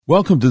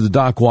Welcome to the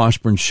Doc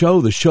Washburn Show,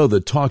 the show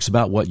that talks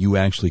about what you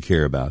actually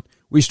care about.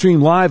 We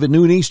stream live at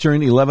noon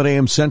Eastern, 11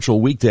 a.m.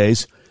 Central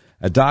weekdays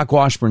at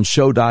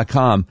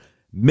DocWashburnShow.com.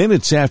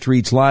 Minutes after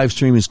each live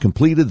stream is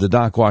completed, the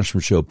Doc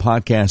Washburn Show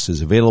podcast is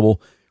available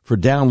for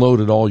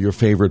download at all your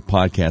favorite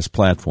podcast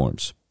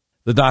platforms.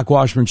 The Doc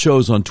Washburn Show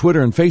is on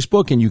Twitter and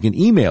Facebook, and you can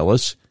email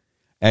us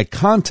at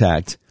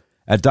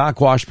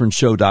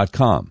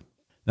contact@DocWashburnShow.com.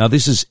 Now,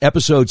 this is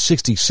episode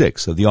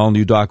 66 of the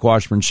all-new Doc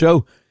Washburn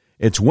Show.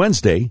 It's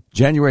Wednesday,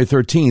 January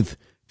 13th,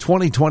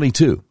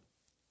 2022.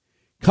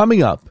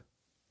 Coming up,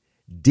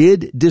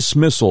 did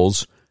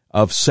dismissals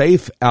of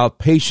safe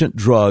outpatient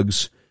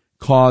drugs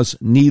cause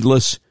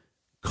needless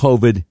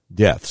COVID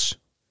deaths?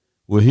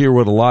 We'll hear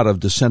what a lot of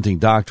dissenting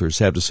doctors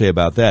have to say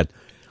about that.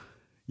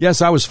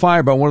 Yes, I was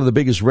fired by one of the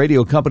biggest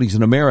radio companies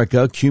in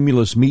America,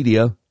 Cumulus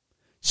Media,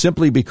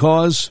 simply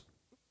because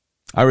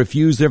I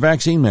refused their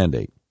vaccine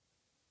mandate.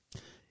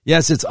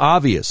 Yes, it's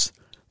obvious.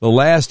 The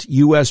last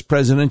U.S.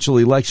 presidential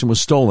election was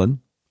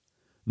stolen.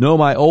 No,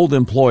 my old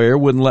employer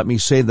wouldn't let me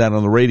say that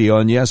on the radio.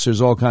 And yes,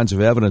 there's all kinds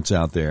of evidence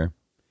out there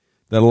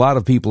that a lot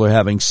of people are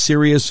having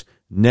serious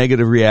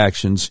negative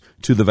reactions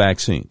to the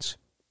vaccines.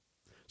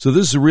 So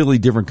this is a really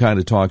different kind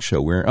of talk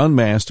show. We're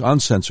unmasked,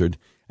 uncensored,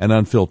 and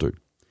unfiltered.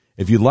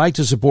 If you'd like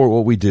to support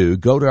what we do,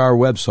 go to our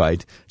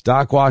website,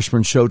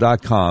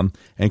 DocWashburnShow.com,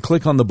 and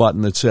click on the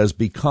button that says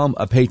Become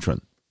a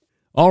Patron.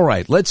 All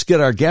right, let's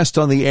get our guest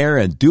on the air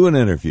and do an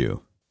interview.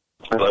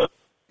 Hello.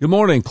 Good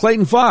morning,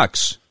 Clayton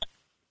Fox.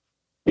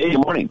 Hey,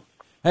 good morning.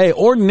 Hey,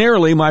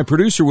 ordinarily my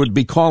producer would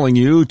be calling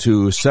you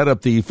to set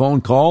up the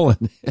phone call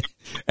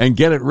and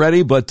get it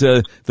ready, but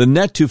the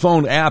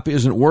Net2Phone app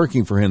isn't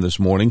working for him this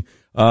morning.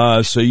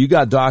 So you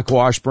got Doc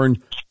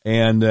Washburn,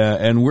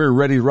 and we're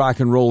ready to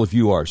rock and roll if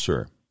you are,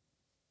 sir.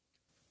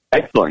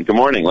 Excellent. Good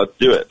morning. Let's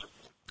do it.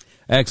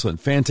 Excellent.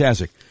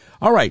 Fantastic.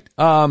 All right.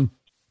 And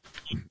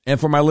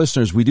for my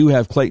listeners, we do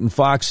have Clayton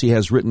Fox. He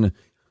has written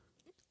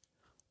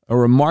a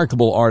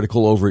remarkable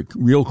article over at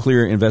Real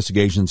Clear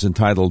Investigations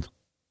entitled,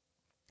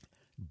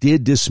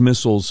 Did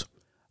Dismissals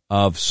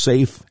of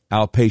Safe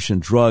Outpatient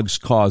Drugs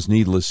Cause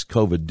Needless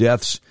COVID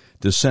Deaths?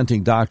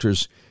 Dissenting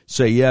doctors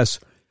say yes.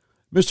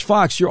 Mr.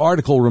 Fox, your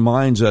article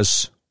reminds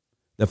us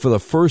that for the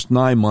first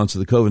 9 months of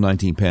the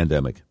COVID-19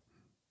 pandemic,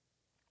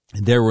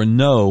 there were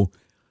no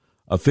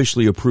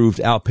officially approved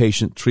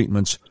outpatient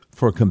treatments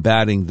for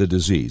combating the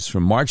disease.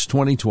 From March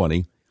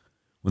 2020,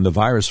 when the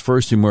virus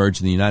first emerged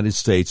in the United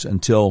States,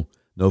 until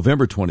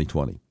November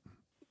 2020,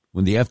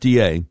 when the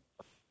FDA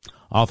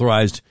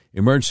authorized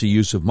emergency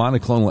use of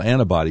monoclonal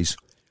antibodies,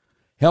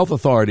 health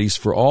authorities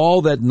for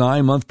all that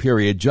 9-month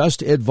period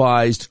just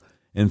advised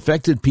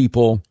infected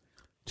people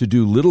to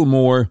do little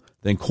more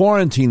than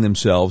quarantine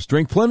themselves,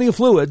 drink plenty of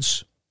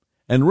fluids,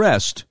 and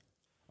rest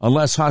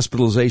unless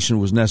hospitalization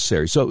was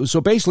necessary. So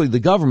basically the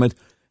government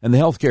and the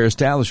healthcare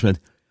establishment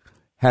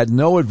had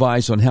no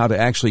advice on how to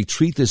actually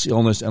treat this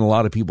illness, and a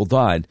lot of people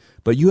died.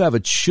 But you have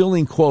a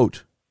chilling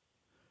quote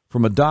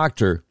from a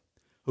doctor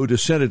who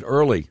dissented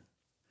early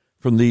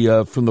from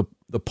the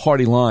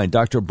party line,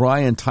 Dr.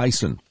 Brian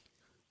Tyson,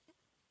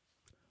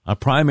 a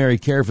primary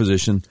care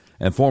physician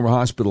and former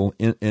hospital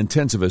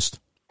intensivist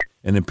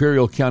in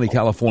Imperial County,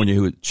 California,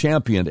 who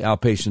championed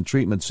outpatient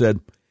treatment, said,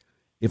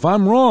 if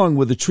I'm wrong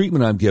with the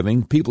treatment I'm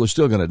giving, people are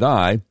still going to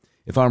die.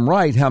 If I'm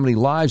right, how many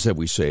lives have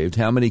we saved?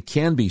 How many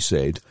can be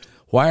saved?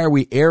 Why are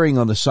we erring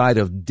on the side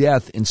of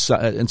death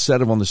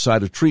instead of on the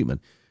side of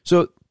treatment?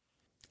 So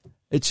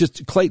it's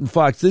just, Clayton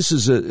Fox, this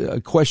is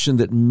a question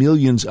that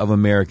millions of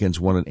Americans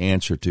want an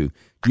answer to.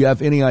 Do you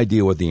have any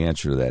idea what the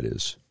answer to that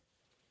is?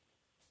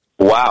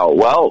 Wow.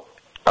 Well,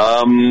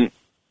 I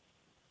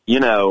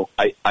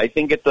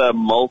think it's a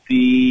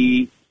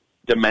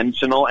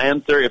multi-dimensional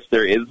answer, if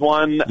there is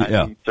one.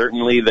 Yeah. I mean,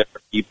 certainly there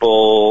are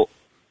people,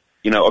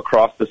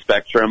 across the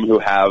spectrum who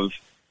have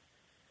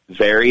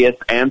various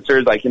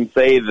answers. I can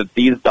say that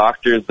these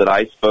doctors that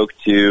I spoke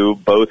to,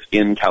 both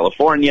in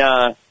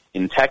California,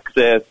 in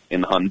Texas,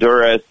 in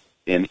Honduras,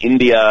 in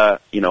India,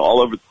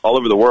 all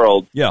over the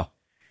world. Yeah.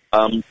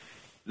 The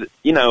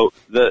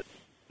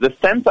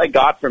sense I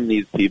got from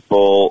these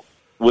people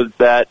was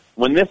that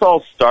when this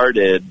all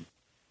started,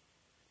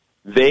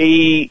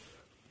 they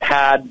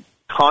had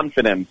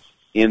confidence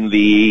in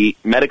the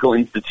medical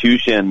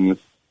institutions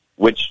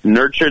which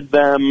nurtured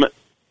them,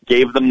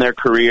 gave them their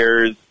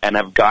careers, and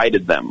have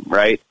guided them,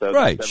 right? So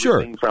right,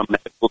 sure. From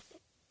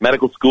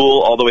medical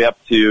school all the way up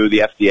to the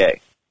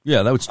FDA.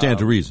 Yeah, that would stand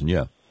to reason,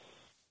 yeah.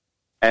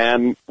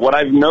 And what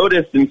I've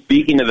noticed in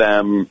speaking to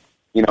them,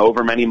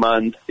 over many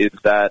months, is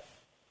that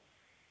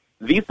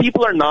these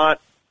people are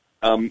not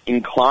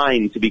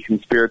inclined to be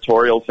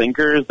conspiratorial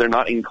thinkers. They're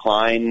not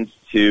inclined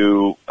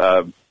to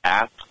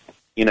ask,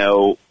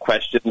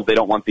 questions they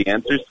don't want the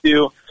answers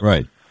to.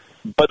 Right.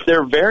 But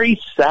they're very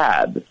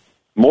sad.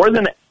 More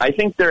than, I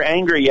think they're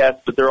angry, yes,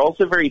 but they're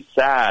also very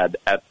sad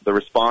at the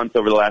response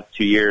over the last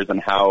 2 years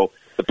and how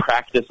the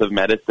practice of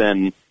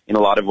medicine in a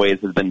lot of ways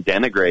has been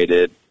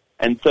denigrated.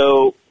 And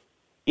so,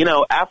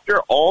 after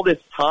all this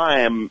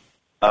time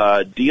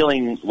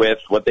dealing with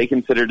what they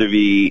consider to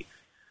be,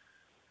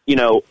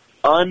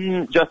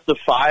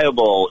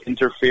 unjustifiable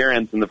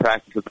interference in the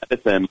practice of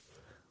medicine,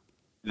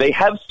 they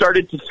have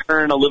started to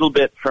turn a little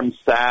bit from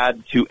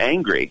sad to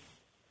angry,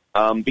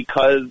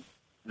 because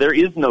there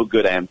is no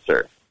good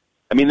answer.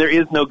 I mean, there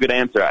is no good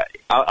answer.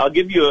 I'll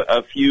give you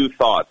a few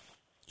thoughts.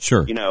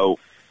 Sure.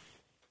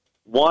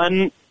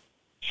 One,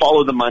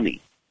 follow the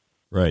money.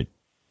 Right.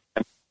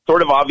 It's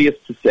sort of obvious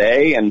to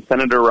say, and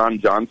Senator Ron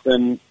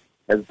Johnson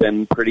has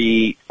been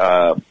pretty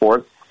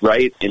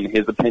forthright in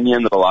his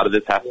opinion that a lot of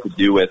this has to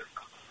do with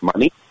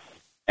money.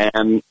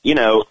 And,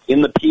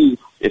 in the piece,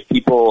 if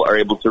people are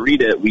able to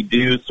read it, we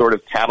do sort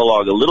of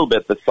catalog a little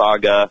bit the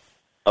saga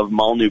of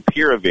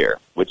molnupiravir,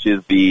 which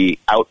is the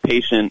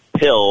outpatient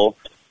pill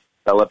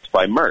developed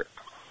by Merck.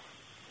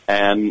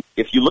 And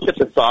if you look at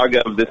the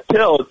saga of this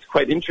pill, it's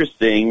quite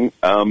interesting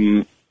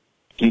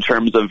in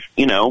terms of,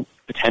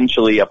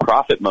 potentially a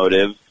profit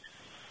motive.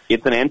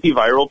 It's an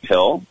antiviral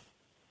pill.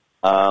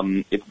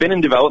 It's been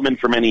in development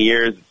for many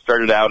years. It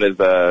started out as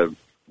a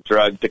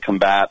drug to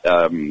combat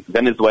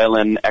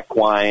Venezuelan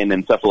equine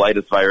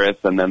encephalitis virus,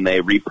 and then they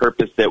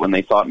repurposed it when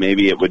they thought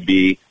maybe it would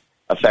be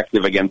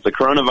effective against the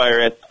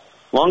coronavirus.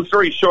 Long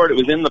story short, it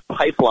was in the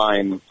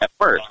pipeline at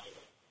Merck.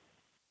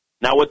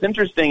 Now, what's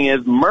interesting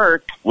is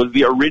Merck was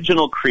the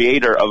original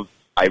creator of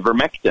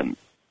ivermectin,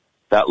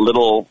 that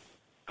little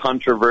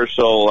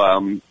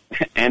controversial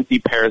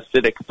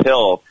anti-parasitic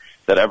pill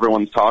that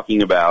everyone's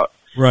talking about.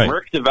 Right.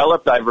 Merck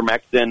developed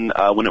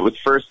ivermectin when it was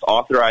first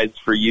authorized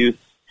for use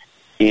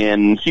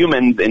in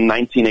humans in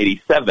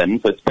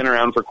 1987, so it's been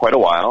around for quite a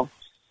while.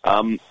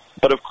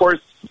 But of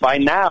course, by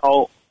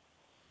now,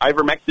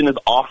 ivermectin is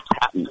off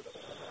patent,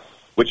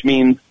 which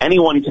means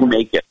anyone can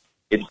make it.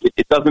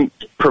 It doesn't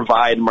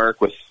provide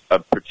Merck with a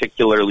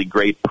particularly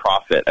great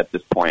profit at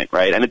this point,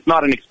 right? And it's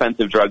not an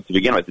expensive drug to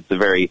begin with. It's a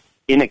very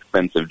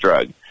inexpensive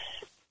drug.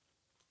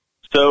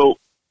 So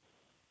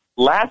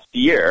last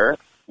year,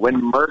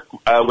 when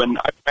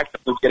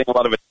ivermectin was getting a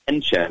lot of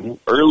attention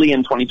early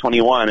in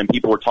 2021, and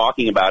people were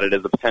talking about it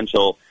as a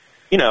potential,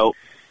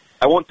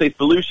 I won't say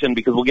solution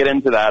because we'll get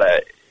into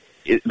that.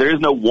 There is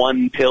no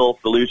one pill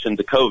solution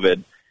to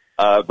COVID.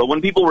 But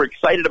when people were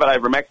excited about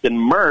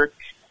ivermectin, Merck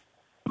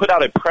put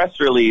out a press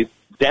release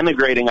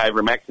denigrating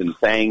ivermectin,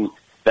 saying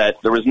that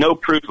there was no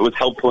proof it was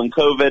helpful in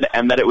COVID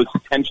and that it was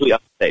potentially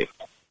unsafe.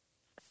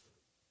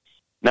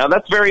 Now,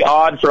 that's very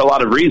odd for a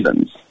lot of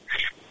reasons.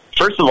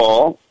 First of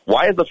all,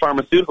 why is the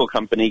pharmaceutical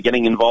company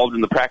getting involved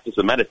in the practice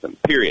of medicine,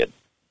 period?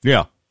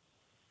 Yeah.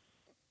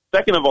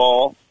 Second of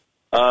all,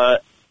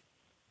 the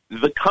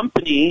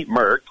company,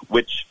 Merck,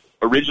 which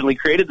originally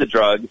created the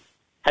drug,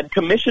 had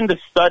commissioned a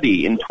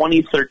study in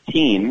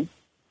 2013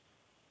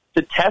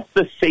 to test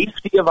the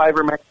safety of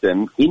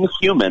ivermectin in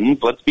humans.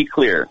 Let's be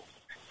clear.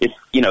 It's,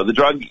 the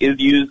drug is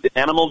used in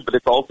animals, but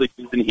it's also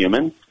used in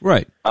humans.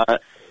 Right.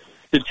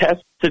 To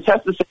test the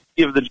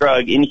safety of the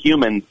drug in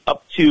humans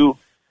up to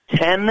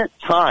 10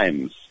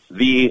 times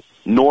the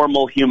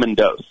normal human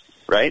dose,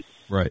 right?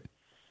 Right.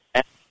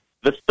 And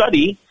the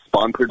study,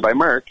 sponsored by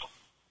Merck,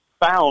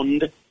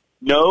 found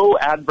no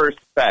adverse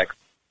effects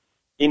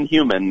in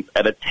humans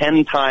at a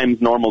 10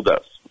 times normal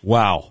dose.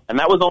 Wow. And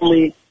that was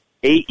only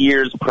 8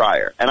 years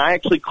prior. And I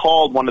actually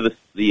called one of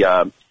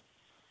the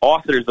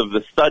authors of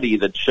the study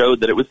that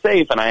showed that it was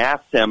safe, and I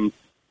asked him,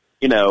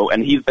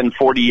 and he's been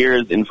 40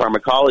 years in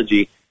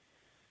pharmacology,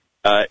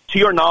 to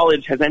your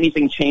knowledge, has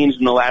anything changed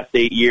in the last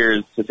 8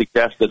 years to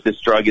suggest that this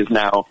drug is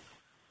now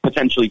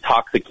potentially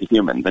toxic to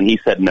humans? And he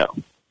said no.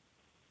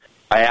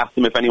 I asked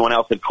him if anyone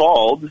else had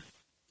called.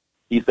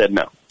 He said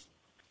no.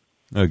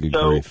 Oh, good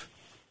grief.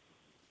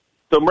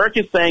 So Merck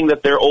is saying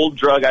that their old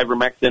drug,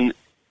 ivermectin,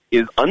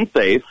 is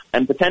unsafe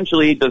and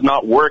potentially does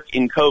not work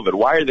in COVID.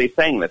 Why are they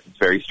saying this? It's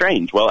very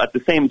strange. Well, at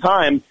the same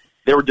time,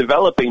 they were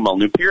developing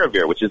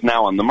molnupiravir, which is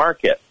now on the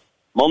market.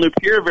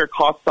 Molnupiravir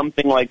costs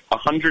something like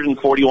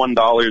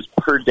 $141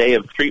 per day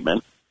of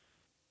treatment.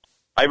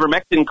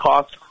 Ivermectin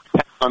costs,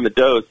 depending on the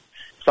dose,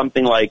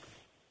 something like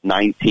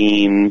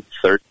 $19,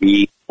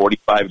 $30,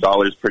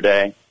 $45 per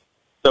day.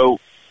 So,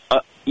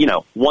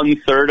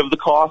 1/3 of the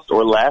cost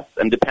or less,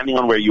 and depending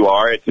on where you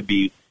are, it could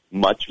be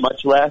much,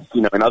 much less.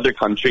 In other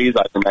countries,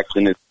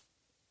 ivermectin is,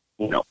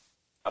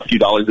 a few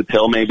dollars a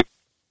pill maybe.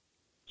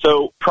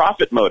 So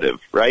profit motive,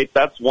 right?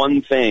 That's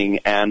one thing.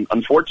 And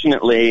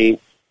unfortunately,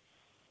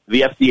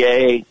 the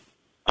FDA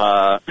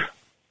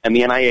and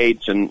the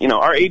NIH and,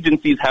 our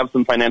agencies have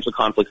some financial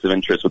conflicts of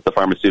interest with the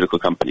pharmaceutical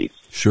companies.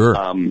 Sure.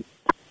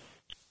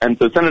 And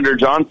so Senator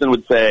Johnson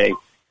would say,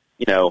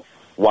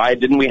 why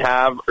didn't we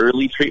have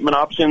early treatment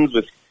options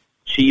with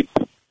cheap,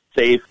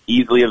 safe,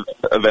 easily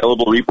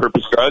available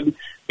repurposed drugs?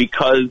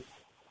 Because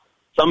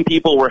some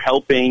people were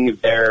helping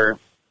their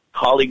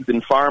colleagues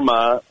in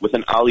pharma with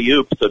an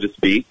alley-oop, so to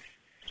speak,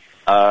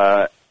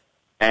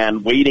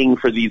 and waiting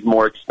for these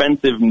more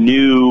expensive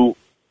new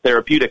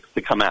therapeutics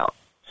to come out.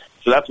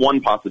 So that's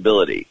one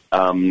possibility.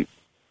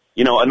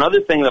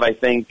 Another thing that I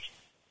think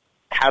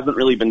hasn't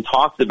really been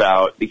talked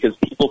about because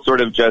people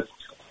sort of just,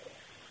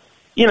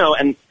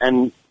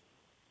 and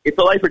it's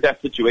a life or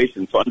death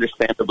situation, so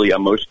understandably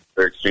emotions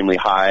are extremely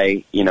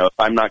high. You know, if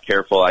I'm not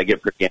careful, I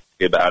get pretty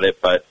angry about it.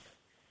 But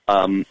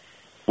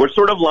we're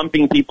sort of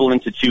lumping people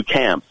into two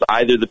camps,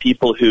 either the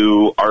people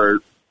who are,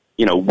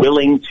 you know,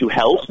 willing to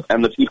help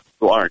and the people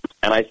who aren't.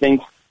 And I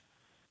think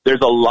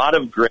there's a lot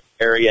of gray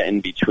area in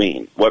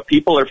between. What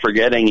people are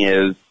forgetting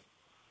is,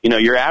 you know,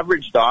 your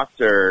average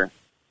doctor,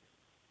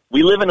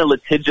 we live in a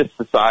litigious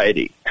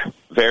society,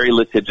 very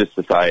litigious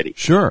society.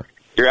 Sure.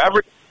 Your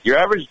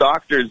average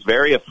doctor is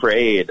very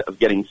afraid of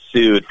getting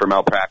sued for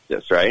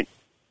malpractice, right?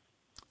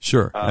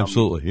 Sure,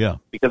 absolutely, yeah.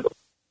 Because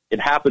it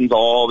happens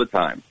all the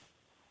time.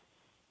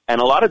 And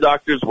a lot of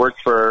doctors work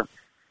for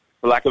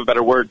lack of a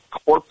better word,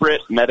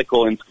 corporate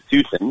medical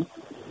institutions,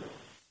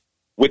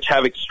 which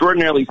have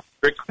extraordinarily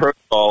strict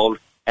protocols,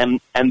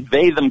 and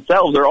they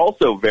themselves are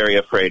also very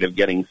afraid of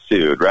getting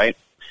sued, right?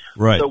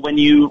 Right. So when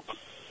you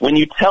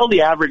tell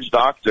the average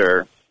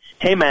doctor,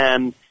 hey,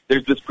 man,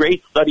 there's this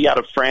great study out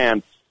of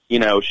France, you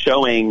know,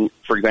 showing,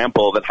 for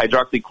example, that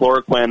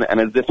hydroxychloroquine and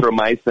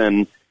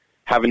azithromycin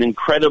have an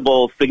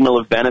incredible signal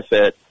of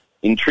benefit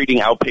in treating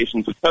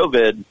outpatients with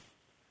COVID,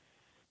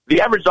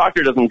 the average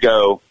doctor doesn't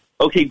go,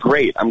 okay,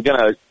 great, I'm going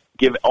to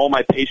give all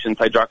my patients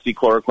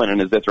hydroxychloroquine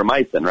and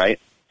azithromycin, right?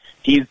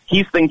 He's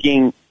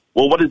thinking,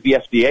 well, what does the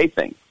FDA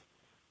think?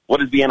 What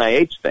does the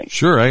NIH think?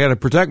 Sure, I got to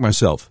protect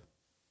myself.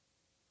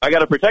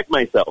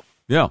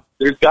 Yeah.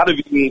 There's got to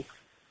be,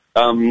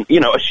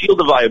 a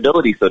shield of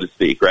liability, so to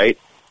speak, right?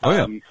 Oh,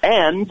 yeah.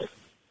 And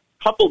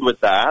coupled with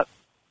that,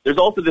 there's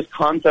also this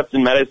concept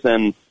in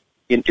medicine,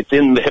 it's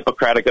in the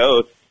Hippocratic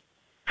Oath,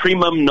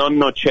 primum non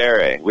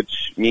nocere,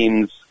 which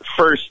means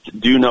first,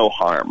 do no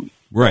harm.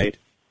 Right.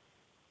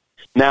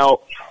 Now,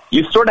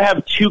 you sort of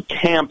have two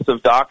camps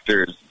of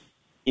doctors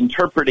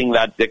interpreting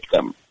that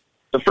dictum.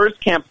 The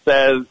first camp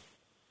says,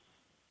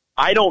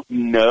 I don't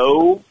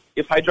know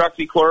if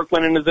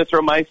hydroxychloroquine and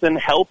azithromycin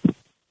help,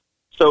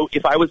 so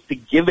if I was to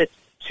give it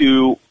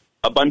to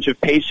a bunch of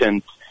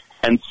patients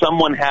and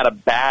someone had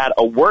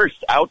a worse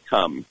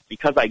outcome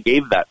because I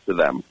gave that to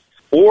them,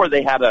 or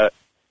they had a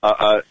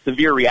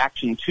severe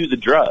reaction to the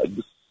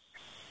drugs,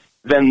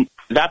 then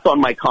that's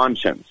on my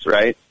conscience,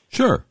 right?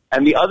 Sure.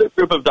 And the other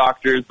group of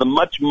doctors, the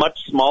much,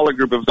 much smaller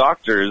group of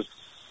doctors,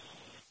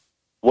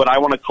 what I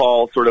want to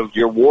call sort of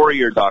your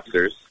warrior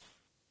doctors,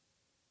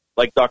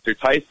 like Dr.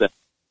 Tyson,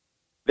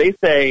 they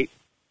say,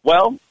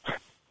 well,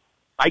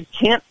 I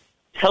can't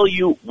tell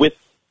you with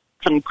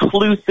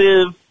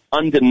conclusive,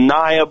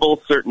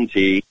 undeniable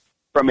certainty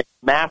from a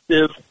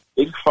massive,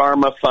 big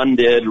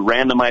pharma-funded,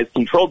 randomized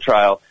controlled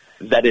trial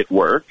that it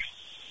works.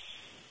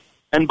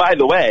 And by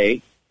the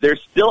way, there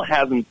still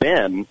hasn't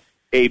been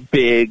a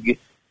big,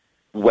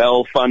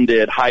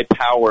 well-funded,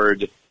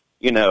 high-powered,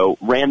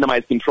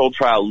 randomized controlled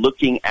trial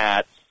looking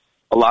at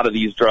a lot of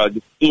these drugs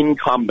in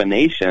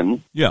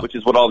combination, which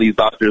is what all these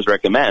doctors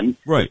recommend.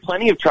 Right. There's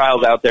plenty of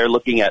trials out there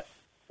looking at,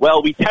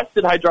 well, we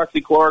tested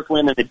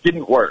hydroxychloroquine and it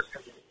didn't work.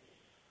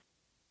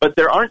 But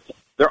there aren't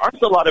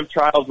a lot of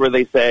trials where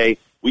they say,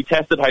 we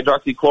tested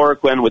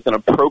hydroxychloroquine with an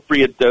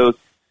appropriate dose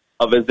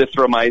of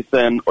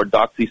azithromycin or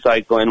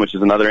doxycycline, which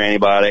is another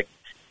antibiotic,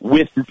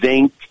 with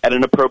zinc at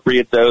an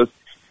appropriate dose,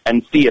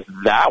 and see if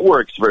that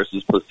works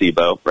versus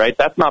placebo, right?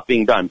 That's not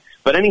being done.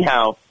 But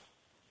anyhow,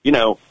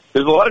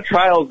 there's a lot of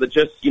trials that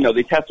just,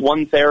 they test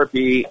one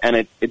therapy and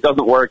it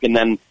doesn't work, and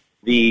then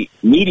the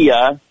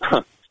media,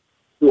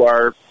 who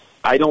are,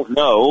 I don't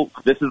know,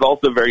 this is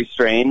also very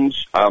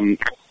strange,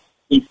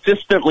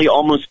 consistently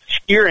almost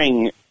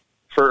cheering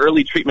for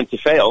early treatment to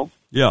fail.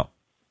 Yeah.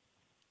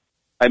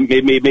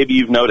 Maybe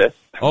you've noticed.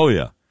 Oh,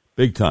 yeah.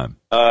 Big time.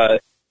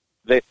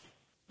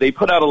 They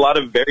put out a lot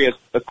of various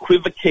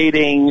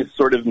equivocating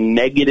sort of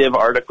negative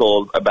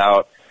articles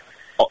about,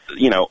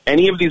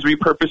 any of these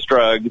repurposed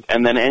drugs,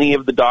 and then any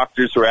of the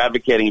doctors who are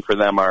advocating for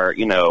them are,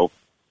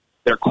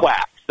 they're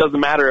quacks. Doesn't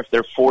matter if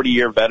they're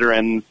 40-year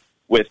veterans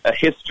with a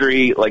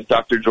history like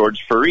Dr.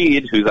 George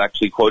Fareed, who's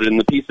actually quoted in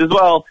the piece as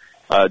well.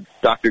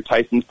 Dr.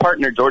 Tyson's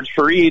partner, George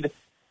Fareed,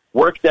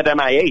 worked at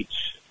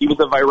NIH. He was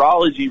a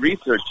virology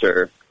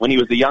researcher when he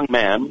was a young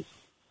man.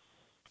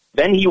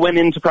 Then he went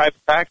into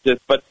private practice,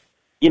 but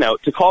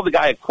to call the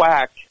guy a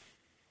quack,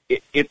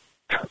 it's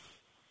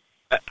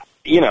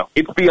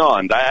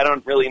beyond. I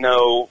don't really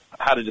know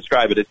how to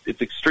describe it.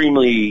 It's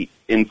extremely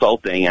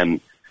insulting. And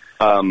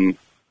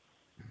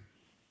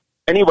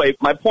anyway,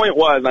 my point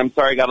was, I'm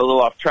sorry I got a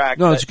little off track.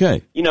 No, it's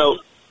okay.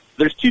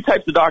 There's two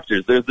types of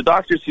doctors. There's the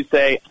doctors who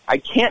say, I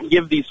can't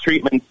give these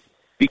treatments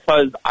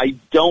because I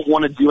don't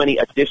want to do any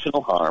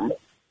additional harm.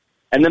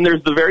 And then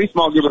there's the very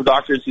small group of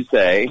doctors who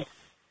say,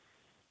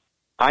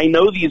 I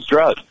know these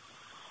drugs.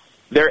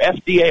 They're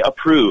FDA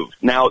approved.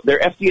 Now,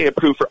 they're FDA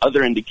approved for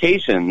other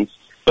indications,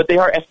 but they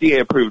are FDA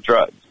approved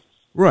drugs.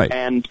 Right.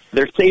 And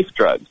they're safe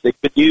drugs. They've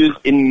been used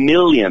in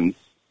millions,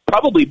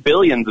 probably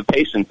billions of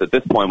patients at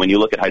this point when you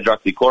look at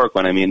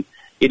hydroxychloroquine. I mean,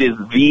 it is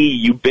the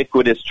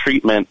ubiquitous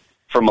treatment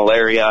for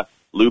malaria,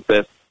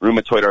 lupus,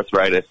 rheumatoid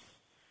arthritis.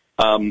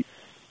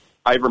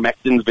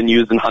 Ivermectin's been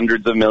used in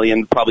hundreds of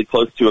millions, probably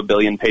close to 1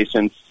 billion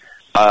patients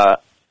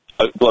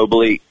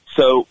globally.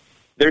 So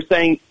they're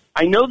saying,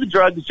 I know the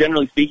drugs,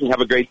 generally speaking,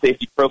 have a great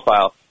safety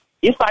profile.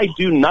 If I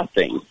do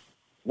nothing,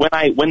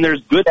 when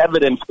there's good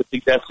evidence to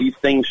suggest these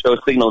things show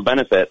signal of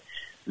benefit,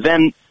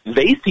 then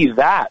they see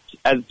that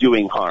as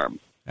doing harm.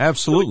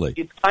 Absolutely.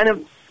 So it's kind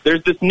of,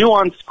 there's this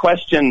nuanced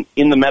question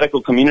in the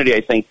medical community,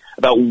 I think,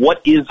 about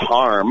what is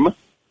harm.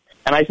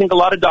 And I think a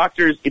lot of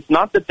doctors, it's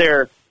not that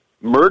they're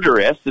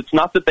murderous. It's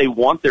not that they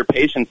want their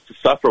patients to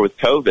suffer with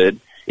COVID.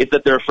 It's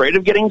that they're afraid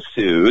of getting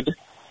sued.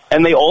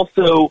 And they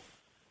also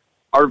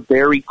are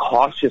very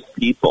cautious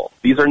people.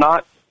 These are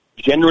not,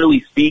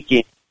 generally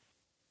speaking,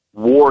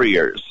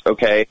 warriors,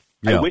 okay?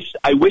 Yeah.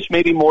 I wish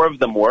maybe more of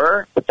them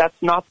were, but that's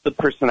not the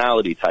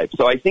personality type.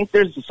 So I think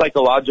there's a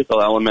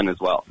psychological element as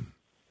well.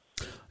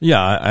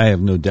 Yeah, I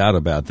have no doubt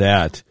about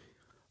that.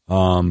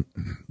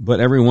 But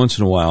every once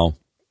in a while,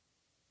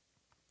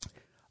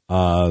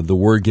 the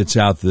word gets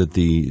out that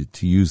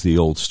to use the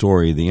old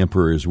story, the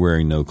emperor is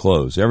wearing no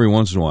clothes. Every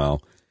once in a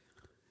while,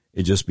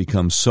 it just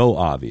becomes so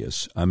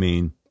obvious. I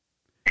mean,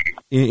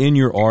 in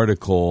your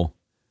article,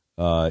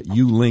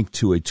 you link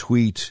to a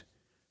tweet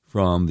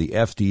from the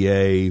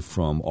FDA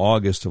from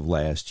August of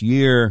last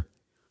year,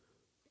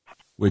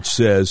 which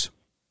says,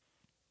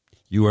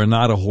 "You are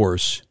not a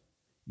horse.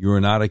 You are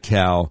not a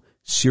cow.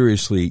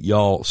 Seriously,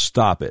 y'all,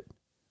 stop it."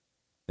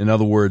 In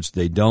other words,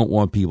 they don't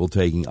want people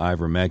taking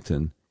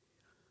ivermectin.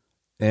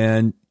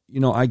 And,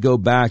 I go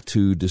back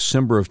to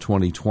December of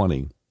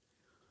 2020.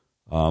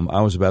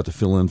 I was about to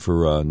fill in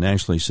for a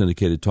nationally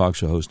syndicated talk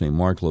show host named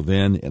Mark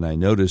Levin, and I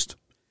noticed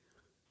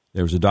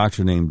there was a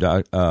doctor named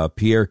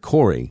Pierre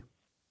Corey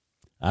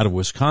out of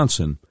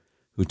Wisconsin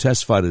who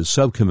testified at a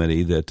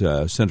subcommittee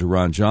that Senator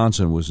Ron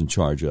Johnson was in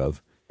charge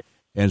of.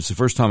 And it's the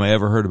first time I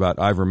ever heard about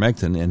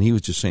ivermectin, and he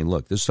was just saying,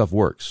 look, this stuff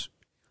works.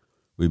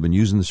 We've been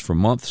using this for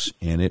months,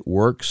 and it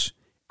works,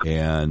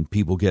 and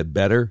people get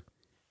better.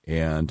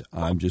 And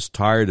I'm just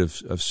tired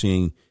of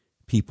seeing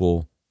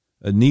people,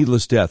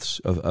 needless deaths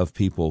of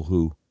people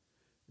who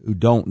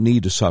don't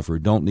need to suffer,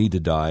 don't need to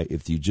die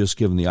if you just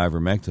give them the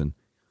ivermectin.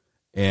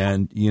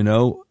 And,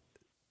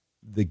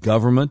 the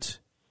government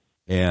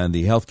and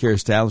the healthcare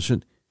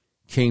establishment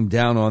came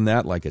down on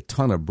that like a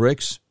ton of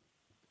bricks,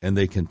 and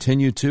they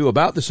continue to.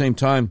 About the same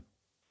time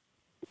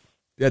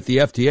that the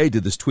FDA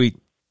did this tweet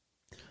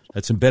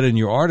that's embedded in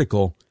your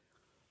article,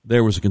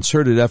 there was a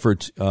concerted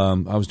effort. I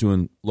was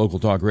doing local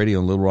talk radio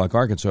in Little Rock,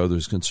 Arkansas. There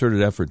was a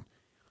concerted effort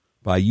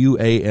by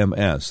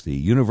UAMS, the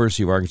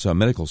University of Arkansas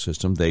Medical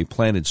System. They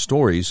planted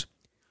stories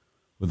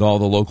with all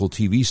the local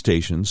TV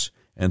stations,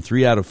 and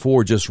 3 out of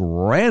 4 just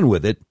ran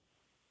with it,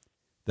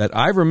 that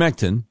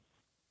ivermectin,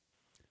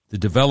 the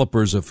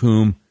developers of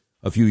whom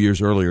a few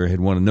years earlier had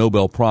won a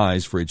Nobel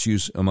Prize for its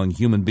use among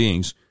human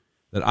beings,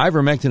 that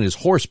ivermectin is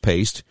horse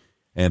paste,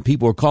 and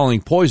people are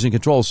calling poison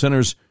control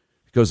centers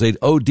because they'd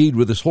OD'd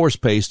with this horse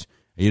paste,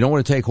 and you don't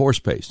want to take horse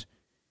paste.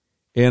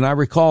 And I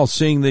recall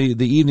seeing the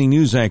evening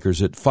news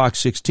anchors at Fox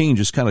 16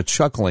 just kind of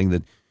chuckling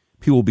that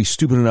people will be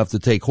stupid enough to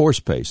take horse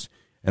paste.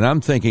 And I'm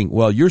thinking,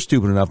 well, you're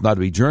stupid enough not to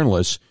be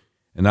journalists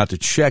and not to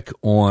check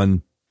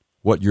on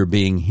what you're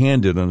being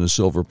handed on a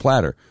silver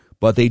platter.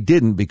 But they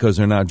didn't because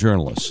they're not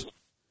journalists.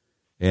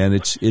 And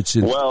it's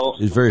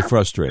very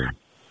frustrating.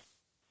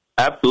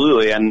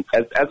 Absolutely. And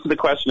as to the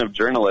question of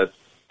journalists,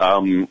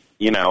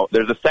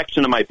 there's a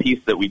section of my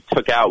piece that we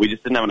took out. We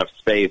just didn't have enough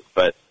space.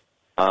 But,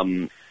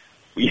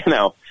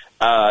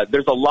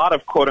 there's a lot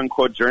of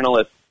quote-unquote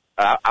journalists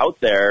out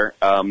there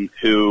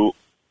who,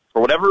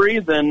 for whatever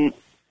reason,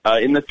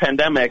 in this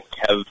pandemic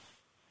have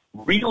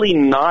really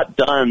not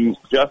done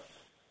just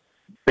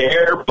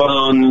bare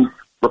bones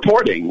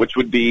reporting, which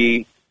would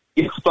be,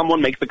 if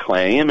someone makes a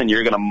claim and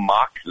you're going to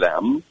mock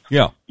them,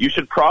 you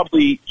should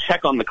probably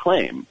check on the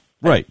claim.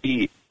 Right.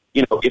 See,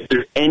 if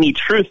there's any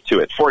truth to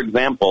it. For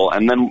example,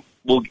 and then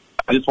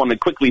I just want to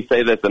quickly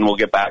say this and we'll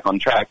get back on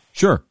track.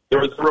 Sure. There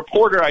was a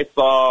reporter I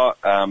saw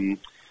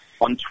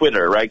on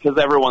Twitter, right? Because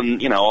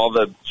everyone, all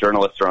the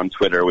journalists are on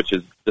Twitter, which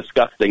is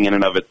disgusting in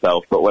and of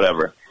itself, but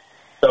whatever.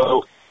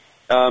 So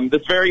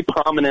this very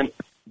prominent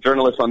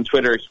journalist on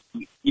Twitter,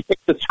 he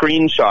picked a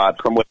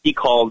screenshot from what he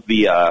calls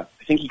I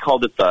think he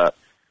called it the,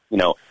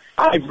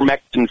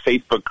 ivermectin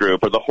Facebook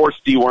group or the horse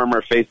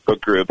dewormer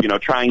Facebook group,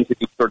 trying to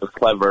be sort of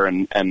clever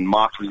and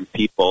mock these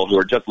people who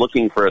are just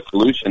looking for a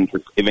solution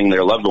to saving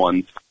their loved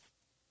ones.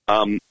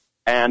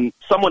 And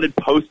someone had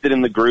posted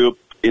in the group,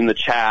 in the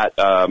chat,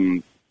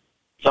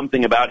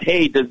 something about,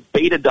 hey, does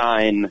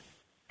betadine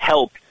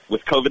help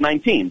with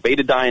COVID-19?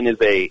 Betadine is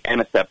a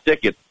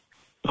antiseptic. It's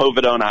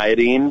povidone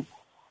iodine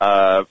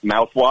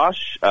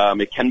mouthwash.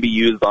 It can be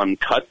used on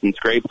cuts and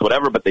scrapes,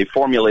 whatever, but they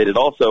formulated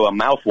also a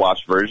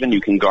mouthwash version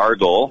you can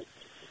gargle.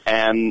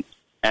 And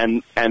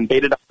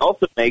betadine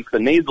also makes a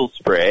nasal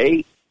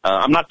spray.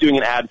 I'm not doing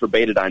an ad for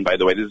betadine, by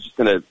the way. This is just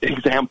an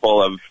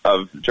example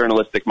of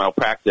journalistic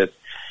malpractice.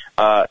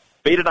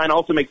 Betadine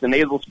also makes a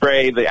nasal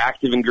spray. The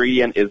active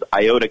ingredient is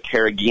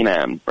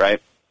iota-carrageenan,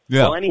 right?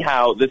 Yeah. Well,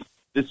 anyhow,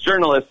 this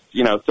journalist,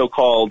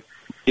 so-called,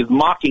 is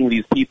mocking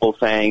these people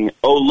saying,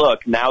 oh,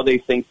 look, now they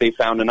think they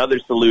found another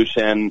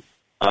solution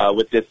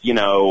with this,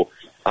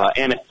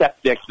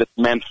 antiseptic that's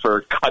meant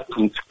for cuts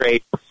and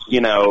scrapes,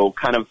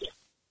 kind of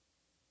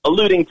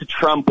alluding to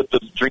Trump with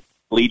this drink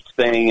bleach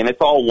thing, and it's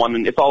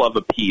all of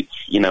a piece,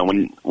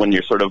 when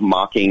you're sort of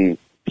mocking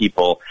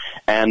people.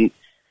 And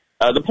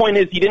the point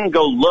is, he didn't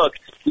go look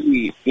to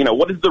see,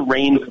 what is the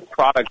range of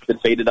products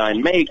that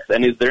Betadine makes,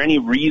 and is there any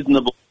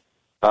reasonable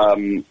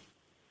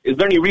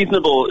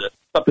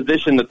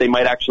supposition that they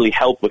might actually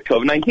help with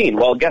COVID-19?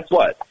 Well, guess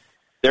what?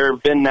 There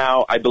have been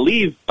now, I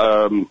believe,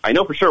 I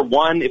know for sure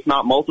one, if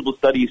not multiple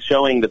studies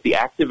showing that the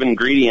active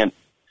ingredient,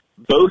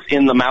 both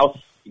in the mouth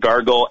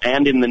gargle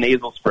and in the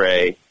nasal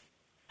spray,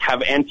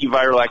 have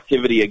antiviral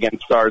activity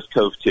against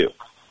SARS-CoV-2.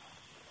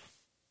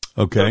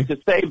 Okay. So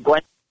to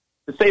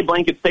say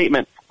blanket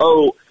statement,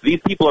 oh, these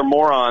people are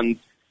morons,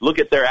 look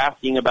at their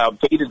asking about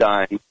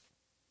Betadine,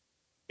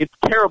 it's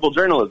terrible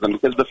journalism,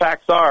 because the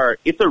facts are,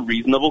 it's a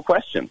reasonable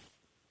question.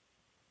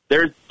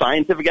 There's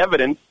scientific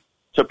evidence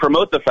to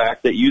promote the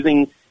fact that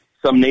using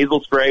some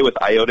nasal spray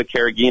with iota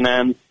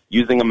carrageenan,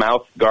 using a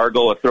mouth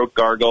gargle, a throat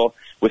gargle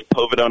with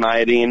povidone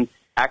iodine,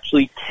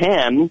 actually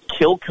can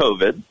kill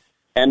COVID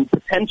and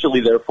potentially,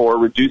 therefore,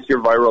 reduce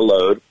your viral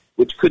load,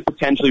 which could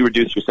potentially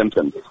reduce your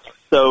symptoms.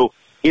 So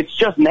it's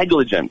just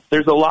negligence.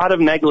 There's a lot of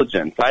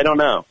negligence. I don't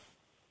know.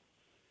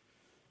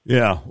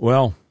 Yeah,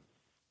 well,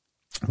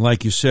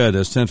 like you said,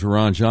 as Senator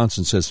Ron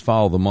Johnson says,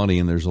 follow the money,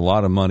 and there's a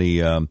lot of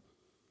money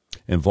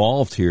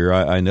involved here.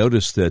 I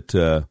noticed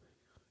that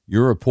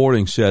your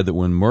reporting said that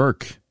when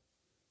Merck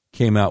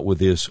came out with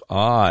this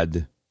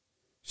odd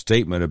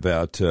statement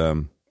about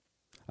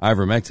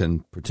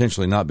ivermectin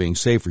potentially not being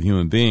safe for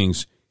human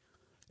beings,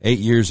 8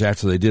 years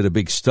after they did a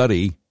big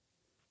study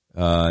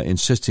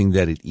insisting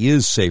that it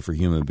is safe for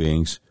human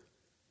beings,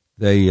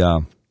 they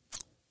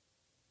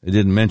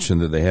didn't mention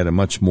that they had a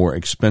much more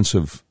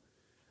expensive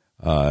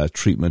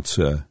treatment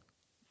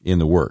in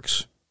the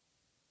works.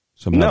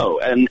 No,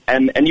 and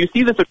you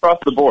see this across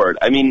the board.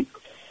 I mean,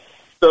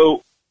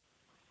 so,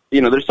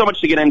 there's so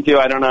much to get into.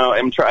 I don't know.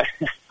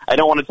 I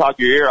don't want to talk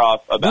your ear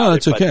off about it. No,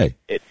 it's okay.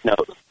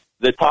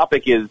 The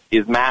topic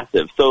is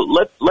massive. So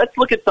let's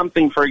look at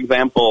something, for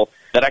example,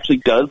 that actually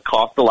does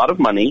cost a lot of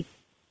money,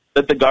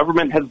 that the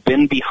government has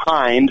been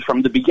behind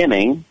from the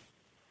beginning,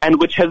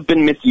 and which has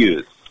been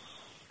misused.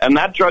 And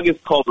that drug is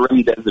called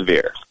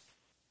remdesivir.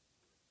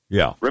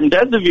 Yeah.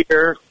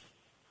 Remdesivir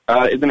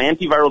is an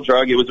antiviral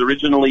drug. It was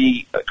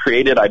originally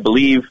created, I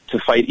believe, to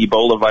fight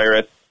Ebola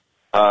virus.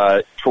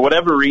 For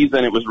whatever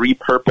reason, it was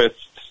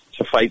repurposed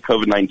to fight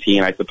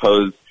COVID-19. I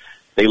suppose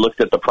they looked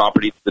at the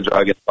properties of the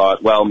drug and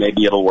thought, well,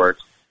 maybe it'll work.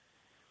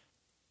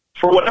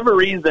 For whatever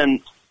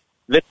reason,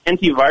 this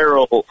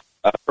antiviral,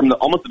 from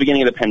almost the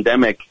beginning of the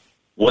pandemic,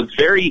 was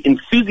very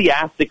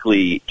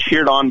enthusiastically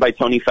cheered on by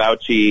Tony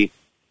Fauci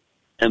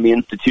and the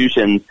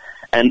institutions,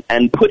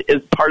 and put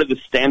as part of the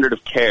standard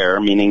of care,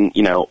 meaning,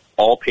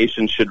 all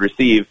patients should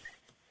receive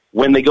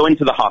when they go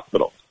into the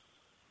hospital.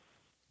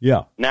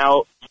 Yeah.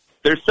 Now,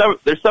 there's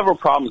several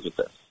problems with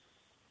this.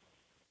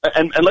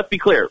 And let's be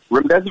clear,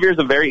 remdesivir is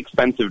a very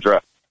expensive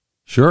drug.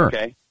 Sure.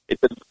 Okay?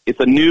 It's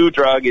a new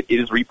drug. It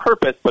is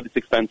repurposed, but it's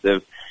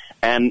expensive.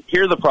 And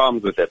here are the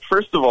problems with it.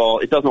 First of all,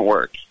 it doesn't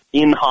work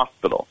in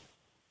hospital,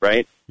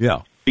 right?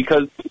 Yeah.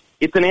 Because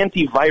it's an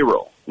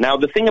antiviral. Now,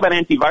 the thing about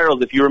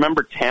antivirals, if you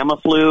remember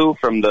Tamiflu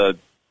from the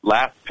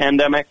last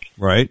pandemic,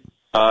 right?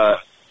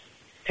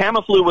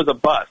 Tamiflu was a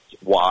bust.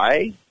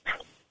 Why?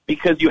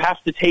 Because you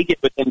have to take it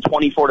within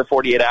 24 to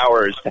 48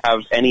 hours to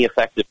have any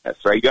effectiveness,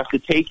 right? You have to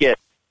take it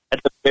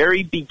at the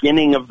very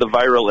beginning of the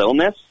viral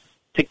illness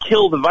to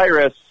kill the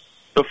virus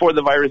before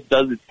the virus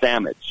does its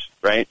damage,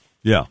 right?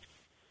 Yeah.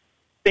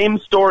 Same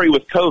story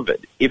with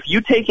COVID. If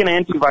you take an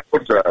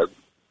antiviral drug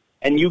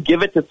and you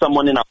give it to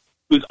someone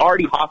who's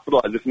already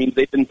hospitalized, which means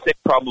they've been sick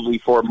probably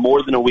for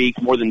more than a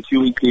week, more than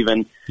 2 weeks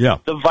even, yeah,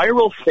 the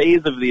viral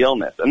phase of the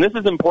illness, and this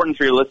is important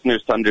for your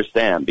listeners to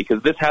understand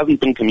because this hasn't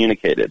been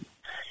communicated.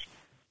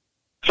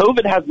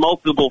 COVID has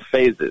multiple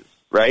phases,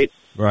 right?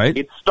 Right.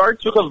 It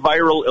starts with a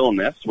viral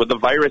illness where the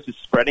virus is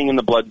spreading in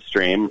the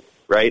bloodstream,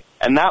 right?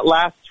 And that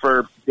lasts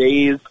for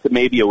days to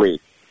maybe a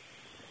week.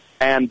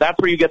 And that's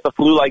where you get the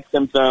flu-like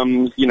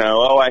symptoms,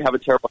 I have a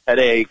terrible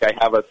headache, I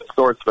have a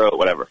sore throat,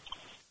 whatever.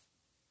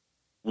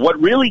 What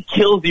really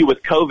kills you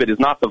with COVID is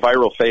not the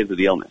viral phase of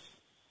the illness.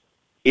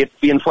 It's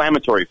the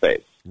inflammatory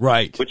phase.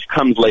 Right. Which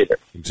comes later.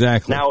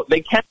 Exactly. Now,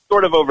 they can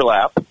sort of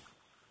overlap,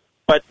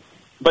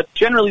 but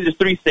generally there's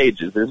three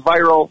stages. There's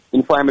viral,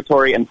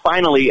 inflammatory, and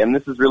finally, and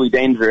this is really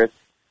dangerous,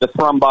 the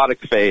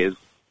thrombotic phase,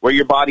 where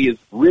your body is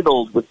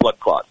riddled with blood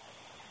clots.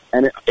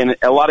 And in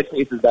a lot of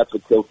cases, that's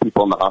what kills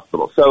people in the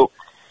hospital. So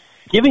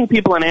giving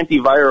people an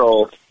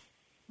antiviral,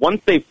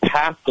 once they've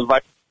passed the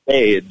viral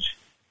stage,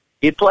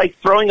 it's like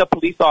throwing a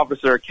police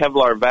officer a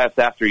Kevlar vest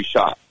after he's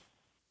shot.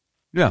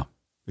 Yeah,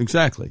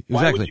 exactly.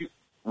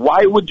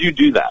 Why would you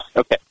do that?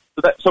 Okay,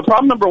 so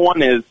problem number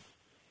one is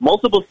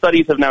multiple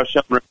studies have now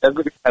shown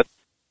remdesivir has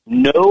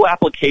no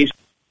application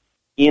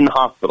in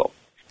hospitals.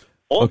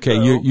 Also, okay,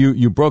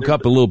 you broke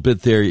up a little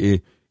bit there.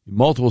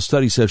 Multiple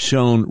studies have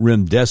shown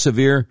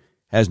remdesivir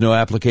has no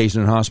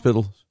application in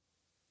hospitals?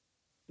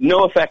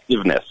 No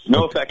effectiveness.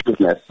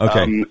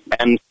 Okay.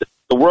 And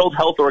the World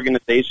Health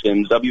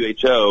Organization,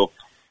 WHO,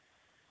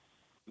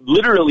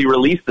 literally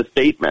released a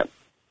statement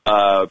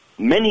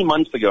many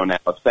months ago now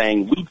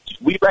saying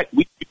we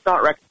do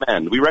not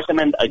recommend. We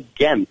recommend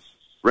against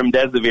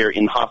remdesivir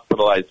in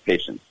hospitalized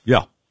patients.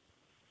 Yeah.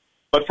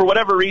 But for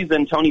whatever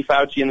reason, Tony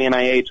Fauci and the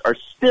NIH are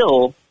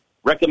still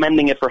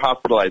recommending it for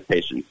hospitalized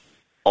patients.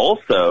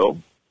 Also,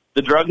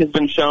 the drug has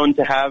been shown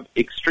to have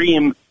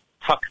extreme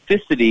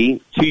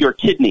toxicity to your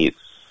kidneys.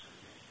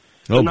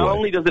 So not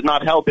only does it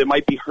not help, it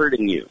might be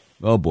hurting you.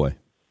 Oh, boy.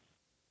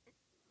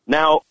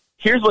 Now,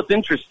 here's what's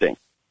interesting.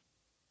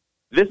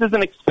 This is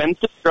an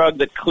expensive drug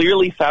that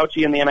clearly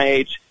Fauci and the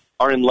NIH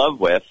are in love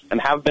with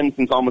and have been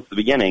since almost the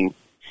beginning.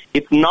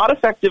 It's not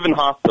effective in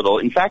hospital.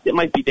 In fact, it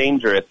might be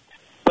dangerous.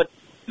 But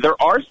there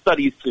are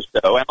studies to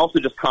show, and also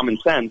just common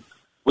sense,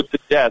 would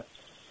suggest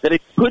that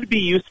it could be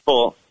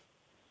useful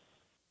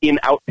in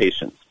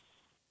outpatients,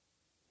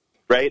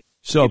 right?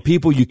 So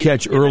people you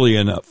catch early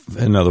enough,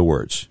 in other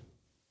words.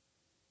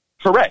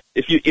 Correct.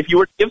 If you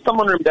were to give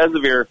someone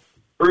remdesivir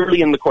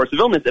early in the course of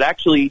illness, it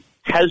actually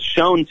has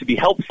shown to be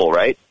helpful,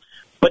 right?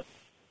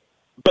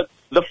 But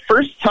the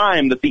first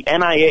time that the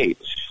NIH,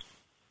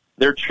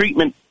 their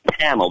treatment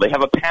panel, they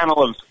have a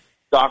panel of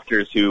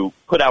doctors who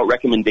put out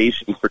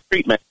recommendations for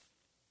treatment,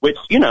 which,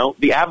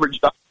 the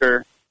average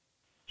doctor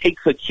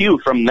takes a cue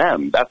from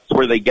them. That's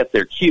where they get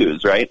their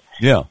cues, right?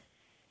 Yeah.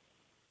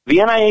 The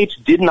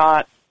NIH did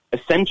not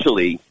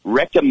essentially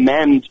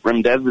recommend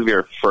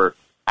remdesivir for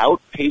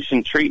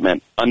outpatient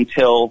treatment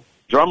until,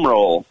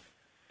 drumroll,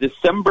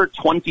 December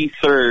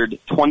 23rd,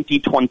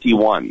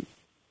 2021.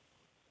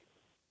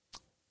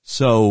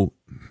 So,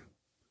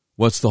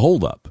 what's the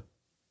holdup?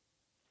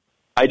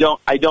 I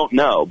don't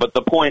know, but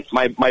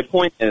my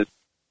point is,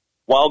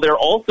 while they're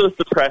also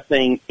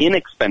suppressing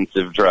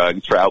inexpensive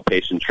drugs for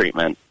outpatient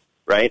treatment,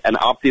 right, and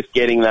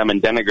obfuscating them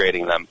and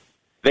denigrating them,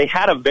 they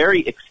had a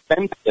very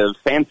expensive,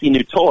 fancy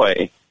new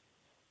toy,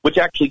 which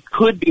actually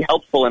could be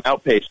helpful in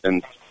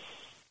outpatients,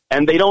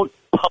 and they don't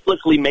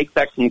publicly make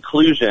that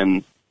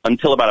conclusion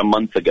until about a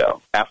month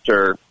ago,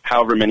 after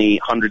however many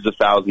hundreds of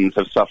thousands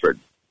have suffered.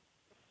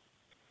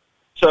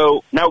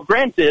 So, now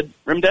granted,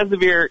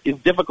 remdesivir is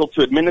difficult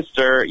to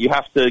administer. You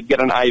have to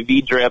get an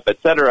IV drip,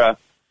 etc.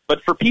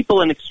 But for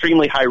people in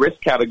extremely high-risk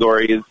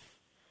categories,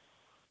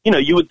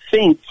 you would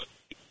think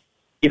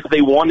if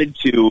they wanted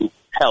to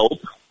help,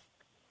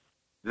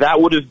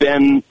 that would have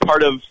been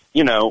part of,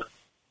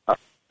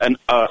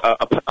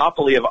 a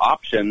panoply of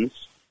options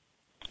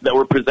that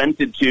were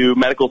presented to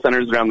medical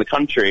centers around the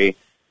country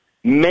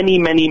many,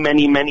 many,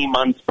 many, many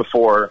months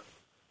before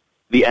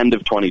the end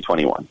of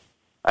 2021.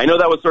 I know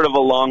that was sort of a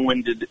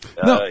long-winded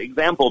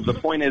example. The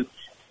point is,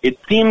 it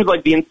seems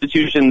like the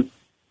institutions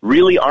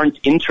really aren't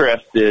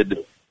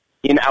interested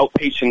in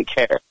outpatient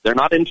care. They're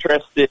not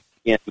interested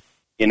in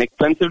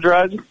inexpensive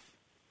drugs,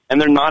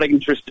 and they're not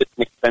interested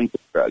in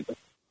expensive drugs.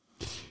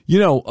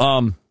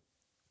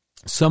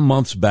 Some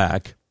months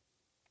back,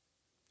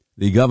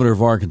 the governor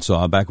of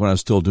Arkansas, back when I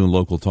was still doing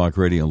local talk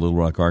radio in Little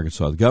Rock,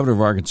 Arkansas, the governor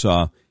of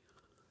Arkansas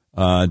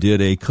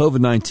did a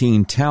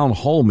COVID-19 town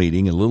hall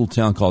meeting in a little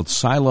town called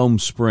Siloam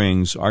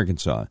Springs,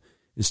 Arkansas.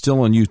 It's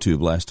still on YouTube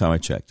last time I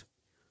checked.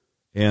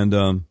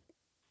 And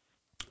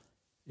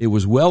it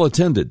was well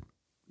attended,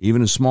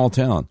 even in a small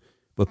town.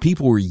 But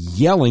people were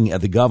yelling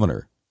at the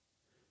governor,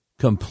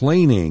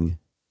 complaining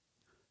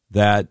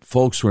that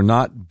folks were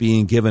not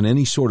being given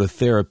any sort of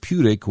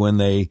therapeutic when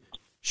they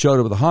showed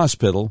up at the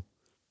hospital,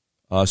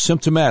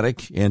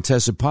 symptomatic and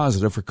tested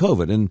positive for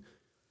COVID. And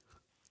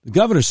the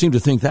governor seemed to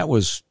think that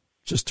was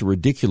just a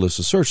ridiculous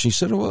assertion. He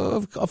said,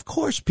 well, of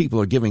course people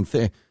are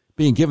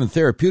being given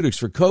therapeutics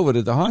for COVID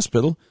at the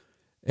hospital.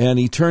 And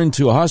he turned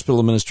to a hospital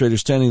administrator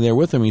standing there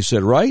with him. He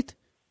said, right?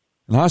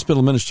 And the hospital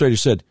administrator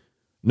said,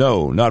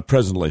 no, not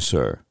presently,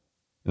 sir,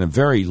 in a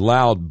very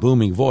loud,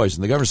 booming voice.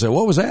 And the governor said,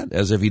 what was that?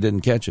 As if he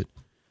didn't catch it.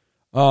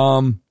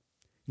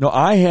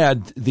 I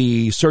had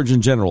the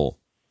Surgeon General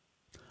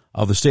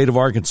of the state of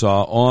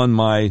Arkansas on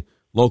my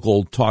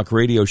local talk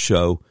radio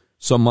show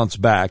some months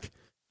back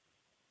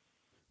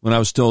when I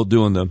was still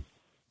doing the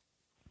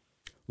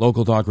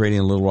local talk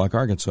radio in Little Rock,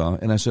 Arkansas.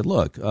 And I said,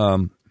 look,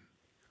 a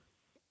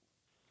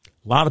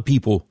lot of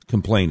people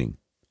complaining,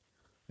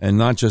 and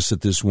not just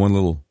at this one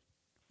little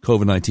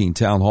COVID-19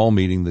 town hall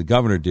meeting the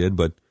governor did,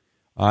 but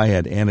I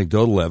had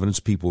anecdotal evidence.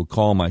 People would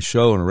call my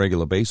show on a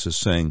regular basis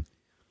saying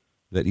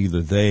that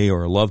either they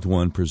or a loved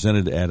one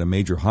presented at a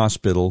major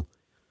hospital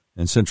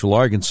in central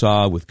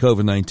Arkansas with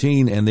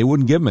COVID-19, and they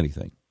wouldn't give them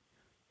anything.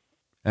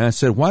 And I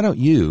said, why don't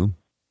you,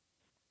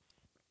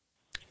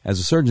 as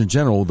a Surgeon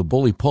General with the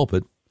bully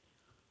pulpit,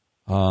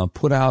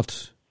 put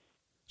out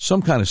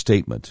some kind of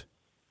statement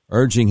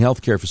urging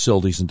healthcare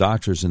facilities and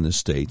doctors in this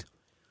state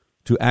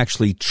to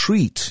actually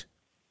treat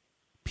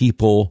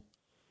people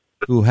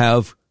who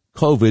have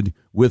COVID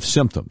with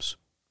symptoms.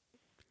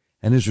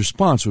 And his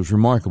response was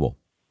remarkable.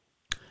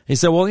 He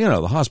said, well,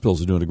 the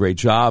hospitals are doing a great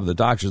job. The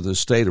doctors of the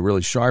state are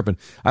really sharp. And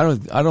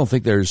I don't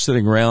think they're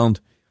sitting around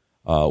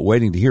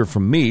waiting to hear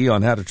from me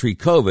on how to treat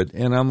COVID.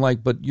 And I'm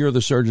like, but you're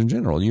the Surgeon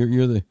General.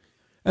 You're the,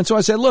 and so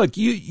I said, look,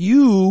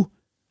 you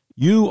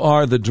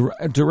are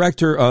the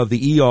director of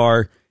the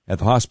ER at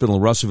the hospital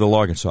in Russellville,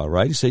 Arkansas,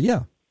 right? He said,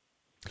 yeah.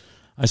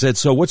 I said,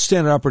 so what's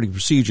standard operating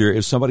procedure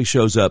if somebody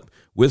shows up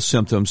with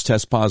symptoms,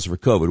 tests positive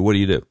for COVID? What do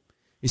you do?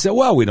 He said,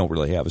 well, we don't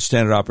really have a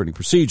standard operating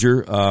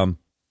procedure.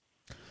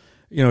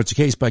 It's a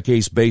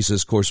case-by-case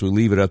basis. Of course, we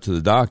leave it up to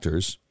the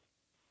doctors.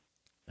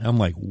 And I'm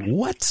like,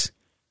 what?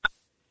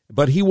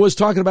 But he was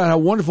talking about how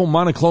wonderful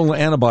monoclonal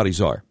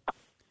antibodies are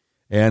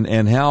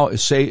and how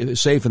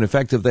safe and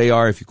effective they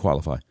are if you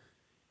qualify.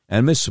 And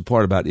I missed the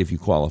part about if you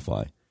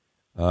qualify.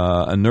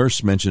 A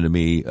nurse mentioned to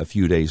me a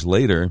few days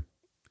later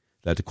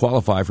that to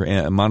qualify for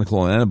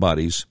monoclonal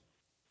antibodies,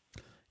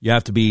 you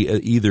have to be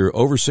either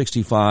over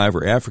 65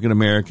 or African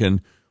American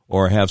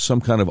or have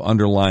some kind of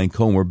underlying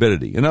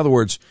comorbidity. In other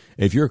words,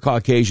 if you're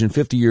Caucasian,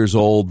 50 years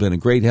old, been in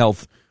great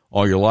health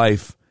all your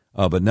life,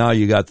 but now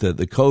you got the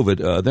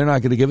COVID, they're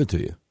not going to give it to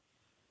you.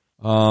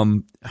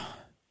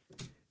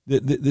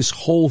 This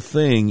whole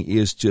thing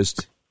is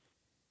just,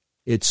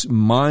 it's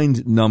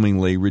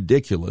mind-numbingly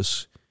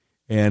ridiculous,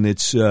 and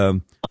it's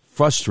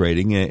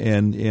frustrating,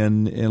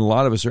 and a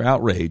lot of us are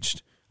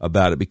outraged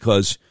about it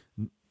because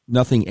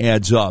nothing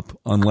adds up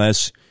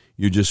unless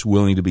you're just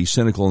willing to be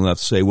cynical enough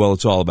to say, well,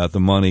 it's all about the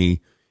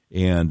money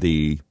and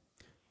the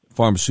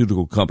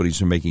pharmaceutical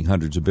companies are making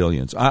hundreds of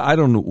billions. I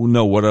don't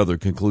know what other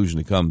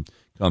conclusion to come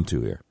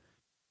to here.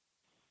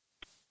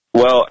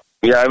 Well,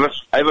 yeah,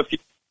 I have a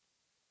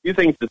few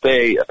things to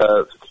say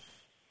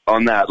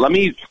on that. Let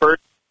me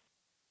first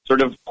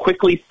sort of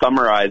quickly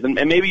summarize, and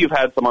maybe you've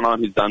had someone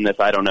on who's done this,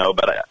 I don't know,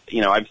 but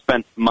I've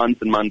spent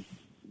months and months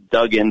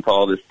dug into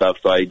all this stuff,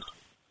 so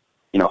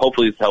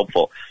hopefully it's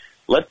helpful.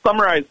 Let's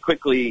summarize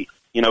quickly,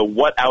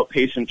 what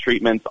outpatient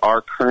treatments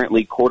are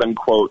currently, quote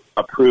unquote,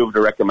 approved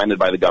or recommended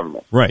by the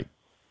government. Right.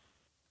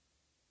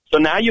 So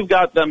now you've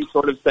got them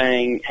sort of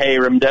saying, hey,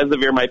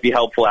 remdesivir might be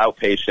helpful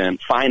outpatient,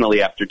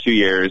 finally, after 2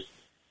 years.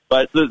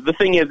 But the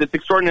thing is, it's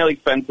extraordinarily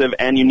expensive,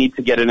 and you need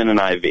to get it in an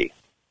IV.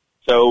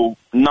 So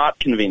not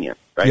convenient,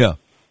 right? Yeah.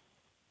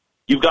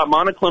 You've got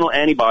monoclonal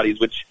antibodies,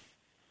 which,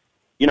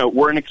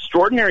 were an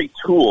extraordinary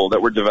tool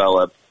that were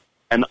developed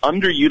and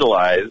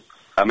underutilized.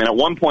 I mean, at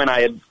one point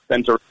I had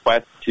sent a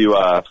request to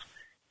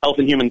Health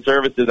and Human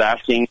Services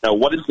asking,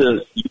 what is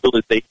the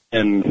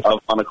utilization of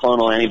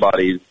monoclonal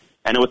antibodies?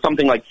 And it was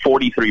something like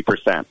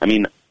 43%. I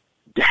mean,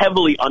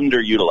 heavily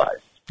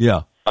underutilized.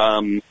 Yeah.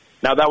 Now,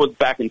 that was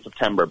back in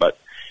September, but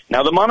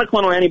now the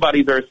monoclonal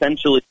antibodies are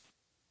essentially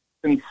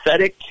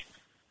synthetic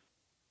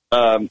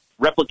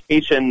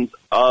replications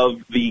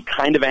of the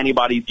kind of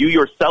antibodies you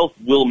yourself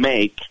will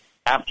make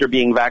after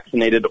being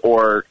vaccinated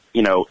or,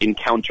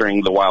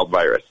 encountering the wild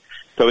virus.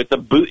 So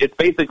it's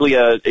basically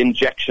an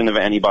injection of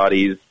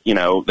antibodies,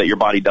 that your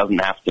body doesn't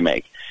have to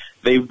make.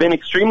 They've been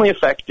extremely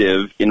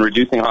effective in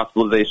reducing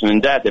hospitalization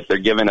and death if they're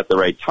given at the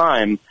right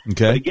time.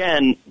 Okay. But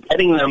again,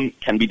 getting them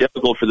can be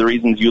difficult for the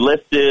reasons you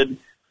listed.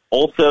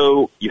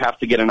 Also, you have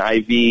to get an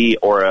IV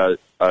or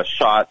a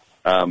shot,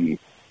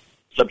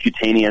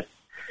 subcutaneous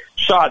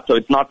shot, so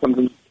it's not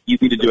something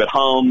easy to do at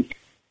home.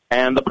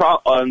 And the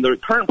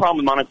current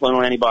problem with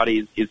monoclonal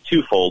antibodies is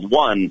twofold.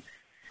 One,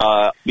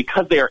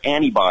 because they are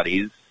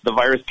antibodies, the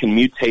virus can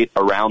mutate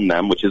around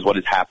them, which is what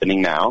is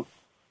happening now.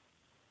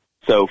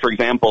 So, for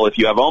example, if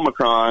you have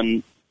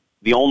Omicron,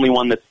 the only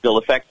one that's still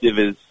effective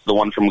is the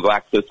one from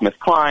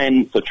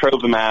GlaxoSmithKline,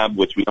 sotrovimab,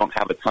 which we don't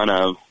have a ton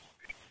of.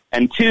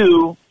 And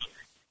two,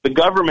 the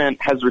government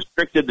has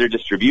restricted their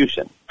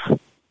distribution.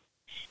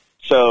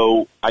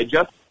 So I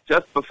just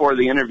before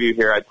the interview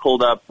here, I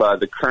pulled up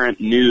the current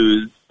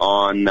news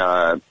on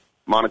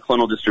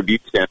monoclonal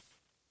distribution.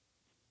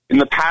 In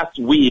the past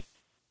week,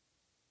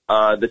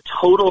 the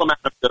total amount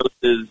of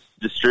doses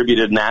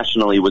distributed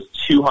nationally was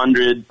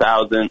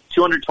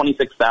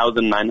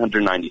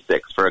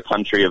 226,996 for a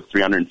country of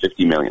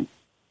 350 million.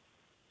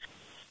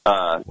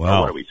 Wow. What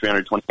are we,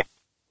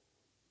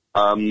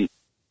 320?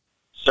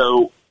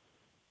 So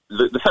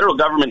the federal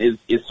government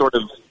is sort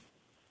of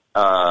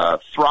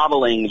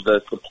throttling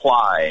the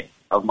supply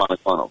of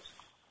monoclonals.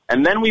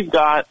 And then we've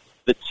got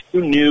the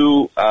two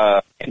new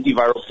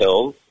antiviral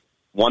pills,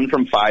 one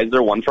from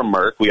Pfizer, one from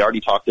Merck. We already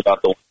talked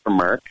about the one from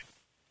Merck.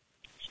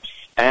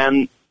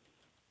 And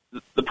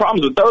the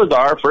problems with those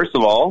are, first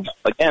of all,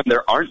 again,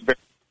 there aren't very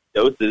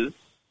many doses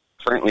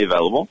currently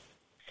available.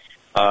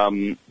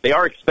 They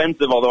are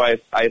expensive, although I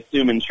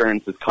assume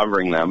insurance is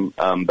covering them,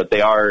 but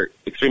they are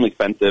extremely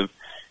expensive,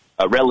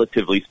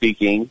 relatively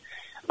speaking,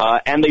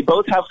 and they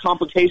both have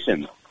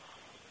complications.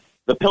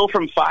 The pill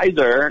from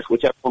Pfizer,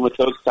 which everyone was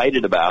so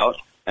excited about,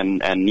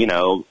 and you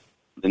know,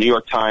 the New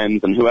York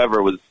Times and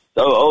whoever was,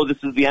 oh, this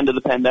is the end of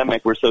the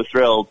pandemic, we're so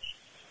thrilled.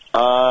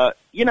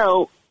 You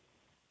know,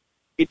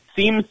 it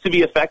seems to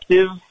be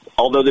effective,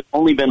 although there's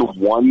only been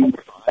one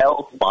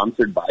trial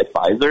sponsored by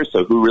Pfizer,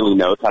 so who really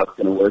knows how it's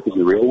going to work in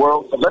the real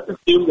world. But let's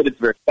assume that it's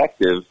very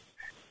effective.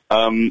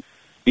 You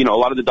know, a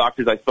lot of the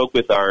doctors I spoke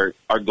with are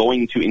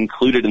going to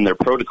include it in their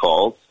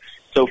protocols.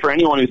 So for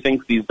anyone who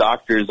thinks these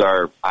doctors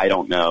are, I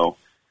don't know,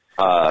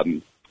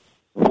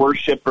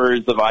 worshippers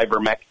of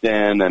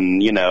ivermectin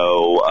and,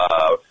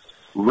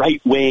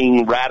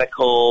 right-wing,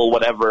 radical,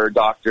 whatever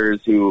doctors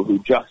who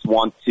just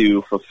want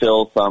to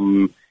fulfill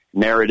some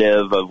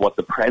narrative of what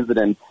the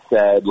president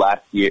said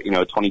last year,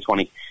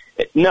 2020.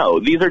 No,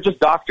 these are just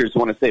doctors who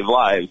want to save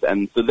lives,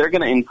 and so they're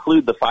going to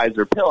include the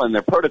Pfizer pill in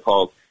their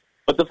protocols.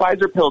 But the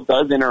Pfizer pill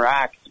does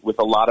interact with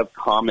a lot of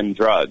common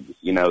drugs,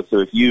 So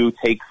if you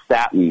take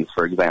statins,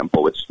 for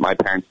example, which my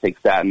parents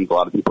take statins, a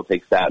lot of people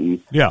take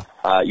statins. Yeah.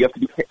 You have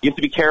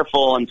to be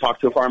careful and talk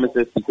to a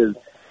pharmacist because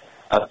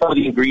one of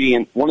the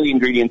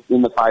ingredients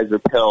in the Pfizer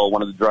pill,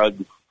 one of the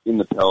drugs in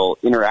the pill,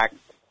 interacts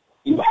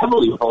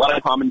heavily with a lot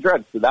of common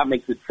drugs, so that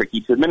makes it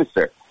tricky to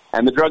administer.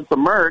 And the drug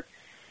from Merck,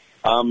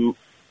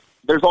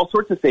 there's all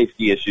sorts of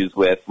safety issues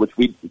with, which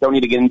we don't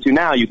need to get into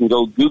now. You can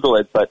go Google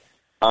it, but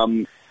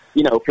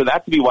for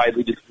that to be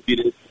widely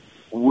distributed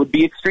would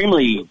be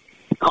extremely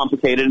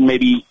complicated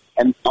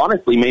and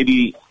honestly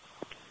maybe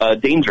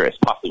dangerous,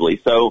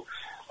 possibly. So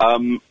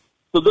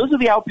those are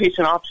the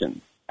outpatient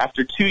options.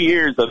 After 2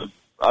 years of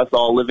us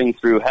all living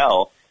through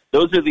hell,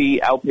 those are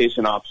the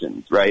outpatient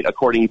options, right,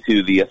 according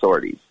to the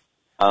authorities.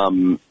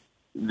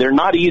 They're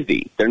not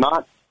easy. They're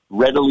not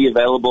readily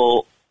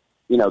available.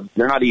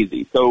 They're not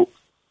easy. So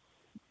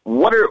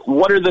what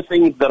are the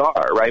things that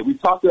are, right? We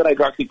talked about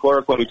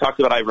hydroxychloroquine. We talked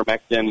about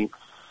ivermectin.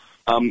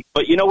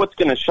 But what's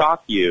going to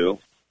shock you,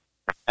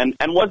 and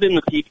was in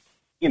the peak,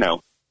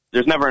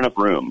 there's never enough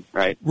room,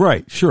 right?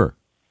 Right, sure.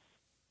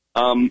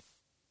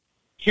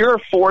 Here are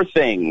four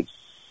things,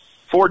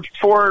 four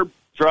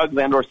drugs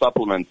and or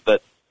supplements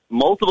that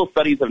multiple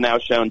studies have now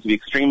shown to be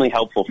extremely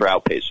helpful for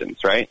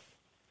outpatients, right?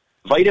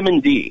 Vitamin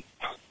D.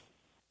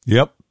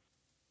 Yep.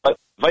 But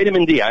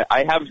vitamin D, I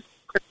have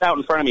printed out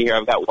in front of me here,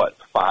 I've got,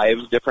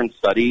 5 different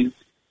studies,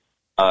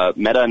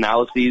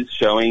 meta-analyses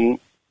showing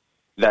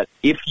that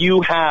if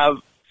you have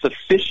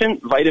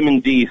sufficient vitamin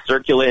D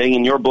circulating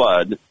in your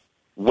blood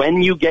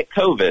when you get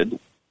COVID,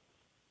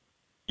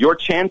 your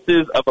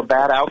chances of a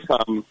bad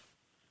outcome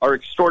are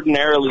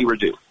extraordinarily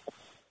reduced.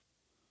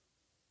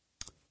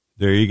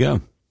 There you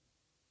go.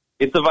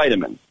 It's a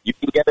vitamin. You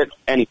can get it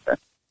anywhere.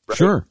 Right?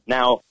 Sure.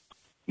 Now,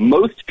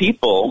 most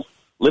people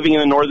living in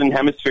the northern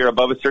hemisphere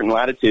above a certain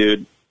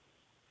latitude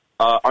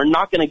are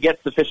not going to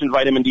get sufficient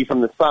vitamin D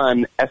from the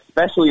sun,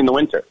 especially in the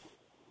winter.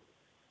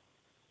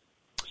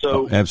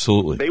 So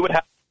absolutely, they would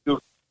have to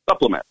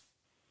supplement.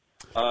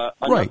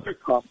 Right.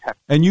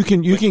 And you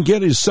can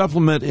get a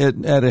supplement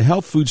at a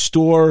health food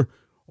store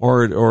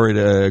or at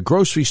a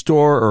grocery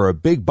store or a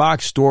big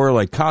box store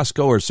like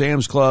Costco or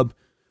Sam's Club.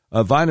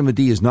 Vitamin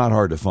D is not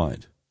hard to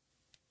find.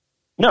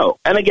 No.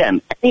 And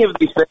again, any of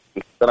these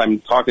things that I'm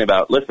talking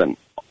about, listen,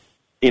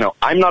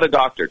 I'm not a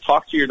doctor.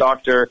 Talk to your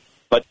doctor.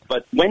 But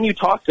when you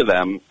talk to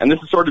them, and this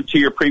is sort of to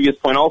your previous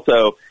point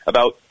also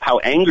about how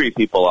angry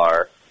people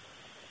are,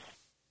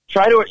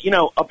 try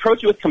to,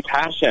 approach it with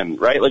compassion,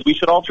 right? Like we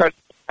should all try to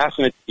be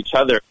compassionate to each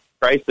other in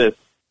crisis,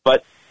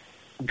 but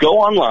go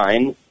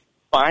online,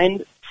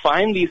 find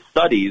these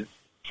studies,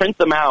 print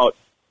them out,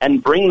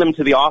 and bring them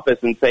to the office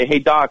and say, hey,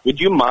 doc,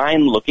 would you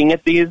mind looking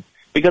at these?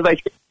 Because I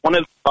think one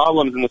of the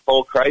problems in this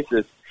whole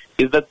crisis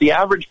is that the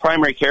average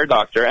primary care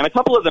doctor, and a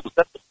couple of them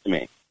said this to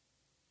me,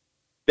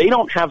 they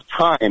don't have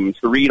time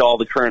to read all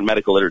the current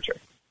medical literature.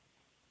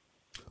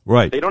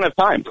 Right. They don't have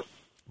time.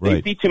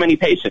 Right. They see too many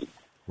patients.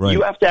 Right.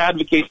 You have to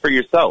advocate for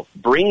yourself.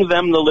 Bring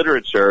them the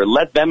literature.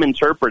 Let them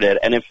interpret it.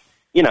 And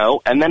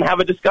and then have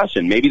a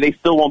discussion. Maybe they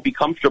still won't be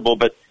comfortable,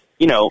 but,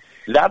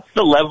 that's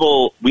the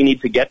level we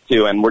need to get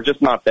to, and we're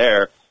just not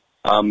there.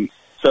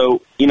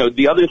 So,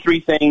 the other 3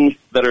 things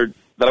that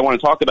I want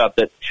to talk about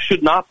that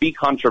should not be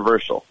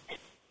controversial.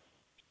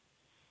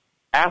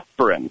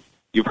 Aspirin.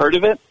 You've heard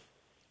of it?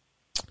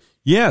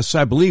 Yes,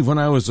 I believe when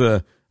I was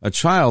a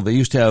child, they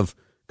used to have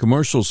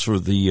commercials for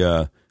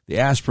the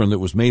aspirin that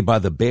was made by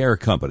the Bayer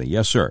Company.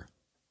 Yes, sir.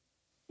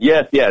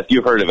 Yes,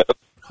 you've heard of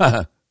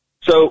it.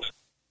 So,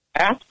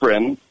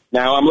 aspirin,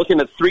 now I'm looking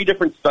at 3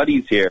 different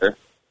studies here,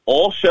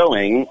 all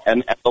showing,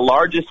 and the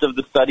largest of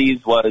the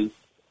studies was,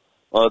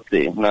 let's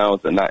see, no,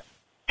 it's not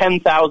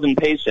 10,000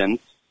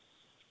 patients,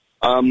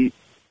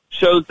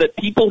 shows that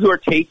people who are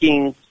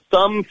taking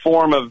some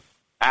form of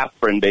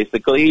aspirin,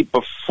 basically,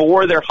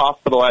 before they're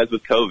hospitalized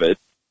with COVID,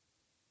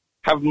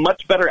 have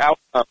much better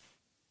outcomes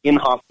in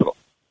hospital.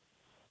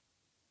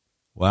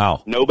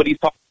 Wow. Nobody's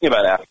talking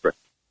about aspirin.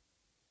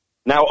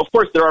 Now, of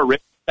course, there are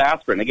risks to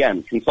aspirin.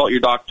 Again, consult your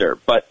doctor.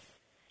 But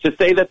to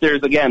say that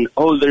there's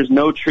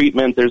no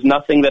treatment, there's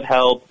nothing that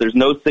helps, there's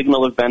no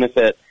signal of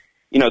benefit,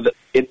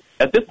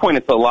 at this point,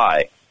 it's a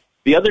lie.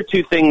 The other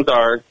 2 things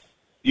are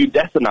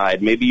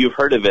budesonide. Maybe you've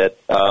heard of it.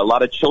 A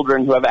lot of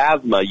children who have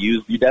asthma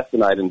use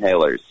budesonide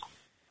inhalers.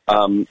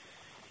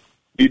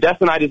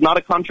 Budesonide is not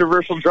a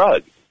controversial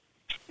drug.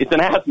 It's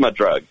an asthma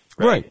drug.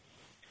 Right.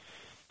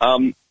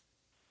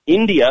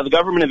 India, the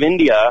government of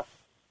India,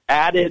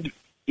 added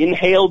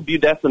inhaled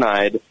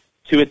budesonide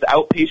to its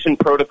outpatient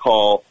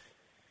protocol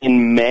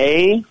in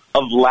May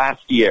of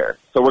last year.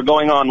 So we're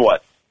going on,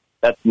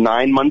 That's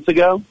 9 months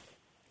ago?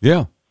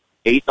 Yeah.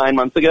 8-9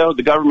 months ago,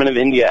 the government of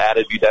India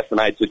added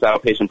budesonide to its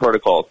outpatient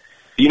protocols.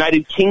 The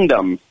United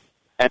Kingdom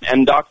and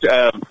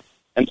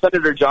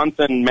Senator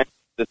Johnson mentioned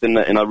this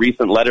in a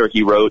recent letter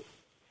he wrote,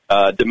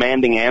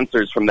 demanding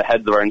answers from the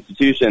heads of our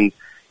institutions.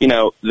 You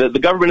know, the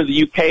government of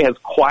the UK has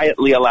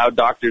quietly allowed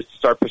doctors to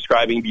start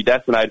prescribing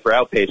budesonide for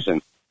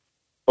outpatients.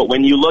 But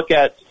when you look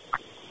at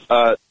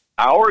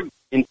our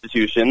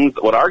institutions,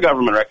 what our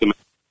government recommends,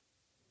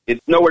 it's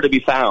nowhere to be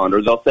found.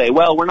 Or they'll say,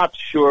 well, we're not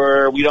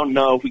sure, we don't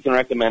know if we can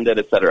recommend it,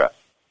 etc.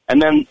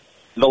 And then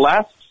the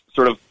last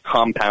sort of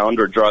compound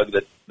or drug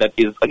that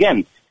is,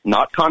 again,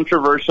 not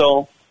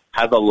controversial,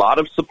 has a lot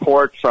of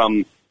support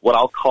from what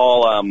I'll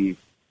call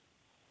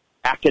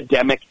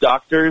academic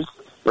doctors,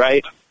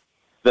 right?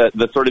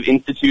 The sort of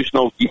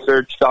institutional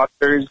research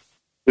doctors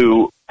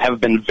who have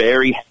been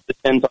very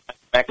hesitant on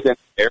ivermectin,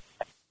 very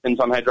hesitant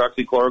on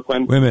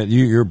hydroxychloroquine. Wait a minute,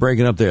 you're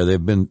breaking up there.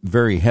 They've been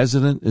very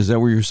hesitant? Is that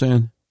what you're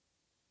saying?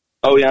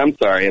 Oh, yeah, I'm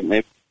sorry.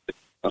 Maybe it's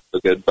not so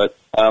good. But,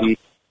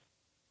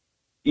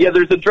 yeah,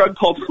 there's a drug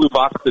called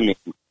fluvoxamine.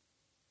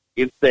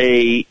 It's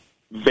a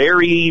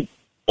very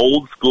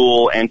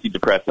old-school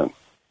antidepressant.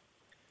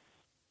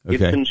 Okay. It's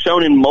been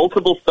shown in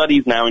multiple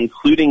studies now,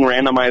 including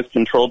randomized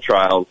controlled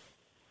trials,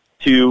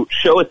 to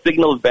show a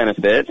signal of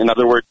benefit, in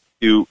other words,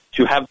 to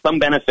have some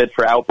benefit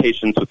for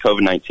outpatients with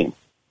COVID-19.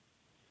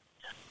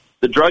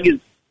 The drug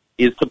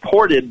is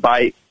supported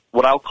by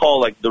what I'll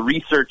call like the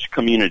research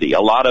community,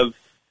 a lot of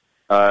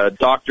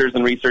doctors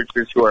and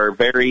researchers who are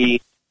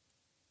very,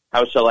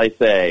 how shall I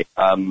say,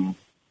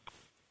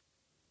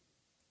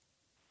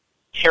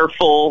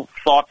 careful,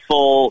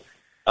 thoughtful,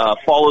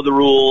 follow the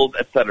rules,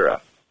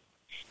 etc.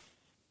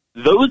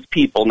 Those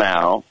people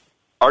now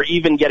are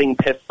even getting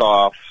pissed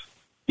off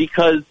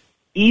because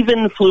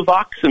even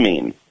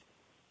fluvoxamine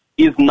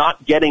is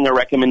not getting a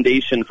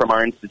recommendation from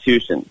our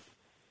institution.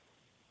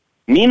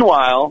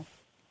 Meanwhile,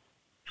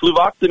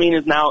 fluvoxamine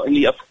is now in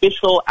the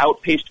official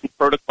outpatient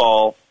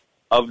protocol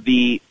of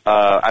the,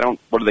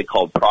 what are they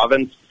called,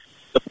 province?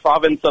 The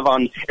province of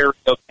Ontario,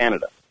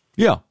 Canada.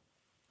 Yeah.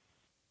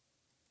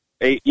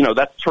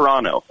 That's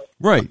Toronto.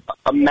 Right.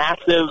 A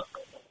massive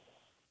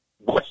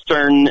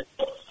Western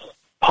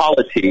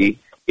polity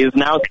is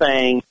now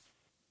saying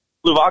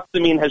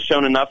fluvoxamine has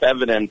shown enough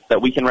evidence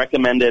that we can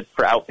recommend it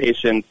for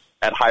outpatients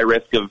at high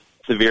risk of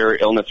severe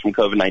illness from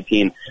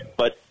COVID-19.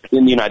 But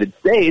in the United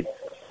States,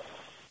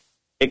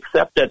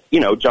 except at,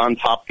 Johns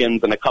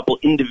Hopkins and a couple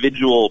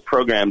individual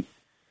programs,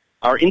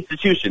 our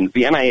institutions,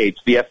 the NIH,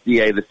 the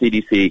FDA, the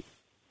CDC,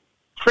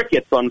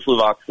 crickets on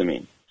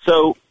fluvoxamine.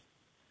 So,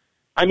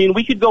 I mean,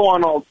 we could go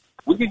on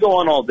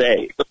all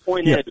day. The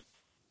point is,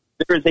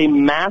 there is a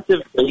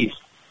massive base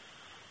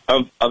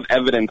of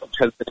evidence which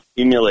has been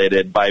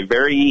accumulated by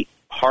very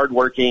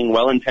hardworking,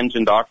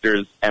 well-intentioned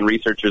doctors and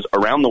researchers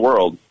around the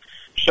world,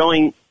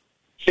 showing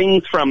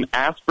things from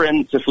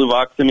aspirin to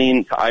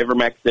fluvoxamine to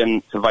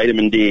ivermectin to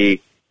vitamin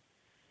D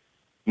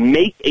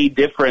make a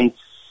difference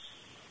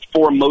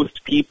for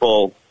most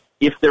people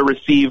if they're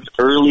received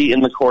early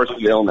in the course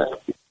of illness,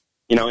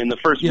 in the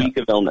first week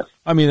of illness.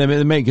 I mean,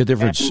 they make a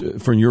difference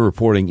from your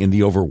reporting in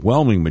the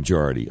overwhelming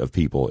majority of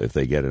people if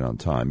they get it on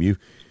time.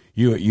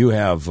 You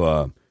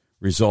have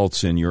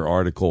results in your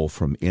article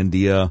from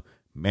India,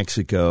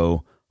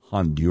 Mexico,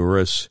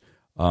 Honduras.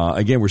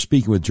 Again, we're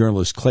speaking with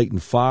journalist Clayton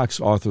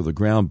Fox, author of the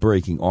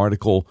groundbreaking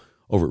article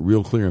over at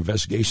Real Clear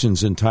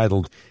Investigations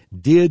entitled,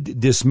 Did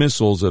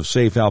Dismissals of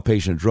Safe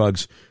Outpatient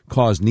Drugs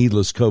Cause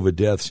Needless COVID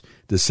Deaths?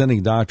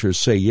 Dissenting Doctors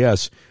Say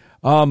Yes.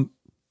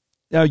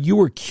 Now, you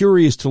were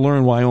curious to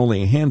learn why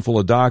only a handful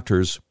of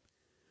doctors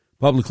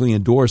publicly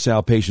endorse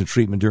outpatient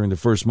treatment during the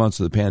first months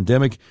of the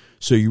pandemic,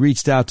 so you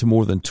reached out to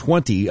more than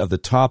 20 of the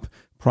top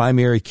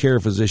primary care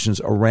physicians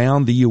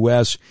around the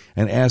U.S.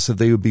 and asked if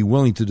they would be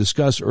willing to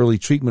discuss early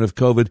treatment of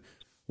COVID.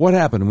 What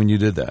happened when you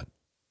did that?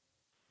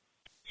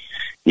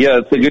 Yeah,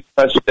 it's a good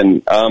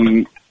question.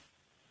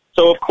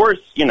 So, of course,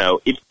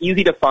 it's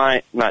easy to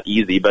find, not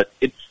easy, but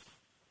it's,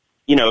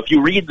 if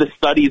you read the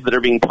studies that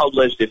are being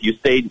published, if you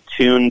stay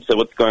tuned to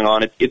what's going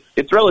on,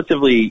 it's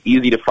relatively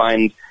easy to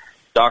find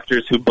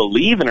doctors who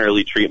believe in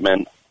early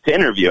treatment to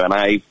interview. And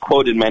I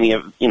quoted many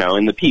of,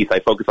 in the piece. I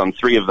focus on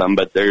 3 of them,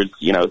 but there's,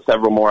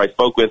 several more I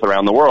spoke with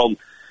around the world.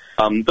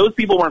 Those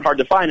people weren't hard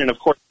to find. And, of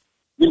course,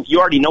 you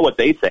already know what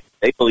they say.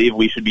 They believe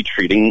we should be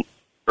treating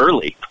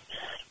early.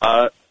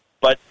 But,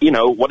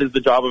 what is the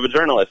job of a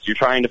journalist? You're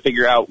trying to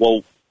figure out,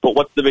 well, but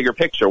what's the bigger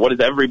picture? What's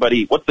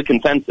the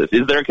consensus?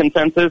 Is there a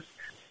consensus?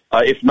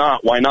 If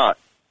not, why not?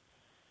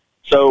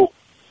 So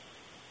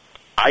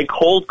I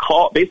cold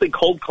called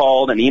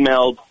and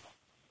emailed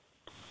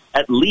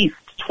at least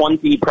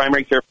 20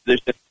 primary care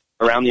physicians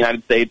around the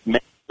United States,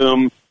 many of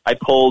whom I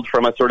pulled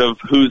from a sort of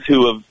who's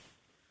who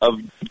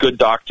of good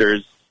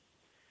doctors.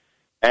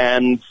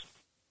 And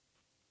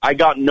I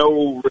got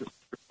no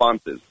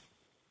responses.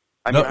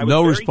 I was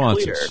no very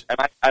responses.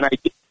 Clear, and I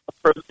didn't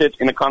approach it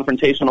in a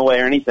confrontational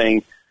way or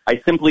anything. I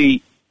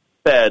simply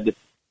said,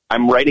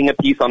 I'm writing a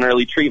piece on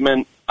early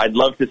treatment. I'd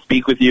love to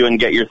speak with you and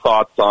get your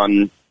thoughts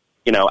on,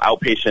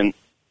 outpatient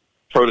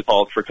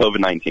protocols for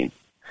COVID-19.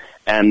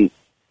 And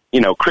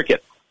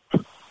crickets.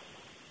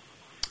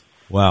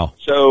 Wow.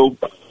 So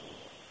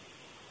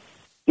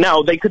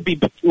now they could be,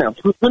 who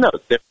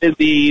knows? They're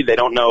busy. They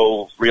don't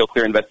know real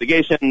clear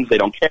investigations. They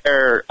don't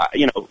care,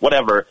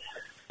 whatever.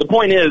 The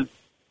point is,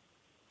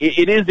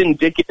 it is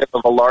indicative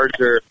of a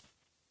larger,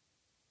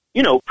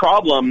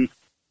 problem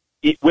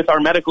with our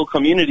medical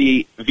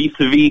community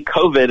vis-a-vis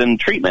COVID and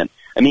treatment.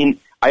 I mean,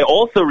 I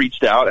also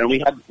reached out, and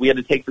we had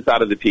to take this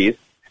out of the piece,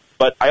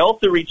 but I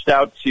also reached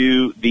out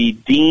to the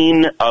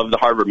dean of the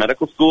Harvard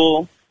Medical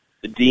School,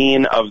 the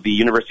dean of the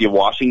University of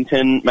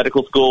Washington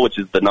Medical School, which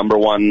is the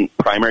 #1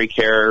 primary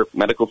care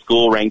medical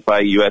school ranked by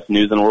U.S.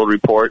 News and World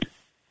Report.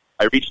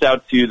 I reached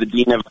out to the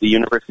dean of the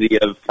University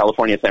of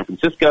California, San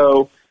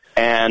Francisco,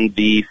 and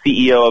the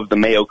CEO of the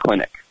Mayo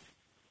Clinic.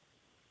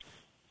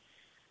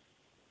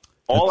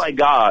 All I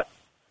got,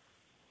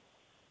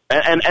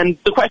 and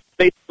the question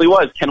basically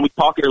was, can we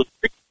talk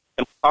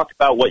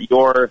about what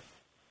your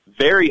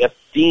very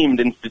esteemed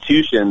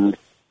institutions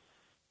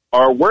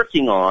are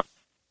working on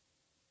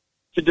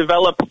to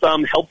develop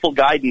some helpful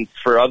guidance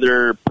for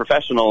other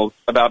professionals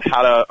about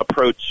how to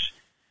approach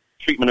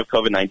treatment of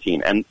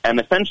COVID-19. And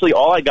essentially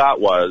all I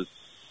got was,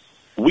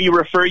 we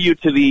refer you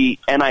to the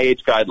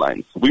NIH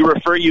guidelines. We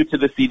refer you to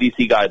the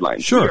CDC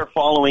guidelines. Sure. We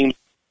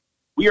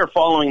are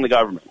following the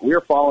government. We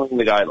are following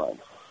the guidelines.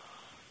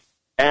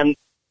 And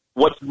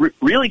what's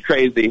really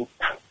crazy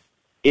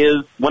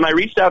is when I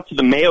reached out to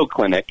the Mayo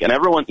Clinic, and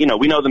everyone,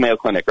 we know the Mayo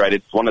Clinic, right?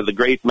 It's one of the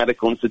great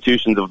medical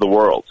institutions of the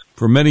world.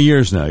 For many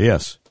years now,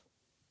 yes.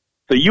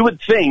 So you would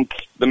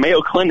think the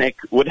Mayo Clinic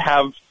would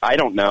have,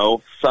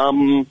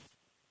 some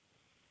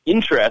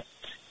interest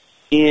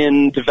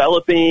in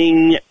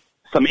developing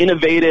some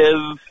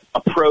innovative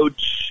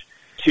approach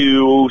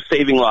to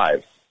saving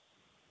lives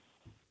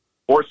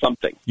or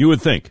something. You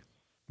would think,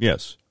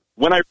 yes.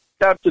 When I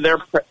reached out to their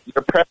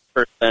press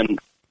person,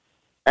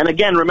 and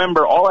again,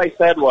 remember, all I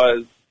said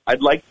was,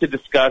 I'd like to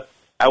discuss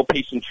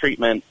outpatient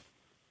treatment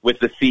with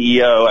the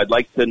CEO. I'd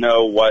like to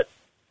know what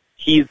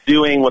he's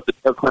doing, what the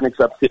Mayo Clinic's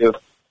up to.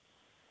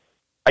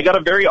 I got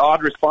a very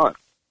odd response.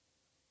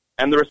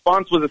 And the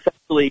response was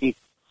essentially,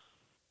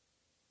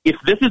 if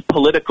this is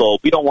political,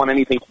 we don't want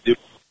anything to do with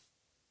it.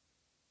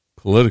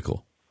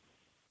 Political.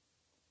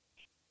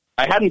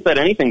 I hadn't said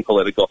anything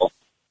political.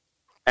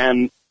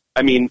 And,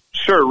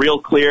 sure, Real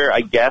Clear,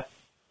 I guess,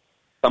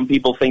 some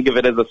people think of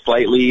it as a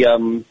slightly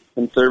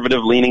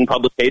conservative-leaning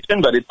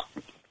publication, but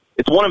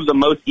it's one of the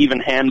most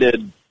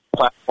even-handed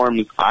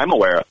platforms I'm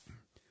aware of.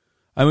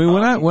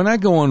 When I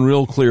go on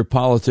Real Clear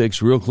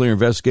Politics, Real Clear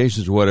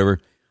Investigations, or whatever,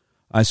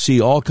 I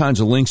see all kinds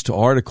of links to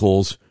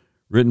articles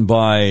written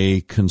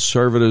by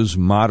conservatives,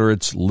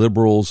 moderates,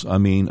 liberals,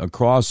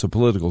 across the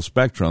political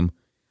spectrum.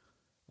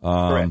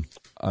 Correct.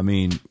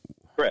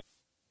 Correct.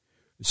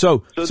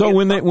 So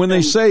when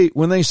they say,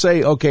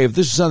 okay, if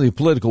this is something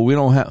political, we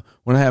don't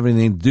want to have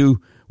anything to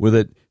do with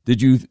it.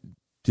 Did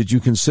you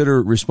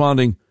consider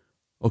responding?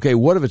 Okay,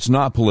 what if it's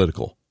not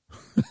political?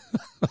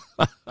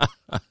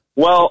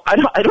 Well, I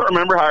don't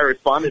remember how I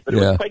responded, but it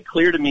was quite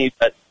clear to me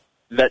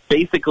that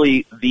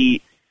basically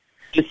the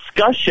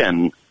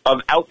discussion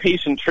of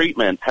outpatient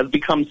treatment has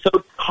become so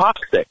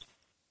toxic.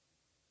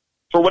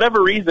 For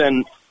whatever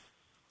reason,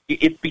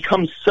 it's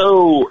become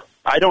so,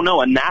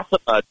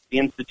 anathema to the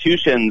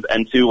institutions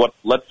and to what,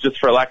 let's just,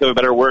 for lack of a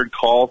better word,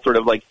 call sort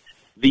of like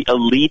the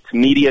elite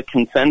media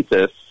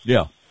consensus.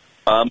 Yeah.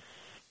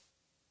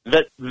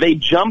 That they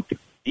jump,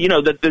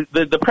 that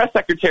the press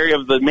secretary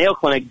of the Mayo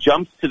Clinic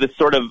jumps to this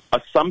sort of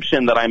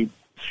assumption that I'm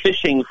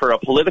fishing for a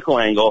political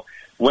angle,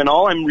 when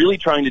all I'm really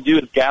trying to do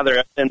is gather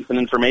evidence and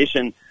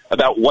information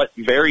about what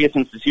various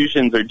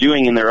institutions are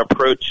doing in their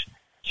approach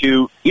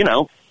to,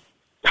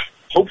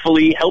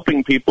 hopefully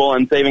helping people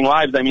and saving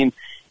lives.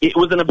 It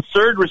was an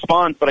absurd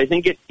response, but I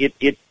think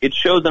it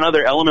shows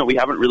another element we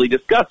haven't really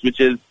discussed, which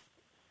is,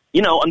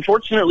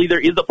 unfortunately there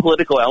is a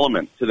political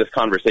element to this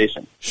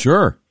conversation.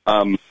 Sure.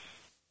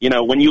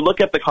 When you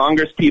look at the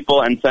Congress people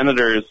and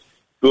senators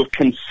who have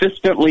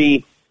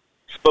consistently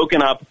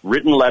spoken up,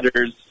 written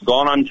letters,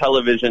 gone on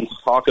television to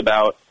talk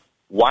about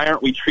why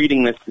aren't we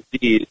treating this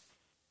disease,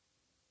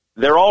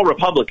 they're all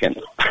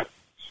Republicans.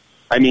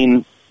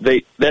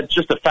 That's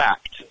just a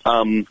fact.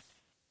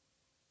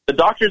 The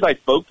doctors I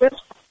spoke with,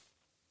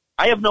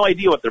 I have no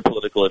idea what their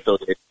political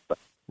affiliation is.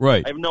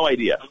 Right. I have no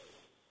idea.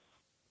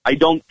 I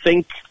don't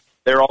think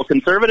they're all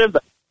conservative.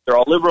 They're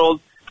all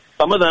liberals.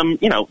 Some of them,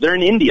 they're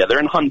in India, they're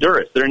in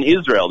Honduras, they're in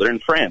Israel, they're in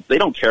France. They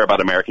don't care about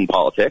American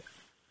politics.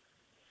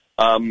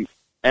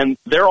 And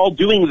they're all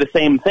doing the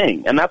same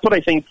thing. And that's what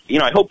I think,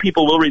 I hope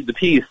people will read the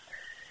piece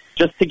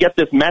just to get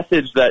this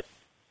message that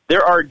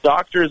there are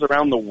doctors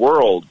around the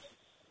world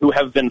who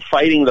have been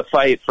fighting the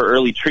fight for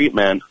early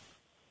treatment,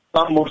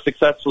 some more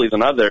successfully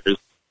than others.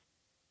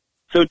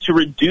 So to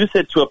reduce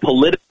it to a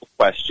political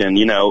question,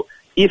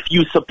 if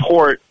you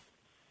support,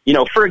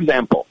 for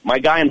example, my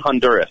guy in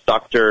Honduras,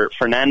 Dr.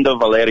 Fernando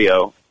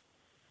Valerio,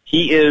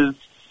 he is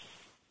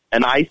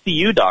an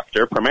ICU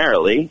doctor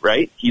primarily,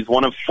 right? He's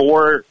one of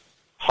 4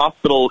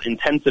 hospital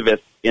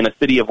intensivists in a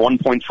city of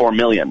 1.4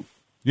 million.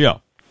 Yeah.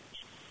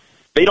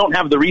 they don't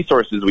have the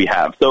resources we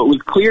have. So it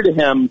was clear to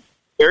him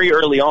very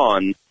early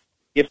on,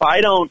 if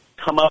I don't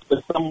come up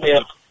with some way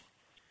of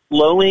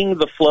slowing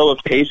the flow of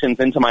patients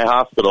into my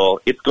hospital,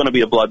 it's going to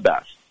be a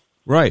bloodbath.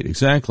 Right,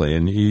 exactly.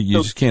 And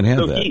you just can't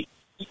have that.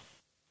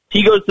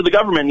 He goes to the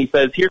government and he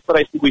says, here's what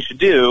I think we should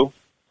do.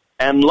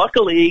 And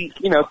luckily,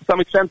 to some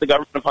extent, the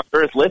government of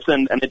Honduras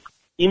listened, and it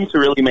seemed to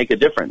really make a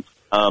difference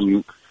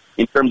in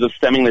terms of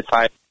stemming the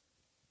tide of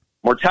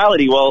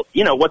mortality. Well,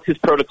 what's his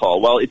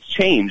protocol? Well, it's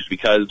changed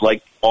because,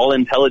 like all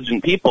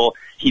intelligent people,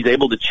 he's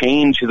able to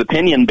change his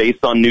opinion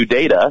based on new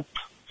data.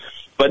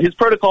 But his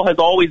protocol has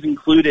always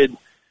included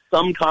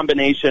some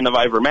combination of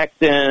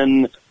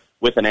ivermectin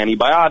with an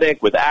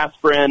antibiotic, with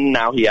aspirin.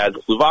 Now he adds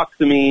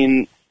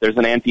fluvoxamine. There's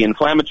an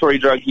anti-inflammatory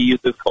drug he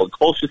uses called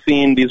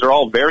colchicine. These are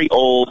all very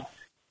old,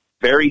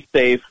 very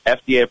safe,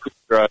 FDA-approved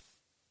drugs.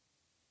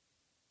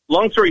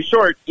 Long story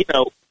short,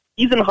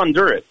 he's in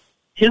Honduras.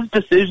 His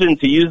decision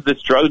to use this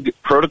drug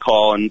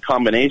protocol and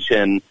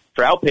combination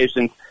for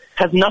outpatients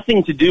has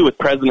nothing to do with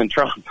President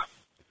Trump.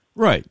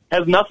 Right.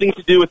 Has nothing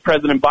to do with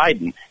President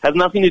Biden. Has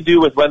nothing to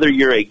do with whether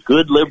you're a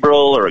good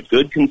liberal or a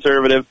good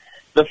conservative.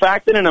 The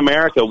fact that in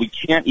America we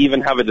can't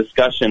even have a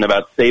discussion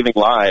about saving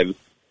lives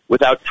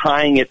without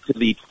tying it to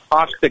the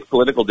toxic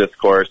political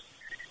discourse,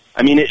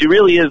 I mean, it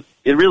really is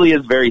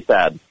very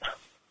sad.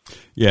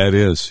 Yeah, it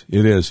is.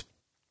 It is.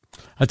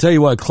 I tell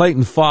you what,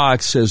 Clayton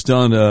Fox has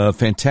done a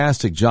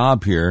fantastic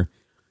job here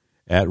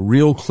at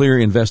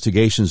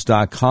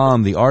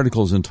realclearinvestigations.com. The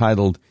article is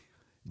entitled,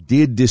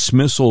 "Did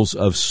Dismissals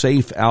of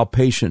Safe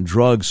Outpatient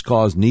Drugs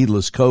Cause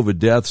Needless COVID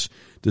Deaths?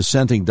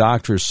 Dissenting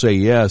Doctors Say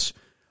Yes."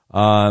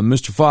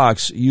 Mr.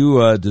 Fox,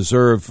 you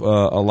deserve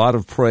a lot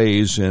of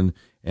praise and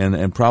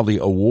probably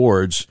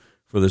awards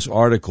for this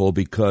article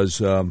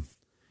because,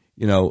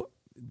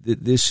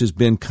 this has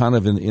been kind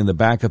of in the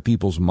back of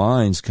people's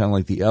minds, kind of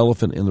like the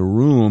elephant in the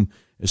room,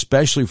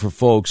 especially for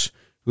folks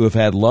who have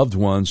had loved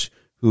ones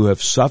who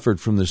have suffered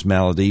from this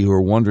malady, who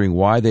are wondering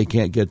why they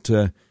can't get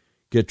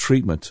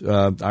treatment.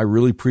 I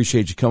really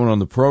appreciate you coming on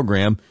the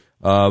program.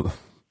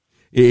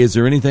 Is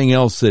there anything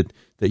else that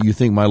you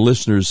think my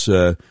listeners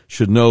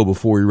should know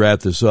before we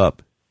wrap this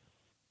up?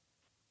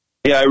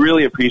 Yeah, I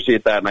really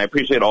appreciate that, and I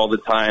appreciate all the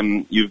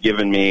time you've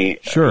given me,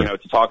 sure.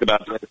 To talk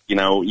about this.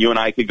 You and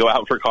I could go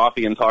out for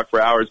coffee and talk for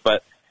hours,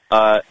 but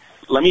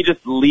let me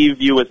just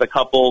leave you with a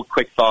couple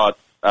quick thoughts,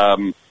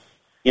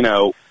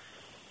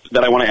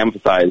 that I want to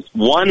emphasize.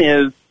 One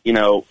is,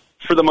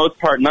 for the most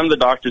part, none of the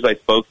doctors I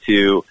spoke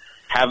to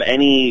have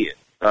any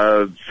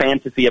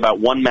fantasy about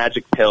one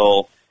magic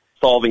pill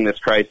solving this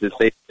crisis.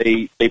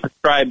 They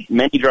prescribe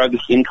many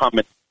drugs in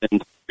combination to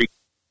treat,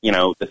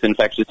 this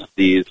infectious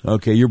disease.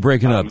 Okay, you're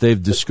breaking up.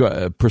 They've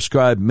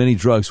prescribed many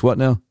drugs. What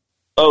now?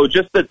 Oh,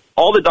 just that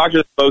all the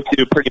doctors I spoke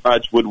to pretty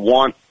much would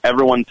want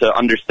everyone to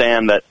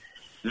understand that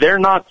they're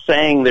not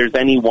saying there's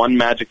any one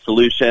magic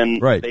solution.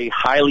 Right. They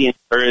highly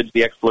encourage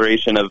the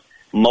exploration of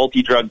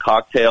multi-drug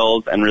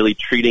cocktails and really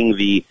treating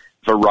the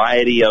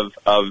variety of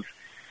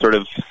sort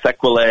of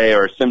sequelae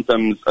or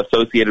symptoms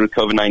associated with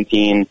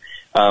COVID-19.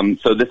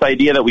 So this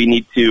idea that we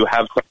need to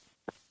have some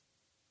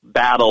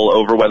battle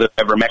over whether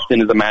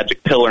ivermectin is a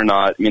magic pill or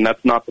not, I mean,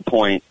 that's not the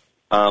point.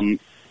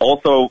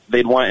 Also,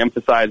 they'd want to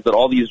emphasize that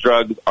all these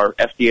drugs are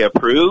FDA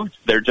approved.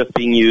 They're just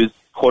being used,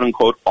 quote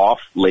unquote, off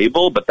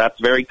label, but that's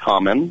very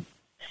common.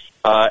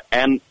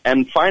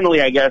 And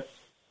finally, I guess,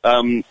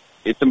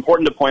 it's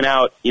important to point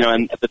out,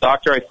 and the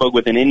doctor I spoke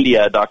with in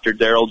India, Dr.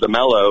 Daryl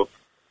DeMello,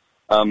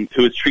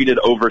 who has treated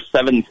over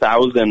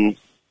 7,000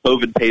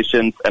 COVID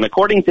patients. And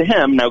according to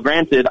him, now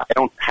granted, I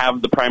don't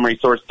have the primary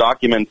source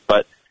documents,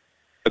 but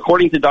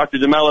according to Dr.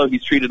 DeMello,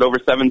 he's treated over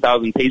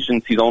 7,000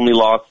 patients. He's only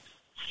lost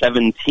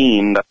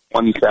 17, that's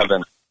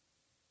 1/7.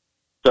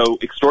 So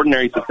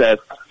extraordinary success.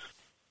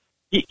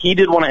 He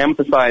did want to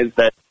emphasize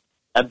that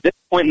at this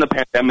point in the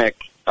pandemic,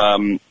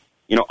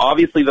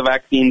 obviously the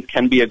vaccines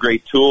can be a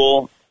great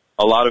tool.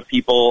 A lot of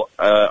people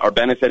are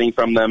benefiting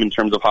from them in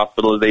terms of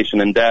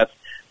hospitalization and death.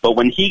 But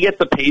when he gets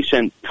a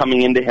patient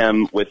coming into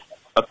him with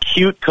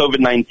acute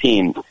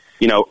COVID-19,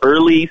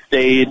 early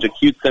stage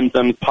acute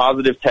symptoms,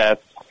 positive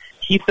tests,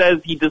 he says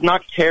he does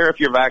not care if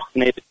you're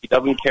vaccinated. He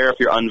doesn't care if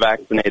you're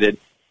unvaccinated.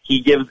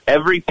 He gives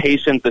every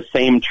patient the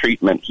same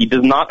treatment. He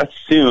does not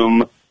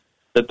assume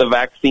that the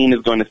vaccine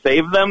is going to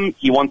save them.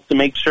 He wants to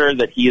make sure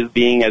that he is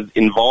being as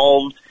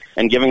involved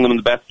and giving them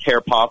the best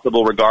care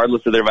possible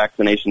regardless of their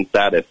vaccination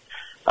status.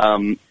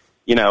 And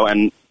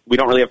we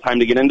don't really have time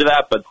to get into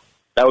that, but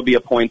that would be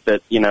a point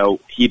that,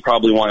 he'd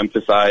probably want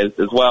emphasized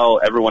as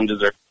well. Everyone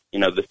deserves,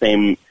 the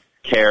same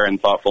care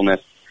and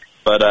thoughtfulness.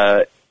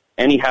 But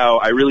anyhow,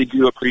 I really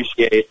do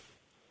appreciate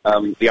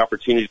the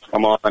opportunity to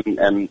come on,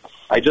 and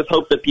I just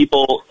hope that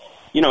people,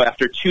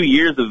 after 2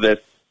 years of this,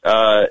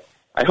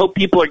 I hope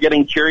people are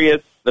getting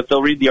curious, that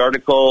they'll read the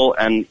article,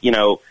 and,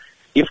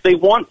 if they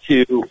want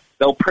to,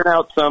 they'll print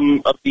out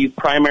some of these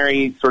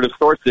primary sort of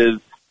sources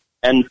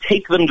and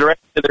take them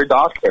directly to their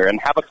doctor and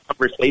have a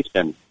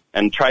conversation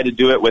and try to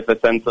do it with a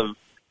sense of,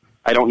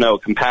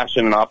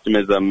 compassion and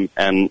optimism,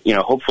 and,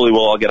 hopefully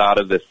we'll all get out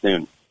of this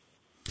soon.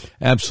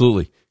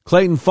 Absolutely.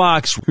 Clayton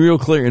Fox, Real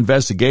Clear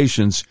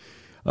Investigations.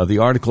 The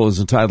article is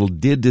entitled,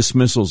 Did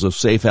Dismissals of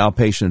Safe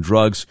Outpatient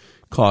Drugs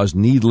Cause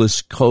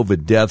Needless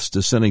COVID Deaths?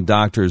 Dissenting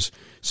doctors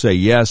say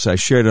yes. I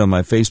shared it on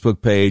my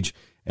Facebook page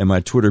and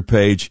my Twitter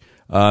page.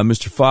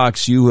 Mr.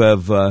 Fox, you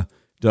have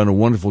done a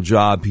wonderful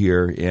job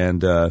here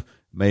and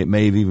may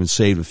have even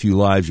saved a few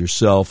lives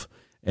yourself,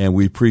 and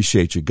we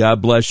appreciate you.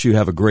 God bless you.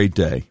 Have a great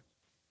day.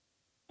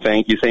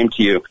 Thank you. Same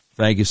to you.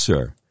 Thank you,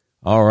 sir.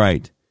 All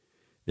right.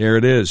 There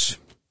it is.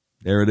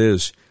 There it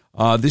is.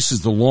 This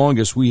is the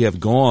longest we have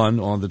gone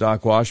on the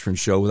Doc Washburn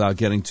Show without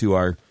getting to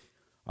our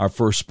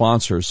first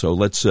sponsor. So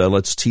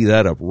let's tee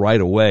that up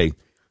right away.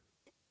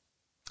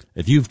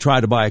 If you've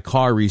tried to buy a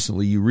car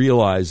recently, you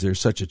realize there's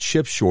such a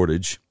chip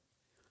shortage,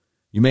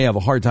 you may have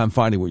a hard time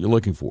finding what you're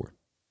looking for.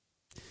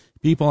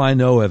 People I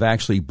know have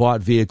actually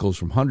bought vehicles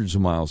from hundreds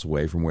of miles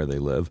away from where they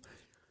live.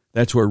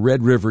 That's where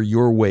Red River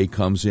Your Way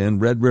comes in.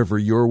 Red River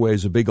Your Way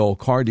is a big old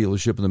car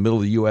dealership in the middle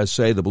of the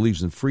USA that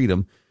believes in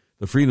freedom,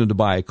 the freedom to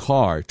buy a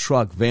car,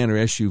 truck, van, or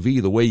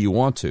SUV the way you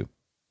want to.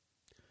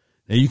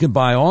 Now, you can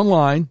buy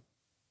online,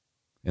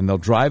 and they'll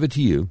drive it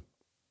to you,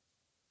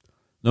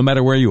 no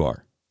matter where you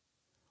are,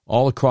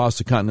 all across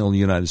the continental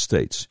United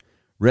States.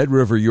 Red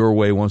River Your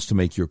Way wants to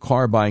make your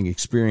car buying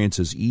experience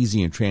as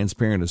easy and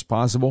transparent as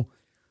possible.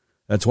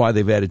 That's why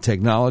they've added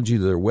technology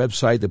to their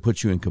website that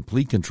puts you in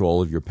complete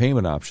control of your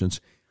payment options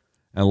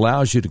and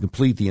allows you to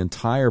complete the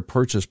entire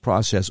purchase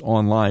process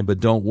online. But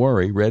don't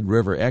worry, Red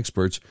River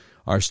experts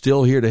are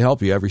still here to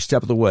help you every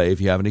step of the way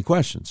if you have any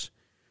questions.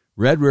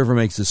 Red River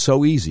makes it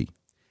so easy.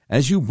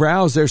 As you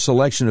browse their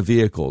selection of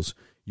vehicles,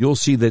 you'll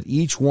see that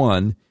each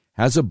one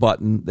has a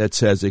button that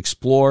says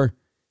Explore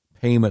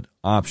Payment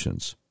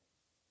Options.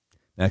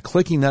 Now,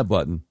 clicking that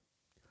button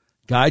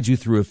guides you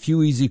through a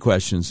few easy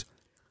questions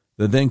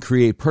that then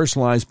create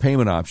personalized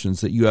payment options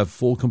that you have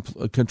full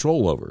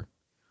control over.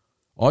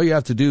 All you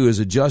have to do is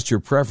adjust your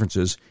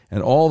preferences,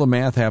 and all the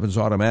math happens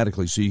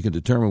automatically so you can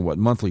determine what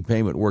monthly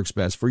payment works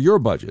best for your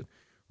budget.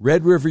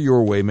 Red River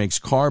Your Way makes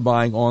car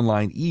buying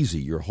online easy.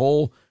 Your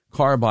whole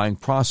car buying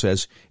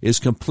process is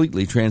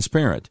completely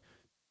transparent.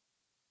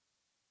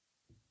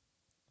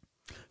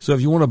 So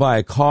if you want to buy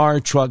a car,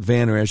 truck,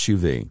 van, or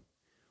SUV,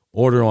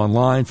 order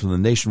online from the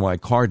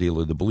nationwide car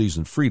dealer that believes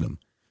in freedom,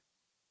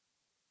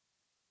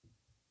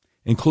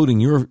 including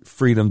your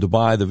freedom to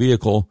buy the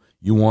vehicle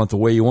you want the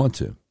way you want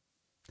to.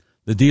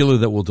 The dealer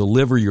that will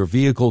deliver your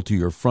vehicle to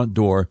your front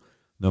door,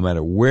 no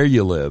matter where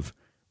you live,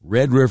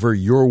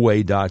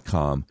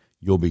 redriveryourway.com.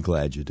 You'll be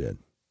glad you did.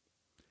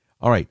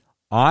 All right,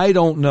 I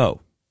don't know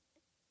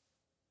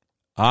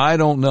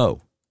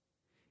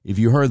if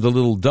you heard the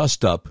little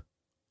dust-up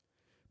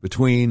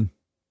between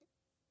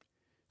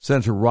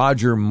Senator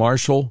Roger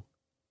Marshall,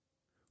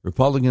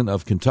 Republican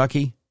of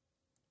Kentucky,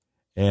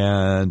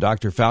 and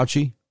Dr.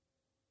 Fauci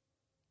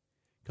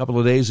a couple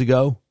of days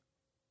ago,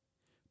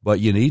 but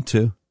you need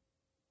to.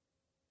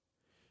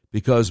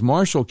 Because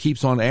Marshall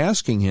keeps on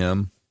asking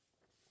him,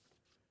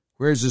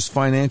 where's this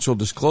financial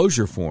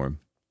disclosure form?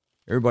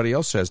 Everybody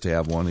else has to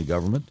have one in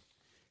government.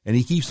 And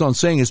he keeps on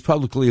saying it's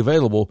publicly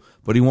available,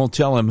 but he won't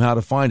tell him how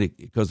to find it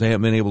because they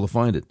haven't been able to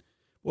find it.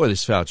 Boy,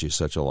 this Fauci is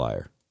such a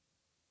liar.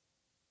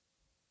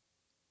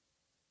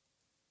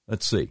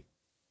 Let's see.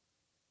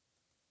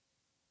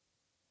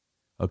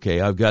 Okay,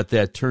 I've got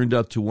that turned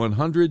up to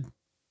 100.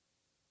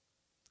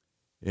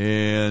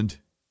 And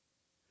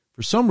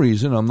for some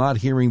reason, I'm not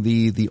hearing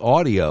the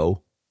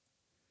audio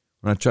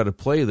when I try to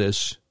play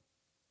this.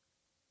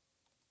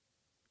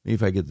 Maybe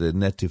if I get the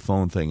net to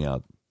phone thing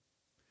out.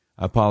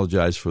 I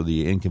apologize for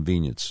the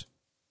inconvenience.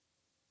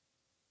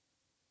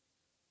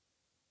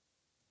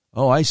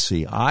 Oh, I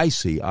see.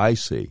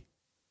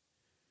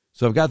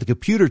 So I've got the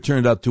computer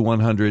turned up to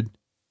 100,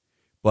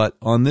 but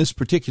on this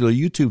particular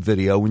YouTube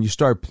video, when you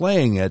start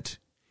playing it,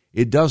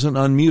 it doesn't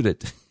unmute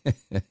it.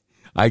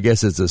 I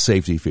guess it's a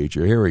safety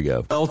feature. Here we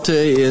go. Delta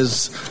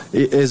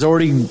is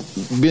already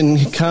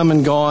been come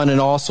and gone,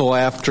 and also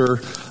after,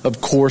 of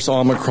course,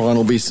 Omicron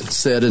will be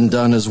said and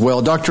done as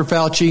well. Dr.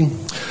 Fauci,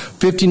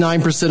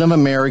 59% of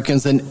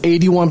Americans and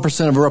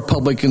 81% of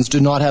Republicans do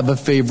not have a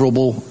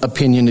favorable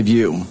opinion of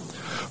you.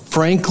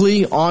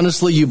 Frankly,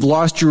 honestly, you've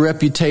lost your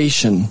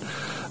reputation.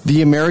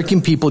 The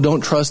American people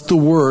don't trust the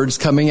words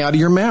coming out of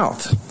your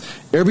mouth.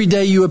 Every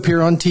day you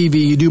appear on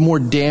TV, you do more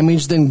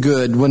damage than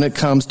good when it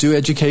comes to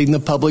educating the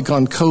public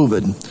on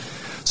COVID.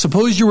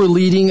 Suppose you were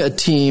leading a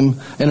team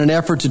in an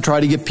effort to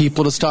try to get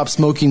people to stop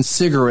smoking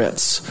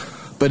cigarettes.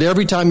 But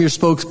every time your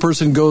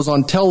spokesperson goes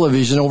on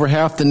television, over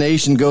half the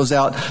nation goes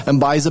out and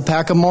buys a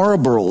pack of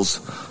Marlboros.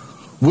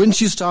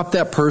 Wouldn't you stop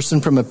that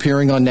person from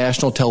appearing on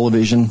national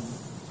television?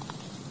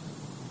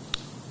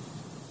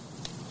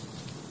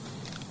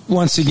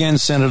 Once again,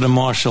 Senator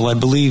Marshall, I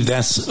believe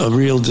that's a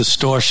real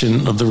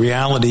distortion of the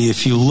reality.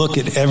 If you look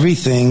at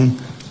everything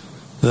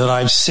that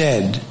I've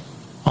said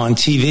on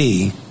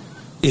TV,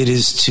 it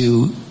is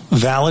to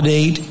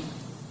validate,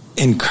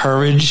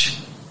 encourage,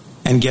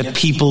 and get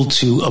people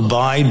to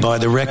abide by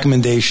the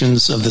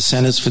recommendations of the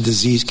Centers for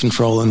Disease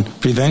Control and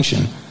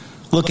Prevention.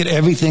 Look at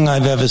everything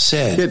I've ever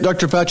said. Yeah,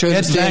 Dr. Fauci, I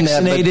understand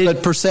that,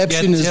 but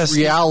perception is tested.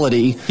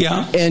 Reality.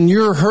 Yeah. And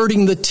you're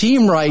hurting the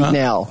team right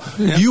now.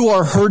 Yeah. You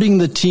are hurting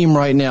the team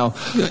right now.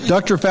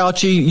 Dr.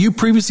 Fauci, you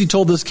previously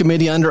told this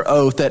committee under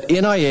oath that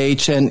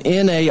NIH and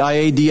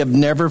NIAID have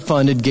never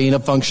funded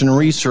gain-of-function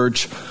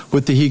research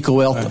with the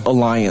EcoHealth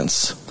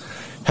Alliance.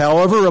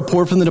 However, a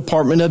report from the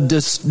Department of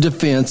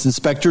Defense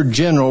Inspector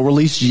General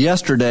released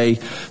yesterday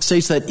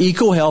states that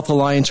EcoHealth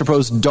Alliance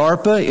proposed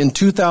DARPA in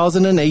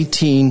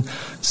 2018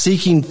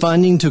 seeking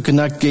funding to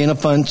conduct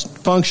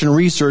gain-of-function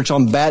research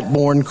on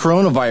bat-borne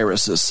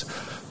coronaviruses.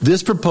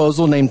 This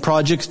proposal, named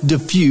Project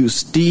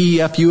Diffuse,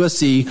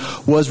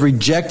 DEFUSE, was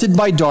rejected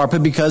by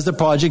DARPA because the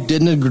project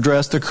didn't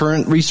address the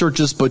current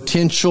research's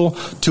potential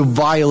to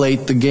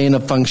violate the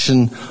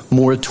gain-of-function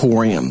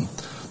moratorium.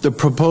 The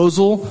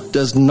proposal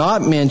does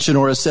not mention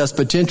or assess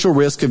potential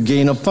risk of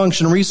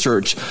gain-of-function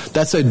research.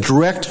 That's a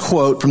direct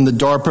quote from the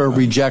DARPA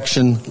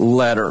rejection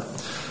letter.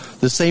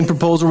 The same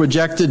proposal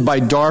rejected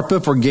by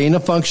DARPA for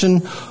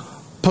gain-of-function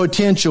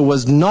potential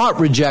was not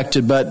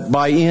rejected but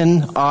by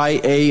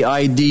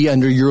NIAID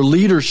under your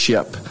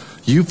leadership.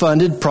 You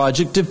funded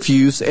Project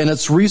Diffuse and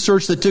its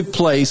research that took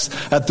place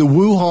at the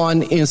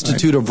Wuhan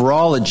Institute of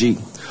Virology.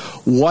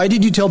 Why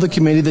did you tell the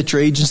committee that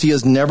your agency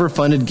has never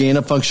funded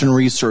gain-of-function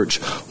research?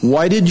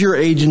 Why did your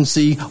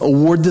agency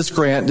award this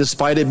grant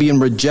despite it being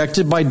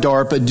rejected by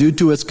DARPA due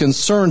to its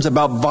concerns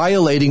about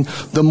violating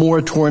the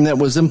moratorium that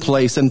was in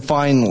place? And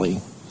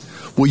finally,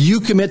 will you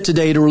commit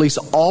today to release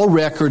all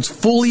records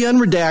fully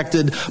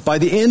unredacted by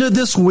the end of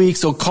this week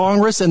so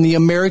Congress and the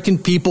American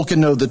people can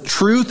know the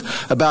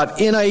truth about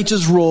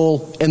NIH's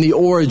role and the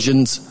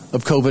origins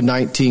of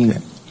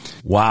COVID-19?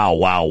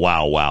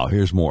 Wow.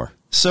 Here's more.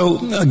 So,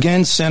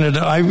 again,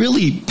 Senator, it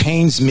really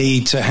pains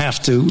me to have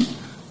to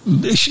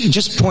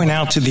just point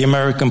out to the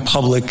American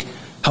public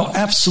how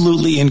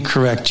absolutely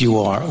incorrect you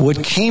are.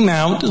 What came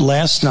out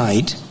last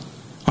night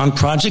on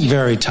Project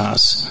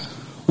Veritas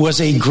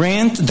was a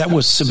grant that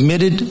was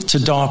submitted to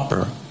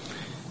DARPA.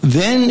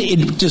 Then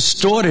it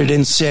distorted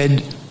and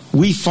said,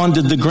 we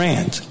funded the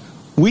grant.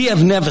 We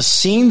have never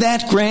seen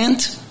that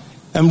grant,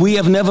 and we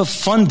have never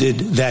funded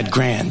that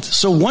grant.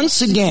 So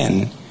once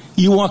again,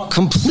 you are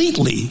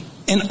completely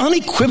and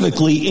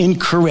unequivocally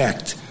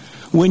incorrect.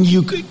 When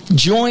you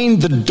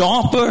joined the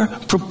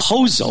DARPA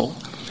proposal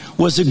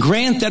was a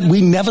grant that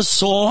we never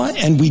saw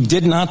and we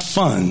did not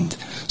fund.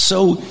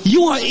 So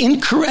you are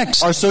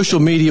incorrect. Our social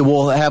media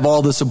will have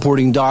all the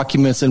supporting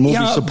documents, and we'll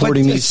be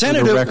supporting these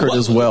Senator, for the record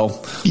as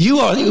well.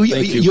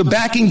 You're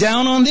backing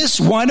down on this?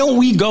 Why don't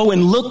we go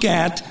and look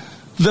at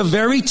the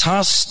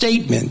Veritas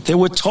statement that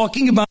we're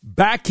talking about?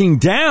 Backing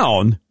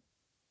down?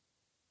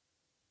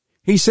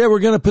 He said we're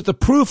going to put the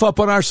proof up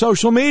on our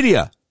social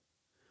media.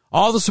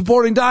 All the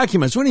supporting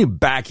documents. What are you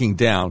backing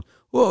down?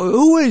 Well,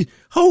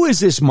 who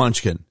is this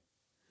munchkin?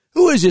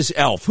 Who is this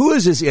elf? Who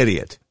is this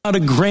idiot? A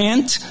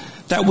grant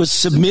that was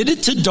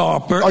submitted to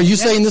DARPA. Are you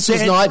saying this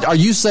was not? Are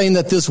you saying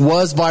that this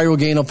was viral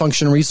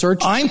gain-of-function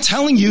research? I'm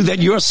telling you that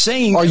you're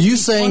saying. Are you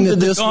saying that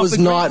this was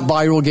not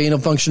viral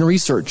gain-of-function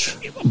research?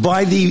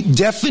 By the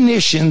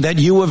definition that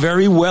you are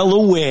very well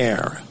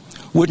aware.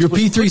 Your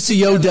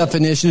P3CO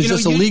definition is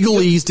just a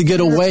legalese to get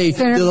away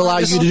that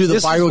allows you to do the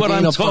viral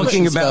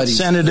gain-of-function studies.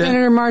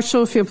 Senator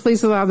Marshall, if you'll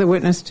please allow the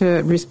witness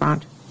to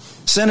respond.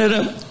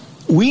 Senator,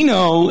 we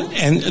know,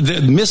 and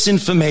the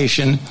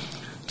misinformation,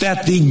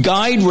 that the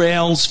guide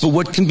rails for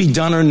what can be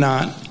done or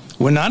not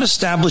were not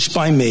established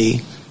by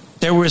me.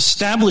 They were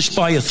established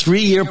by a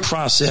 3-year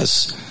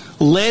process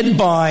led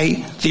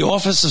by the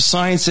Office of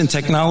Science and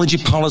Technology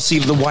Policy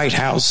of the White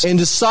House. And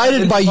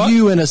decided by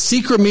you in a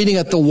secret meeting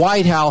at the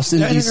White House in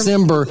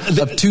December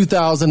of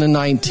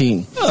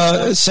 2019.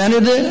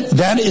 Senator,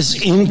 that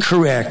is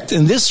incorrect.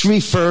 And this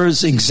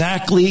refers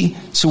exactly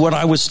to what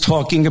I was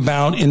talking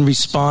about in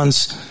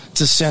response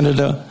to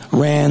Senator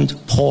Rand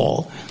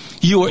Paul.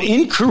 You are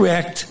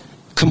incorrect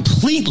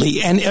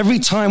completely, and every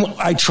time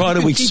I try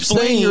to explain...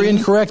 saying you're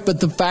incorrect, but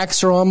the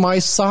facts are on my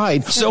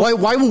side. So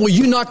why will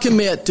you not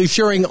commit to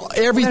sharing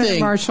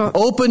everything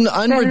open,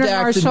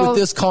 unredacted with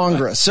this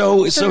Congress?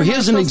 So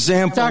here's an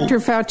example. Dr.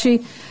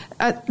 Fauci,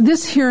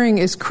 this hearing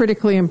is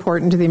critically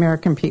important to the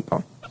American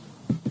people.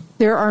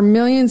 There are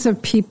millions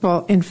of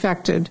people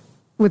infected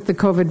with the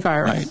COVID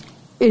virus. Right.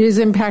 It is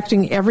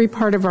impacting every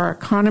part of our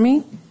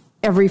economy.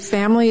 Every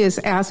family is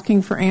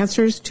asking for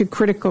answers to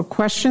critical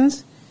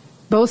questions.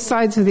 Both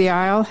sides of the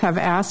aisle have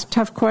asked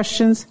tough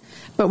questions,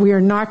 but we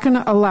are not going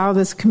to allow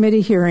this committee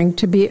hearing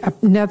to be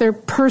another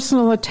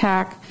personal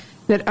attack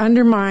that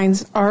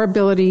undermines our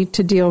ability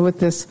to deal with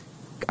this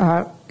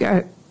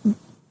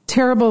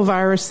terrible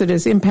virus that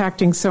is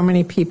impacting so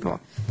many people.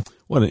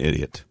 What an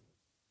idiot.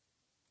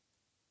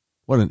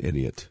 What an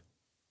idiot.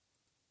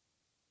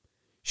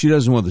 She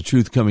doesn't want the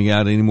truth coming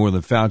out any more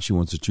than Fauci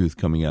wants the truth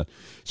coming out.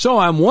 So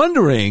I'm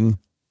wondering,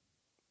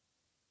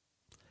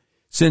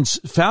 since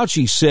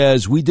Fauci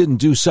says we didn't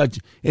do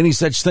any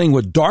such thing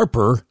with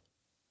DARPA,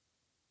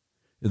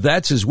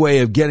 that's his way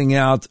of getting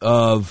out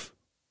of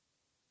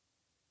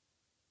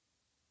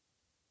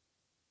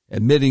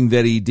admitting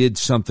that he did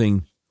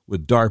something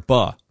with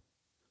DARPA.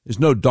 There's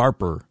no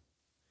DARPA.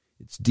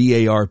 It's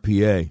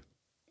DARPA.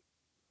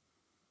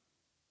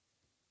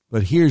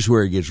 But here's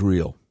where it gets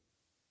real.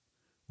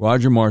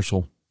 Roger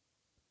Marshall,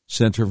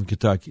 Senator from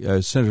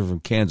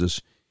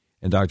Kansas,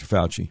 and Dr.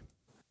 Fauci.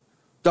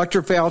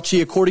 Dr.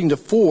 Fauci, according to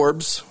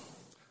Forbes,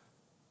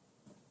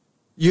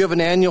 you have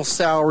an annual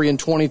salary in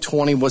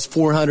 2020 was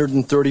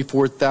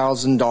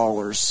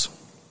 $434,000.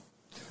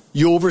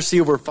 You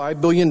oversee over $5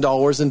 billion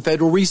in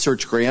federal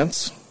research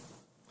grants.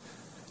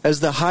 As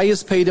the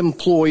highest paid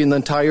employee in the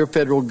entire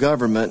federal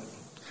government,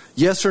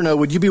 yes or no,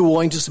 would you be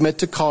willing to submit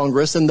to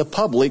Congress and the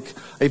public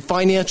a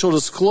financial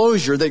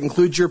disclosure that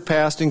includes your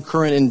past and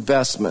current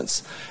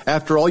investments?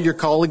 After all, your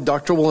colleague,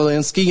 Dr.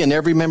 Walensky, and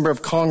every member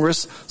of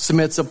Congress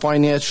submits a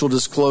financial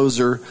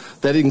disclosure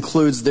that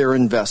includes their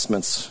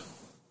investments.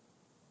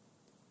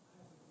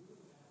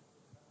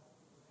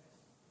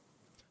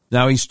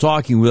 Now, he's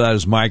talking without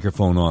his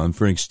microphone on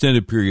for an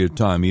extended period of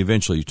time. He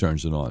eventually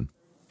turns it on.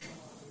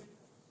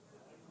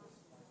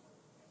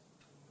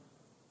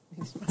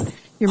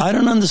 I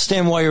don't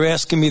understand why you're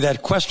asking me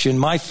that question.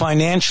 My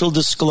financial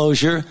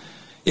disclosure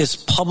is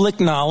public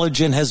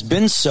knowledge and has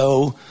been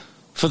so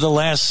for the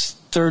last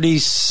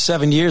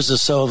 37 years or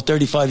so,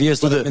 35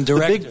 years that I've been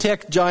director. The big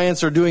tech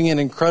giants are doing an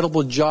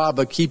incredible job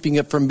of keeping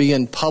it from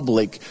being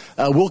public.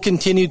 We'll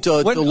continue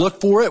to look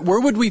for it. Where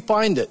would we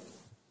find it?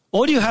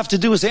 All you have to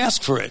do is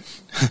ask for it.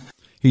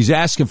 He's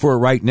asking for it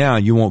right now,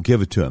 and you won't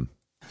give it to him.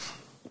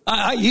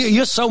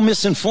 You're so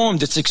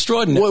misinformed. It's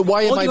extraordinary. Well,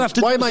 why am I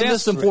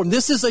misinformed?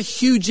 This is a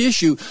huge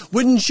issue.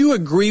 Wouldn't you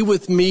agree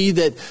with me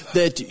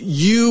that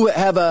you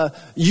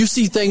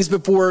see things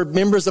before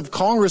members of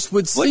Congress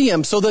would see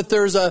them, so that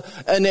there's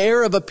an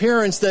air of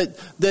appearance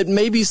that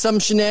maybe some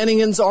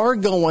shenanigans are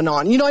going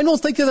on? You know, I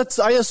don't think that's.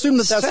 I assume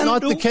that's Senator,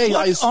 not the case.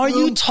 What are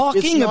you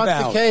talking about? It's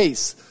not the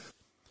case.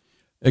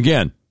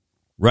 Again,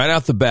 right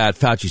off the bat,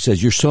 Fauci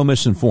says you're so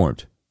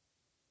misinformed.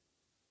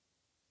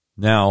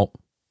 Now,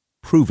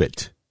 prove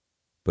it.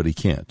 But he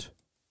can't.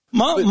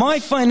 My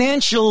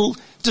financial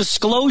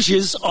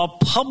disclosures are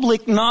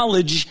public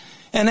knowledge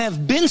and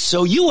have been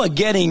so. You are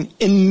getting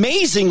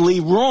amazingly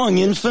wrong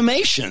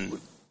information.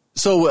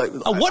 So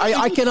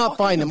I cannot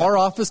find them. Our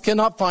office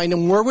cannot find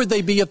them. Where would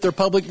they be if they're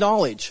public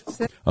knowledge?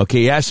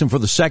 Okay, he asked him for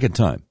the second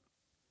time.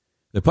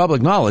 They're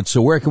public knowledge,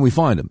 so where can we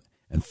find them?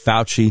 And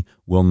Fauci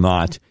will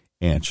not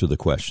answer the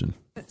question.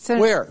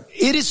 Where?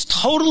 It is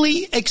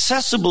totally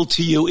accessible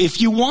to you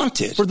if you want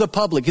it. For the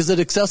public. Is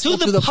it accessible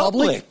to the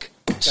public?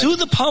 To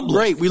the public.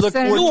 Great. We look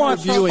forward to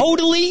reviewing. You are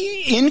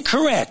totally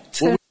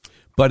incorrect.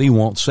 But he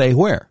won't say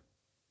where.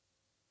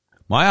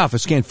 My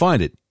office can't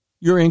find it.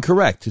 You're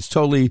incorrect. It's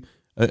totally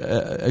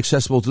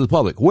accessible to the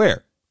public.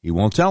 Where? He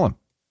won't tell him.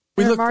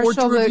 We look forward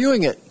to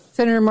reviewing it.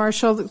 Senator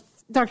Marshall,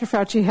 Dr.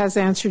 Fauci has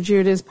answered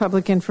you. It is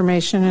public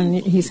information, and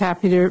he's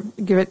happy to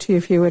give it to you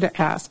if you would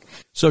ask.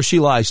 So she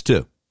lies,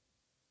 too.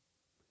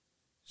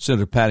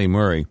 Senator Patty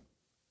Murray,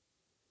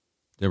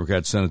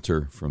 Democrat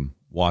senator from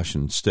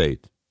Washington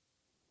State,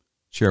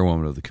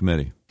 chairwoman of the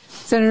committee.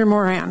 Senator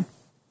Moran.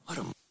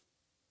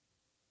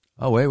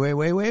 Oh,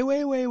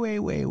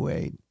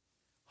 wait.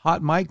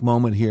 Hot mic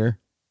moment here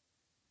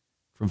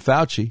from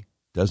Fauci.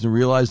 Doesn't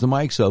realize the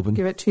mic's open.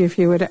 Give it to you if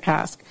you would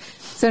ask.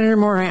 Senator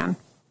Moran.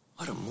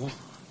 What a moron.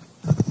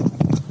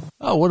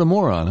 Oh, what a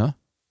moron, huh?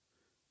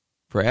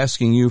 For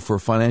asking you for a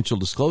financial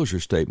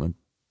disclosure statement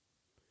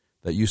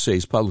that you say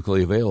is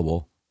publicly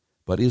available,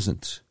 but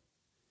isn't.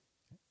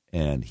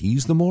 And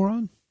he's the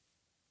moron?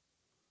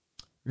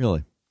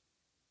 Really?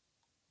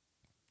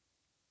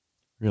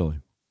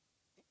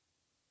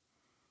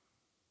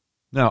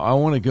 Now, I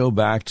want to go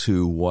back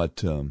to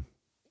what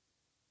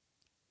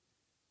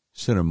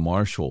Senator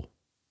Marshall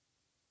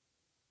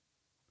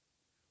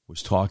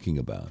was talking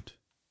about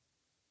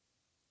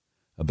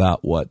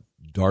what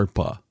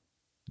DARPA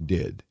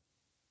did.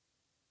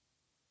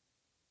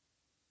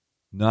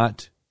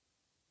 Not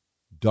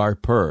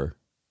DARPA,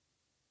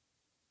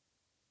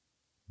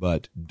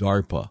 but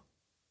DARPA.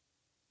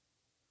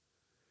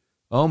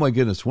 Oh, my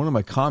goodness. One of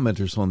my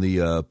commenters on the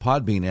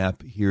Podbean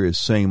app here is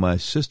saying my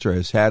sister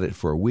has had it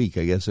for a week.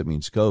 I guess that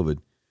means COVID.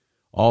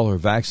 All her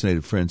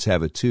vaccinated friends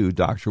have it, too.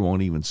 Doctor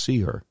won't even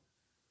see her.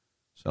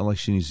 Sounds like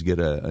she needs to get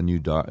a new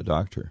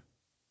doctor.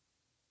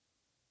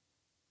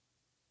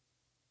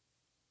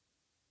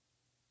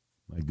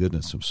 My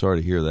goodness. I'm sorry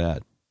to hear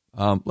that.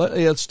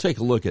 Let's take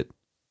a look at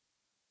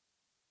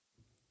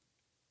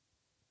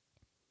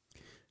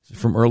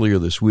from earlier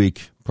this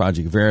week.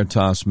 Project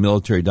Veritas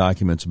military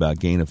documents about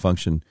gain of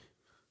function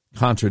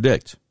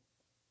contradict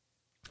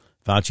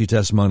Fauci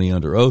testimony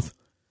under oath.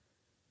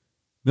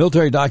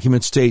 Military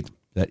documents state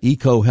that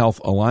EcoHealth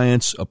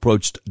Alliance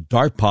approached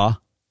DARPA,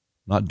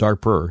 not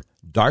DARPA,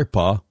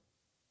 DARPA,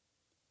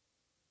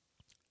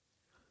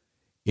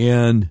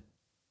 in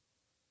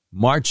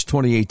March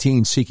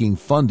 2018 seeking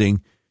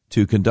funding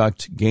to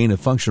conduct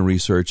gain-of-function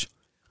research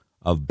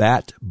of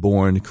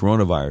bat-borne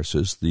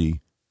coronaviruses. The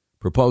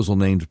proposal,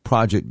 named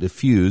Project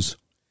Diffuse,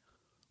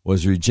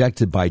 was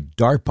rejected by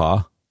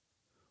DARPA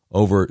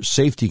over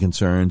safety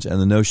concerns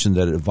and the notion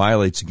that it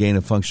violates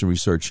gain-of-function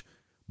research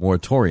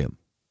moratorium.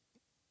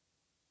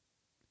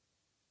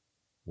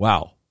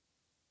 Wow.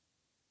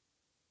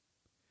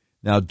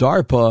 Now,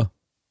 DARPA,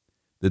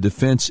 the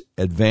Defense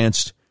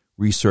Advanced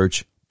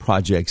Research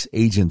Projects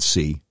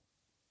Agency,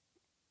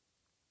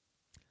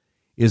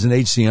 is an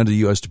agency under the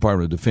U.S.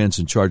 Department of Defense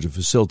in charge of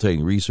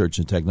facilitating research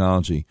and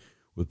technology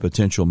with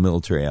potential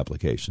military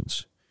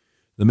applications.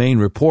 The main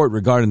report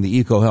regarding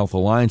the EcoHealth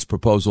Alliance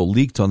proposal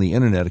leaked on the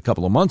internet a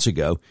couple of months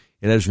ago.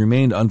 It has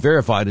remained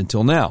unverified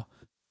until now.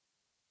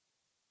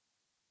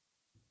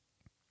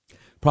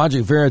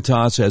 Project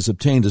Veritas has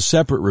obtained a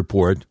separate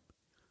report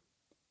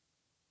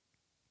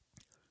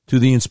to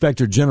the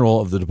Inspector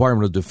General of the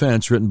Department of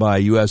Defense, written by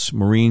U.S.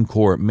 Marine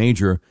Corps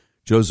Major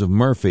Joseph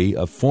Murphy,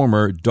 a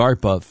former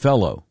DARPA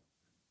fellow.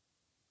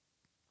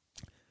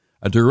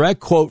 A direct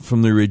quote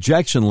from the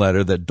rejection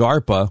letter that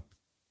DARPA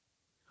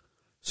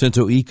sent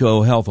to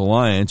EcoHealth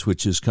Alliance,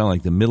 which is kind of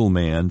like the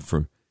middleman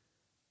for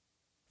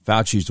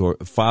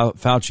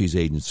Fauci's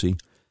agency,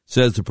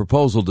 says the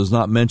proposal does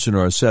not mention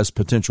or assess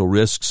potential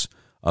risks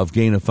of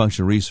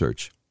gain-of-function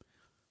research.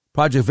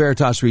 Project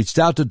Veritas reached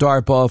out to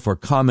DARPA for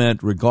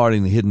comment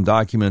regarding the hidden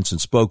documents and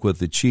spoke with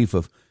the chief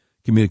of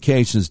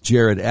communications,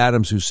 Jared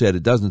Adams, who said,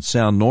 "It doesn't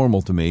sound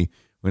normal to me,"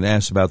 when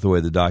asked about the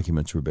way the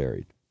documents were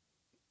buried.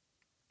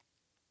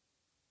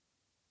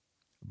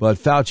 But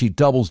Fauci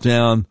doubles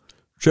down,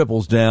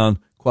 triples down,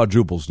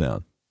 quadruples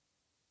down.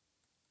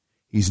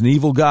 He's an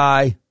evil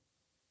guy.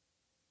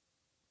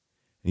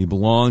 He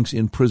belongs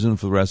in prison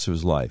for the rest of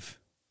his life.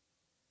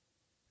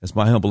 That's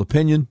my humble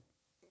opinion,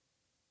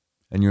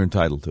 and you're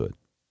entitled to it.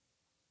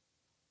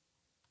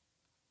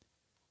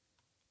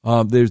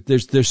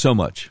 There's so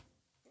much.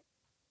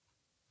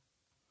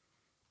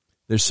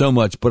 There's so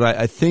much, but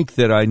I think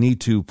that I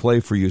need to play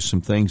for you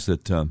some things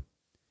that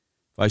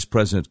Vice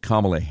President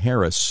Kamala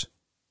Harris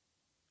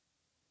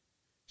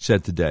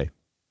said today.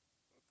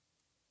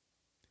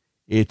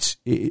 It's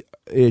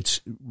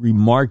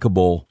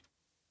remarkable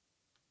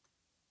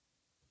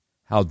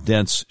how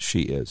dense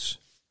she is.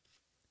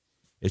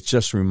 It's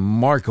just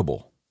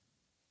remarkable.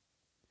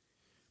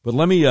 But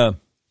let me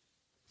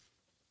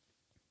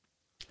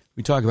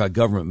we talk about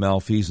government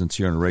malfeasance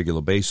here on a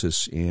regular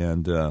basis,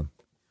 and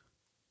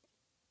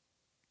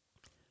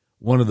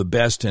one of the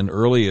best and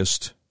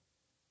earliest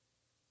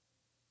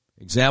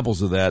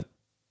examples of that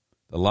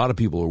a lot of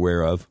people are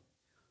aware of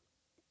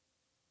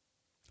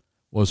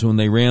was when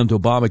they rammed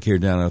Obamacare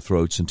down our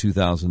throats in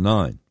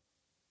 2009.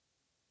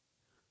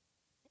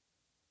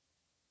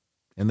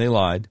 And they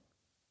lied.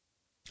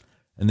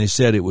 And they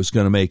said it was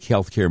going to make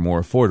health care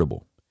more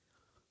affordable.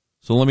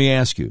 So let me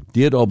ask you,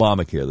 did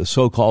Obamacare, the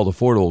so-called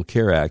Affordable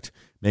Care Act,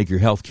 make your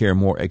health care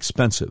more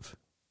expensive?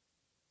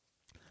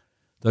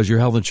 Does your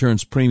health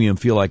insurance premium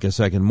feel like a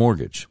second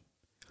mortgage?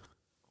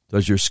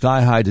 Does your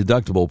sky-high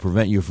deductible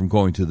prevent you from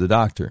going to the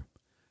doctor?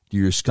 Do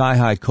your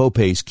sky-high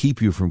copays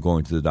keep you from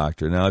going to the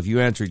doctor? Now, if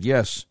you answered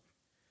yes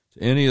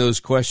to any of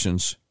those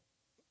questions,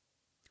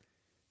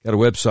 got a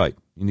website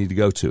you need to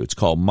go to. It's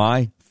called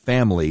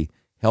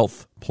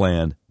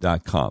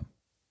myfamilyhealthplan.com.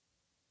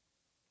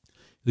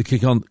 You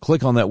click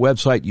on that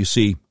website, you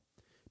see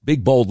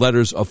big bold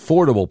letters,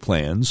 affordable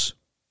plans,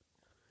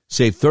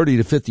 save 30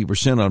 to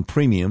 50% on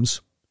premiums,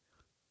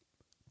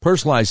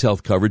 personalized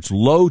health coverage,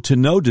 low to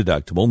no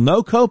deductible,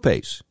 no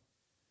copays.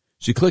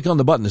 So you click on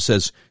the button that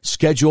says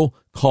schedule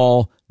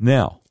call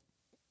now.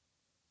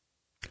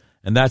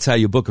 And that's how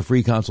you book a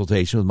free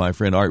consultation with my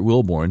friend Art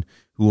Wilborn,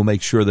 who will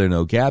make sure there are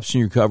no gaps in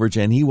your coverage,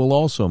 and he will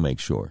also make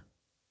sure.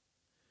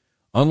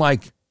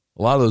 Unlike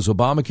a lot of those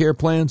Obamacare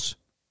plans,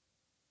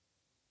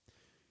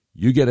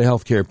 you get a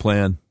health care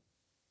plan,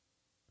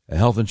 a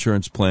health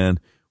insurance plan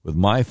with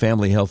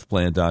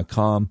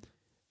myfamilyhealthplan.com,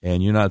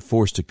 and you're not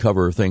forced to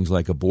cover things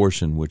like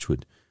abortion, which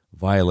would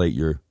violate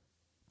your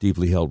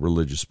deeply held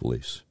religious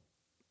beliefs.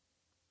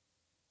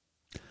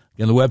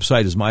 Again, the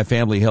website is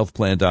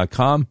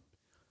myfamilyhealthplan.com.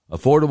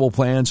 Affordable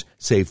plans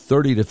save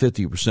 30 to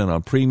 50%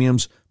 on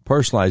premiums,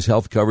 personalized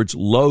health coverage,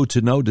 low to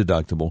no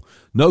deductible,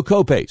 no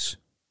copays.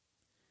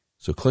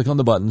 So click on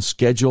the button,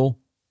 schedule,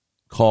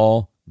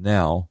 call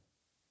now.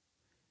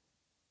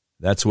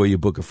 That's where you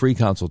book a free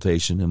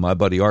consultation, and my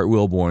buddy Art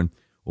Wilborn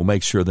will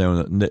make sure there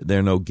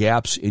are no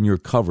gaps in your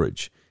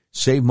coverage.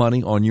 Save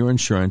money on your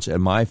insurance at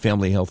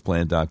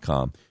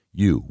myfamilyhealthplan.com.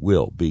 You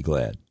will be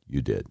glad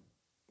you did.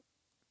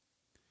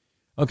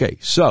 Okay,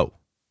 so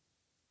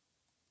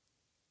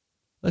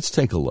let's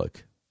take a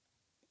look.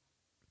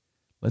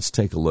 Let's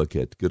take a look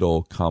at good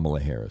old Kamala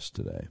Harris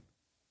today.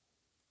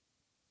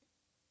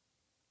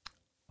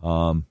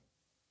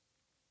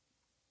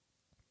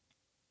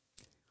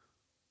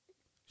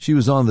 She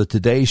was on the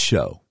Today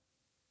Show.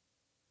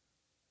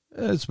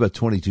 It's about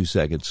 22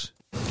 seconds.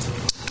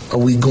 Are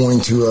we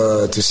going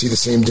to see the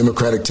same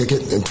Democratic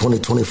ticket in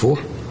 2024?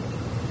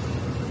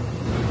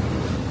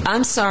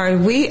 I'm sorry,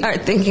 we are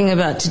thinking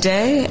about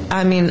today.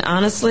 I mean,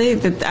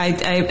 honestly,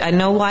 I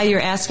know why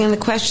you're asking the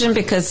question,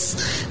 because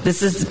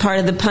this is part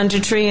of the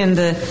punditry and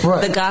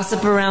the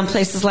gossip around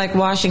places like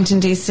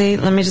Washington, D.C.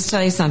 Let me just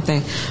tell you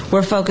something.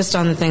 We're focused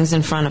on the things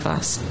in front of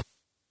us.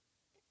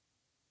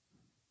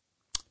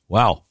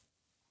 Wow.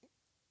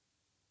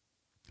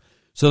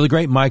 So the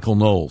great Michael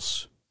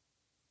Knowles,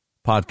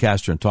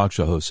 podcaster and talk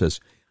show host, says,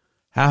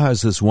 how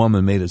has this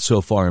woman made it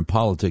so far in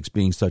politics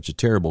being such a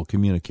terrible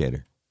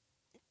communicator?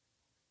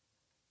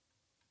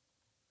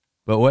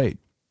 But wait.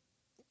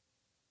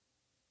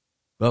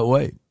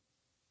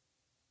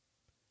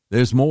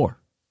 There's more.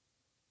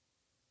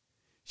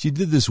 She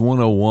did this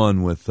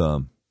 101 with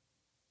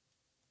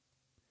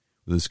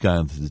this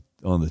guy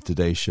on the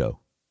Today Show.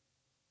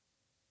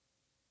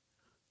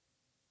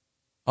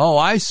 Oh,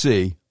 I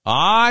see.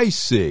 I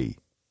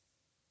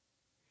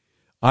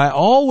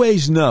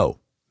always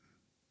know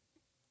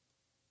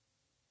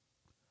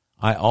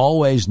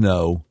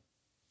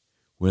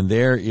when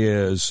there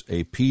is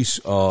a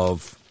piece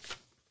of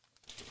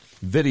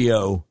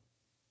video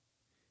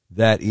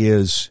that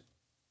is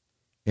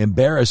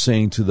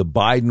embarrassing to the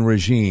Biden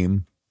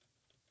regime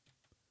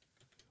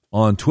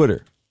on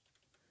Twitter,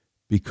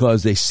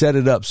 because they set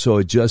it up so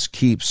it just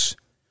keeps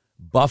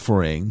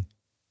buffering.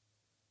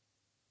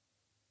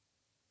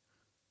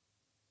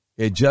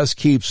 It just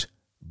keeps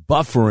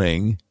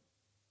buffering,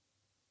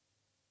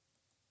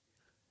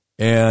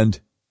 and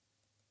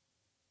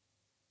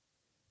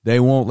they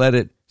won't let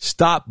it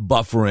stop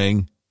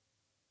buffering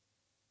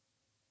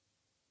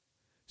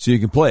so you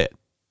can play it,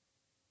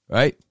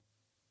 right?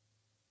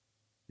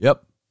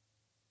 Yep.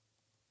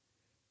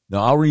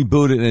 Now I'll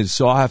reboot it, and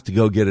so I'll have to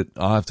go get it.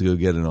 I'll have to go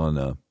get it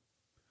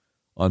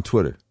on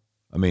Twitter.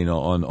 I mean,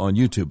 on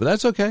YouTube. But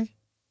that's okay.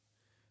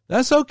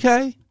 That's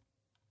okay.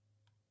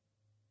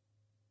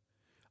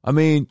 I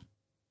mean,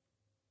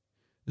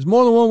 there's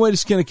more than one way to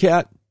skin a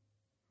cat.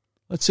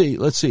 Let's see.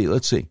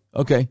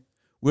 Okay,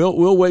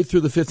 we'll wait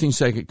through the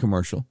 15-second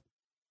commercial.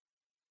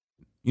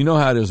 You know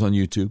how it is on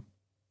YouTube.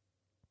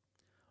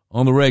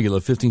 On the regular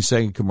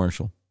 15-second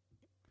commercial.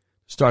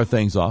 Start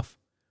things off.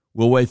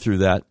 We'll wait through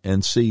that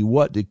and see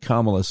what did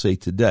Kamala say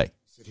today.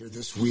 Here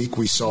this week,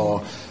 we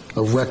saw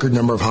a record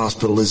number of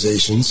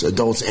hospitalizations,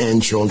 adults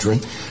and children.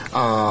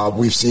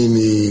 We've seen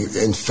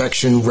the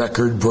infection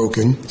record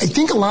broken. I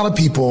think a lot of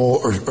people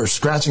are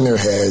scratching their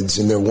heads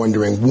and they're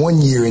wondering, 1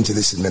 year into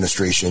this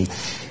administration,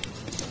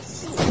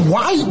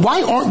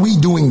 why aren't we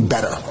doing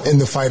better in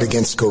the fight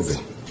against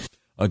COVID?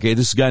 Okay,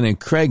 this is a guy named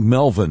Craig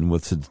Melvin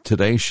with the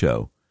Today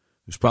Show,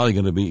 who's probably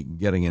going to be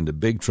getting into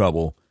big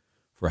trouble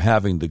for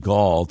having the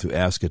gall to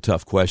ask a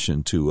tough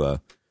question to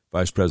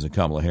Vice President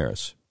Kamala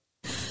Harris.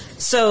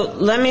 So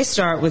let me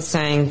start with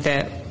saying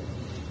that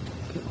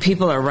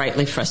people are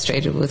rightly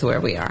frustrated with where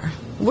we are.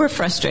 We're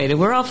frustrated.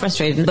 We're all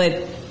frustrated.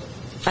 But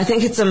I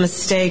think it's a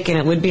mistake, and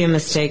it would be a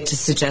mistake to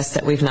suggest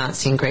that we've not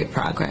seen great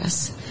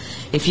progress.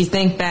 If you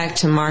think back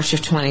to March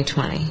of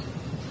 2020,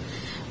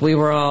 we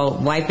were all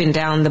wiping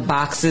down the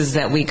boxes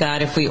that we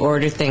got if we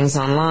ordered things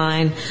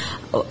online.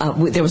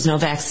 There was no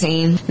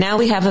vaccine. Now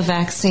we have a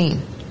vaccine,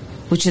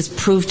 which has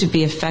proved to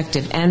be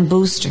effective, and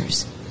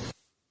boosters.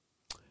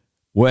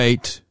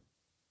 Wait.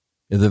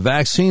 If the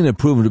vaccine had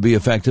proven to be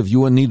effective,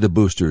 you wouldn't need the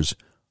boosters,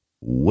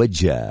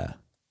 would ya?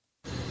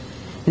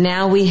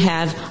 Now we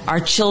have our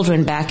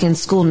children back in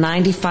school.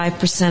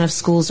 95% of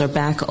schools are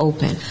back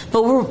open.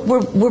 But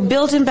we're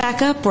building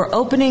back up. We're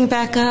opening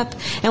back up.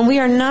 And we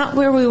are not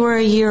where we were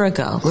a year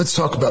ago. Let's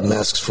talk about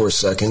masks for a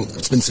second.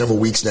 It's been several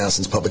weeks now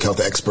since public health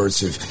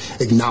experts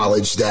have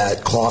acknowledged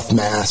that cloth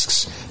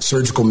masks,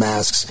 surgical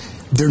masks,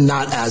 they're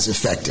not as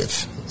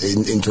effective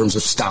in terms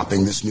of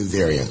stopping this new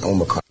variant,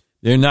 Omicron.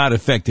 They're not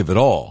effective at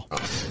all.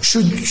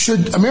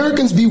 Should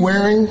Americans be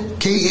wearing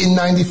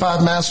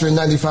KN95 masks or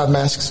N95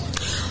 masks?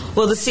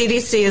 Well, the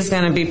CDC is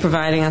going to be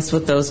providing us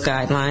with those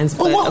guidelines.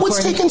 But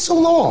what's taking so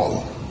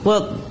long?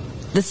 Well,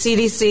 the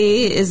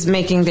CDC is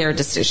making their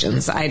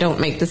decisions. I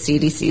don't make the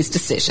CDC's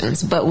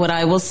decisions. But what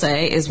I will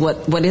say is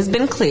what has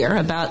been clear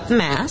about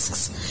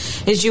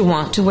masks is you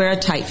want to wear a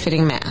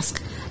tight-fitting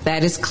mask.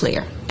 That is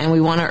clear, and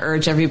we want to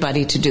urge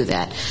everybody to do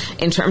that.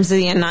 In terms of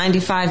the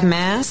N95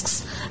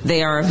 masks,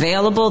 they are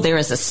available. There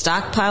is a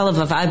stockpile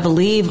of I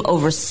believe,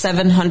 over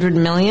 700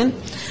 million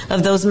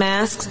of those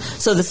masks.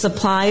 So the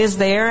supply is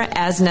there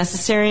as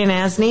necessary and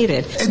as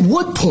needed. At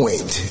what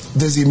point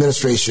does the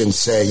administration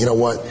say, you know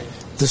what,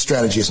 this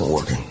strategy isn't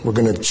working, we're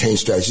going to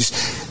change strategies?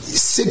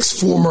 6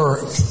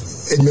 former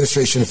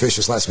administration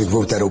officials last week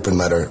wrote that open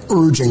letter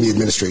urging the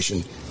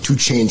administration to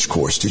change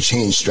course, to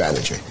change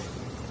strategy.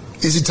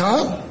 Is it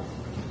time?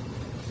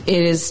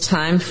 It is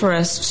time for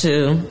us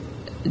to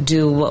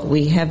do what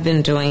we have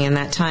been doing, and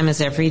that time is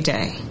every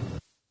day.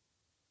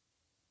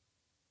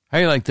 How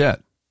do you like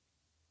that?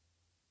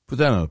 Put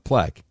that on a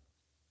plaque.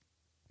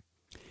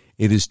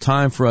 It is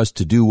time for us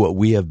to do what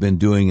we have been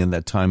doing, and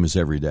that time is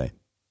every day.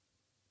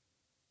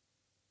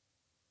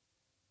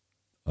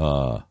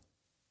 That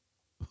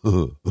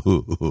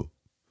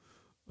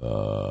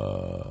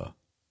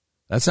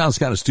sounds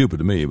kind of stupid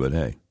to me, but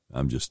hey,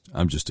 I'm just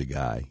a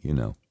guy, you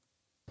know.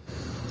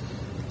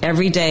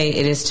 Every day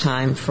it is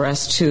time for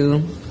us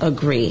to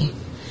agree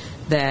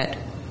that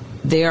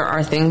there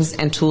are things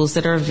and tools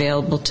that are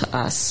available to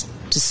us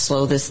to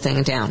slow this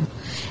thing down.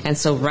 And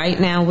so right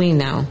now we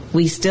know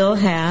we still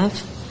have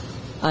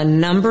a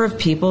number of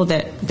people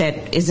that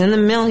is in the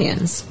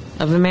millions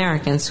of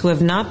Americans who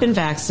have not been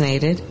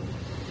vaccinated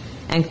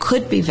and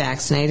could be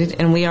vaccinated,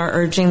 and we are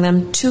urging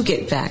them to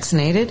get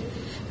vaccinated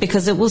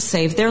because it will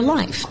save their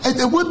life.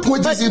 At what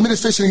point does the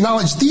administration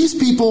acknowledge these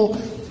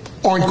people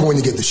aren't going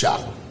to get the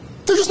shot?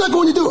 They're just not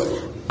going to do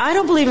it. I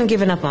don't believe in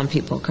giving up on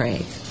people,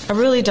 Craig. I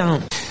really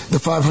don't. The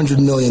 500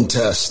 million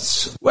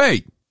tests.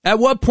 Wait, at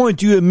what point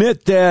do you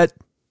admit that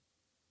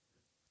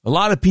a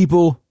lot of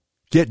people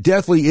get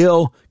deathly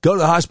ill, go to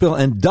the hospital,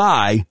 and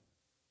die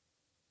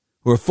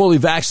who are fully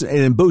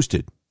vaccinated and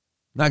boosted?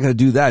 Not going to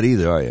do that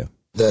either, are you?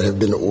 That have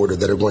been ordered,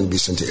 that are going to be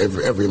sent to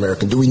every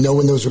American. Do we know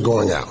when those are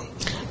going out?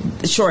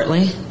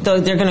 Shortly, though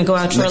they're going to go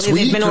out shortly.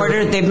 They've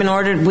been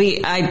ordered.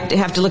 I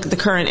have to look at the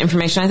current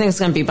information. I think it's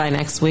going to be by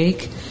next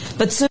week.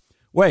 But soon.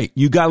 Wait,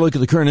 you got to look at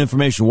the current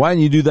information. Why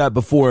didn't you do that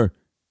before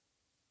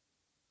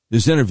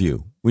this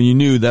interview when you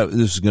knew that this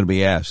was going to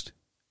be asked?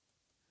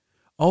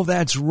 Oh,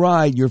 that's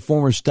right. Your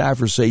former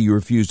staffers say you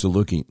refused to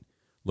look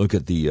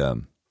at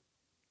the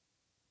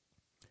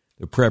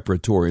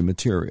preparatory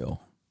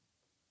material.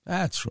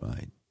 That's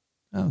right.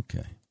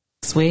 Okay.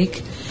 Next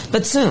week,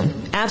 but soon,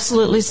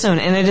 absolutely soon,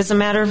 and it is a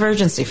matter of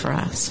urgency for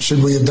us.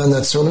 Should we have done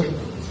that sooner?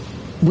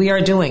 We are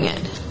doing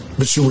it.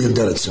 But should we have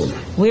done it sooner?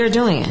 We are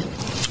doing it.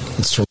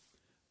 That's true.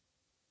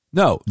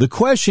 No, the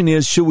question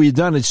is, should we have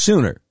done it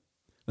sooner?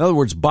 In other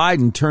words,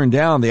 Biden turned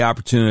down the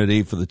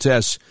opportunity for the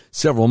tests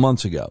several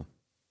months ago.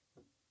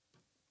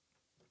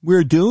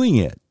 We're doing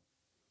it.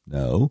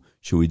 No,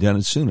 should we have done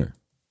it sooner?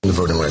 The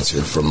voting rights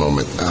here for a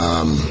moment.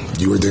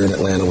 You were there in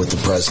Atlanta with the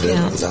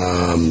president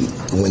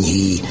when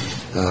he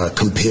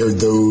compared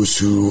those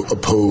who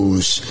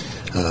oppose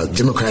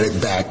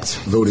Democratic-backed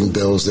voting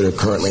bills that are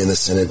currently in the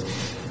Senate.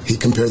 He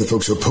compared the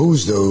folks who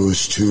oppose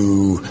those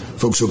to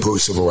folks who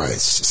oppose civil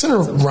rights.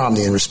 Senator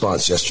Romney, in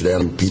response yesterday,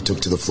 he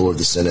took to the floor of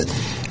the Senate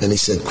and he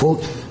said,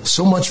 quote,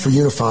 "So much for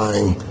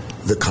unifying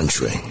the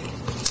country."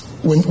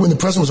 When the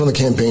president was on the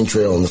campaign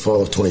trail in the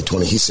fall of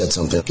 2020, he said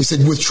something. He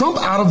said, "With Trump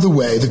out of the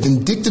way, the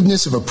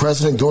vindictiveness of a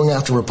president going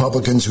after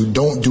Republicans who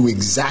don't do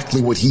exactly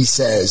what he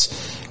says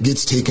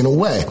gets taken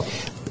away."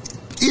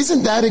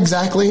 Isn't that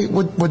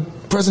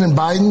what President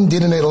Biden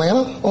did in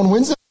Atlanta on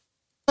Wednesday?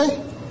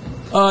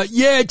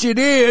 Yes, it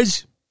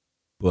is.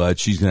 But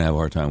she's going to have a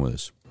hard time with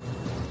this.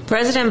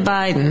 President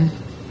Biden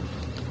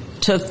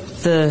took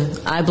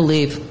the, I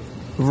believe,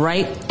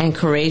 right and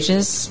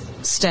courageous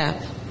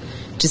step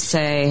to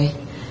say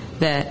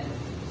that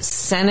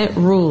Senate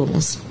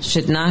rules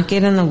should not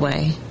get in the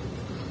way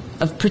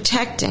of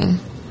protecting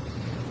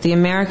the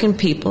American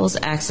people's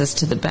access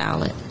to the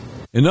ballot.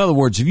 In other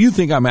words, if you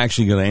think I'm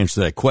actually going to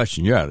answer that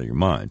question, you're out of your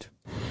mind.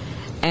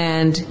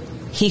 And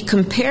he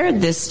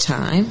compared this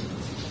time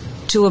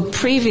to a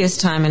previous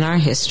time in our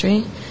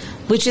history,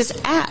 which is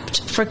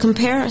apt for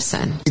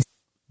comparison.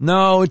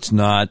 No, it's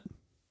not.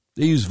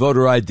 They use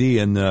voter ID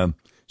in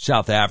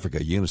South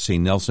Africa. You're going to say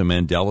Nelson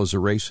Mandela's a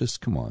racist?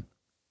 Come on.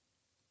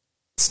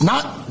 It's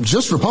not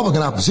just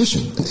Republican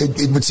opposition.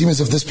 It would seem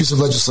as if this piece of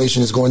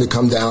legislation is going to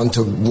come down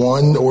to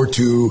one or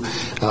two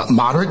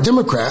moderate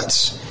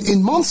Democrats.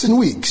 In months and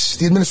weeks,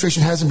 the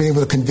administration hasn't been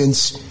able to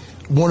convince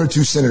one or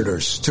two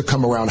senators to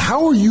come around.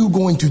 How are you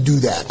going to do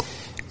that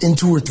in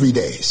 2 or 3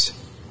 days?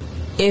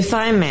 If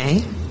I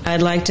may,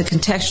 I'd like to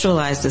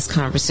contextualize this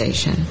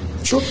conversation.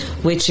 Sure.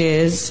 Which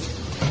is,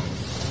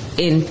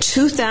 in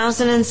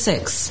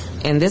 2006,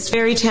 in this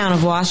very town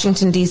of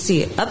Washington,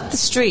 D.C., up the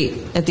street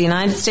at the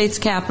United States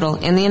Capitol,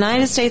 in the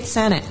United States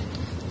Senate,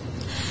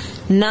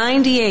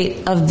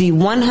 98 of the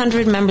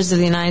 100 members of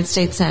the United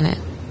States Senate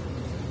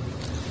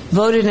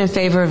voted in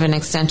favor of an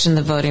extension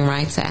of the Voting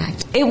Rights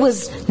Act. It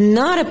was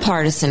not a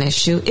partisan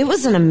issue. It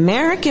was an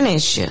American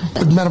issue.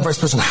 But, Madam Vice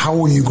President,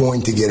 how are you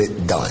going to get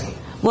it done?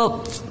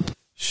 Well,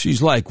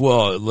 she's like,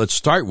 well, let's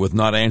start with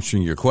not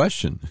answering your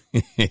question.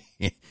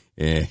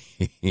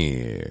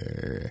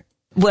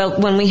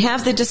 Well, when we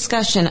have the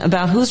discussion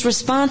about who's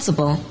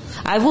responsible,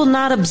 I will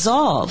not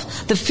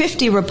absolve the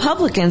 50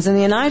 Republicans in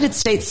the United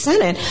States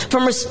Senate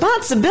from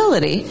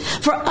responsibility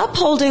for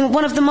upholding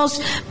one of the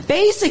most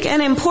basic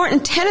and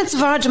important tenets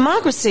of our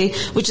democracy,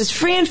 which is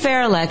free and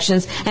fair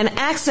elections and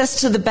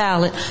access to the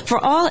ballot for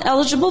all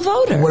eligible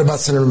voters. What about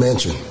Senator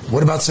Manchin?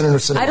 What about Senator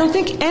Sinema? I don't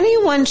think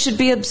anyone should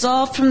be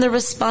absolved from the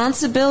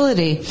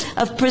responsibility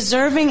of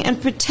preserving and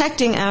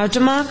protecting our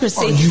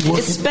democracy,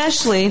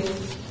 especially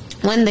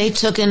when they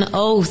took an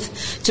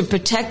oath to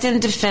protect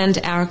and defend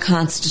our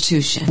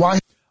Constitution. Why?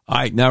 All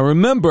right, now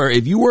remember,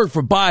 if you work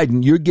for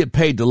Biden, you get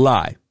paid to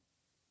lie. You know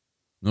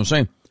what I'm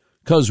saying?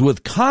 Because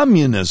with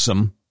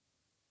communism,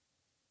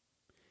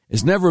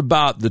 it's never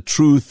about the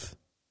truth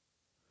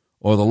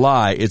or the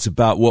lie. It's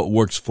about what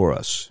works for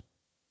us.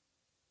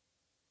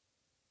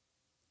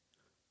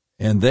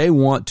 And they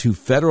want to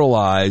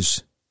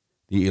federalize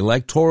the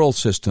electoral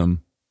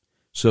system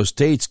so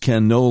states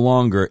can no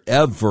longer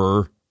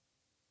ever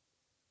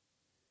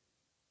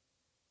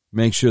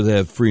make sure they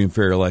have free and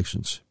fair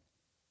elections.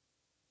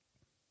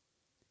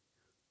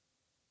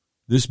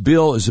 This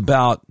bill is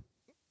about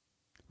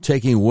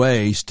taking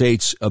away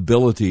states'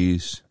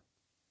 abilities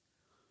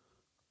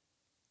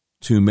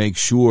to make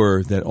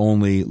sure that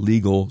only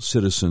legal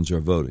citizens are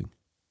voting.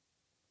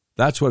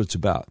 That's what it's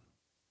about.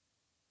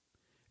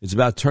 It's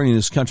about turning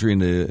this country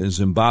into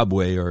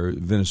Zimbabwe or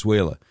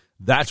Venezuela.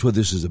 That's what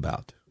this is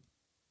about.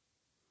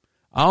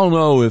 I don't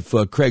know if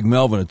Craig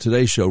Melvin at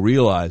Today's Show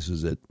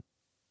realizes it.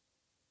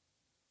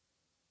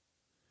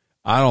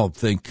 I don't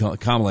think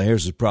Kamala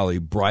Harris is probably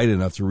bright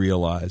enough to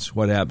realize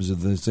what happens if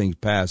this thing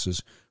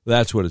passes.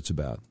 That's what it's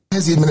about.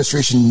 Has the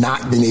administration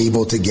not been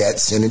able to get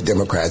Senate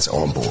Democrats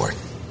on board?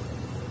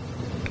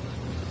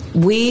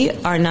 We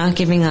are not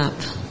giving up.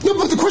 No,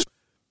 but the question...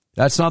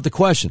 That's not the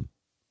question.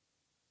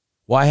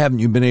 Why haven't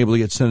you been able to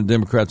get Senate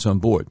Democrats on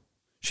board?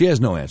 She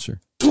has no answer.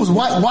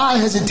 Why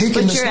has it taken this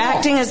long? But you're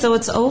acting as though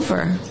it's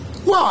over.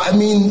 Well, I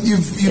mean,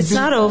 it's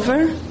not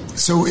over.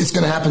 So it's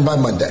going to happen by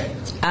Monday.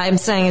 I'm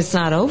saying it's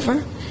not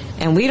over,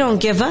 and we don't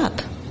give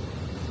up.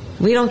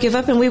 We don't give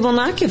up, and we will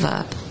not give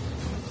up.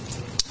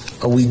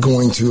 Are we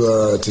going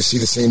to see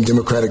the same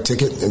Democratic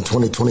ticket in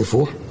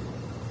 2024?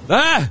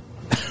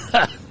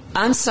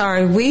 I'm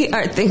sorry. We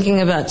are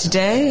thinking about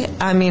today.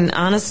 I mean,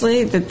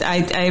 honestly, that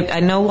I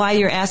know why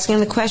you're asking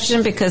the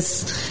question,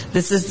 because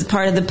this is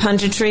part of the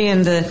punditry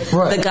and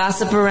the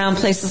gossip around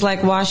places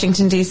like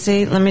Washington,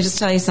 D.C. Let me just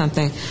tell you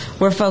something.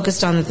 We're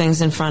focused on the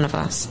things in front of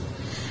us.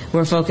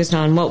 We're focused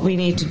on what we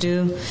need to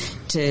do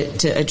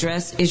to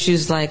address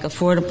issues like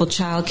affordable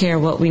child care,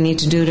 what we need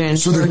to do to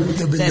ensure. So there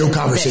have been no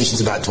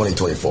conversations about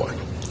 2024?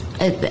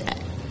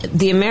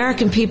 The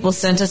American people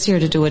sent us here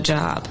to do a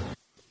job.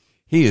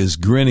 He is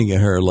grinning at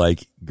her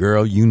like,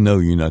 girl, you know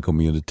you're not going to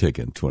be in the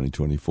ticket in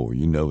 2024.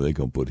 You know they're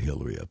going to put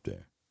Hillary up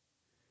there.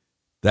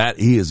 That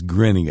he is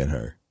grinning at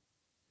her,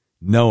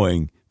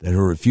 knowing that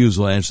her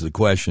refusal to answer the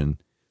question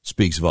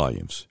speaks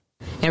volumes.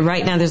 And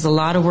right now there's a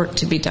lot of work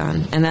to be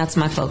done, and that's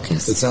my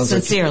focus. It sounds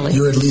sincerely. Like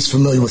you're at least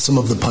familiar with some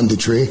of the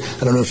punditry.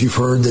 I don't know if you've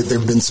heard that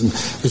there's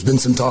been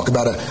some talk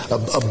about a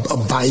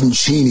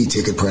Biden-Cheney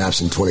ticket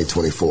perhaps in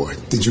 2024.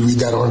 Did you read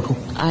that article?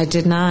 I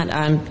did not.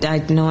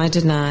 No, I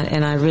did not,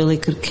 and I really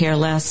could care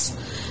less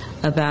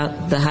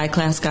about the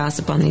high-class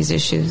gossip on these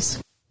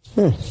issues.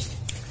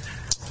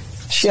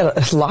 She had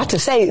a lot to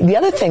say. The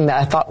other thing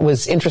that I thought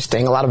was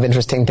interesting, a lot of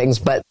interesting things,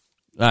 but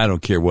I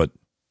don't care what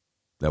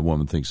that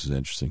woman thinks is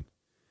interesting.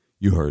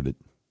 You heard it.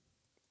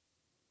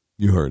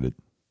 You heard it.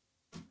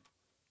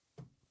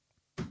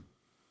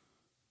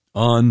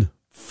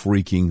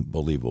 Unfreaking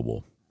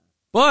believable.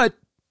 But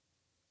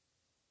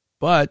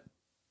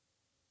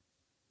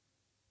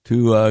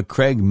to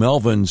Craig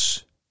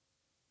Melvin's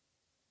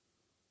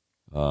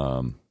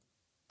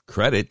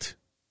credit,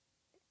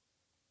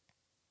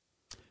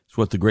 it's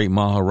what the great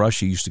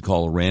Maharishi used to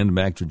call a random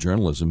act of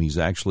journalism. He's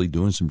actually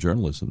doing some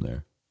journalism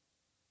there.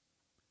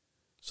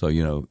 So,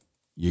 you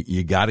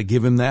got to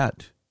give him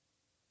that.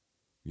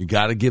 You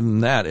got to give them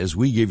that as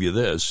we give you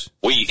this.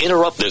 We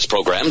interrupt this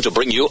program to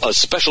bring you a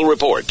special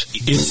report.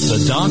 It's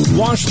the Doc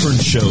Washburn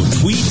Show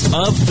Tweet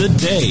of the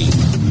Day.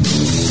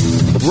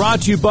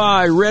 Brought to you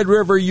by Red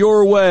River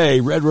Your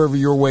Way.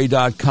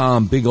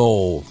 RedRiverYourWay.com. Big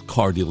old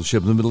car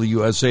dealership in the middle of the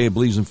USA. It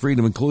believes in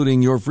freedom,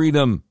 including your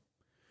freedom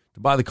to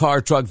buy the car,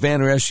 truck,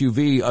 van, or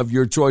SUV of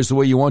your choice the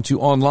way you want to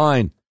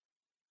online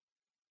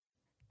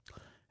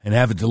and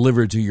have it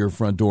delivered to your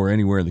front door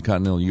anywhere in the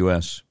continental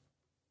U.S.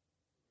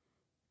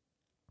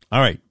 All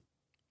right.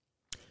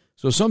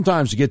 So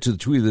sometimes to get to the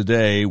tweet of the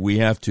day, we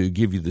have to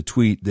give you the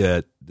tweet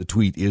that the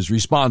tweet is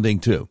responding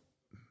to.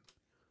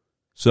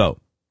 So,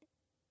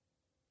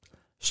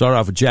 start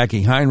off with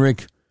Jackie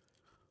Heinrich,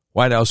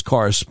 White House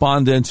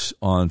correspondent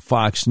on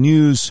Fox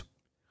News,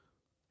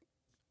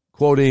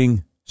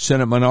 quoting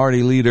Senate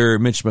Minority Leader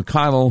Mitch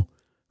McConnell,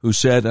 who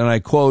said, and I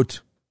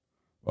quote,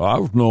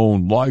 "I've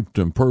known, liked,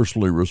 and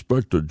personally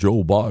respected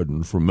Joe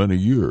Biden for many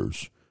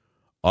years.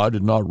 I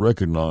did not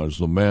recognize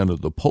the man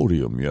at the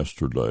podium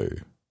yesterday."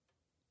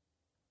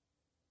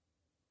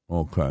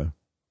 Okay.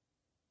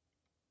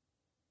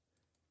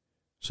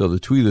 So the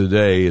tweet of the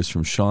day is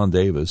from Sean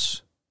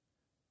Davis,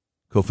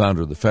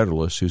 co-founder of The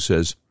Federalist, who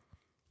says,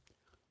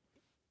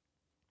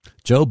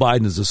 Joe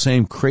Biden is the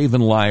same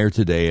craven liar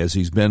today as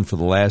he's been for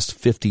the last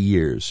 50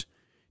 years.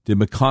 Did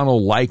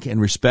McConnell like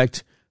and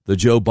respect the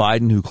Joe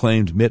Biden who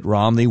claimed Mitt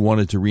Romney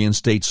wanted to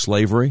reinstate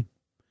slavery?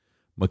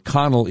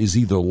 McConnell is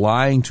either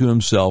lying to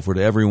himself or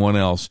to everyone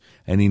else,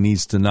 and he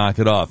needs to knock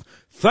it off.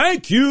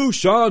 Thank you,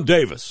 Sean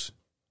Davis.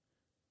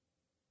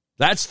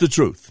 That's the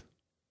truth.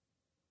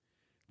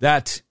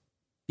 That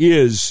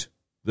is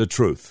the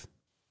truth.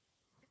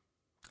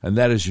 And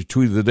that is your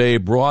tweet of the day,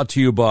 brought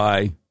to you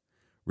by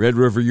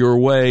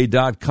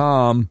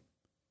RedRiverYourWay.com.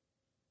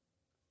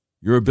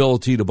 Your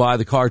ability to buy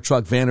the car,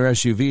 truck, van, or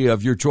SUV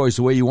of your choice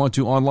the way you want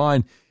to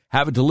online.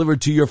 Have it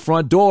delivered to your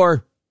front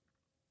door.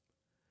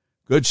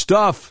 Good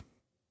stuff.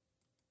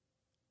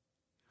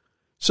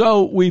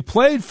 So we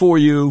played for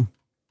you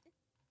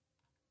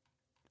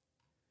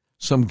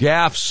some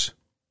gaffes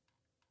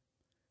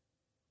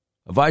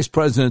of Vice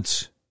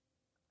President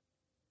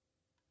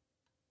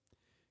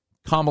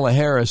Kamala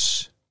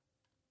Harris.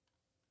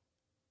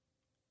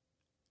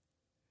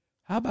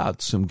 How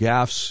about some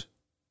gaffes?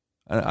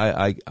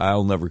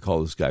 I'll never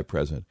call this guy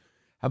president.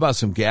 How about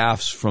some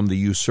gaffes from the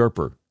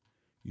usurper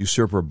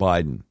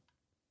Biden?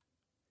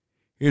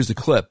 Here's the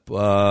clip.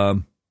 Let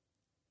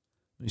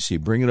me see.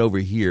 Bring it over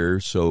here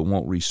so it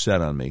won't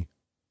reset on me.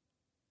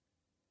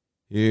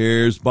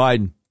 Here's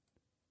Biden.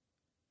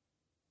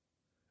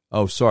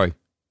 Oh, sorry.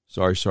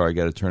 I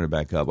got to turn it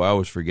back up. I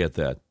always forget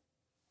that.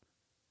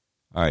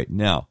 All right,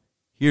 now,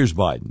 here's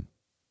Biden.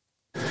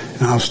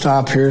 And I'll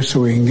stop here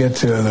so we can get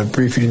to the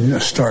briefing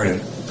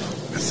started.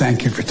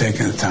 Thank you for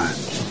taking the time.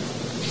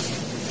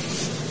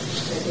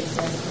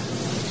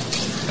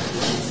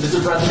 Mr.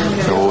 President,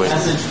 you have a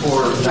message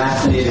for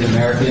vaccinated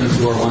Americans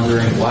who are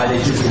wondering why they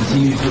should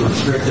continue to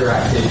restrict their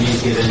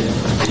activities, given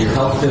that your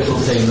health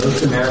officials say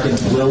most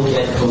Americans will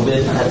get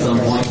COVID at some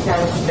point?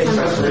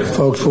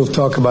 Folks, we'll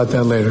talk about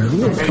that later.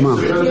 Come on.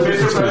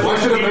 Why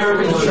should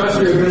Americans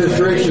trust your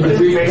administration to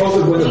treat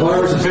COVID when the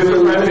virus is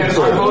clearly winning?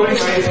 I'm voting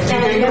against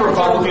keeping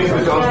Republicans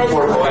who don't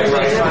support the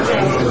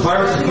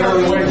virus is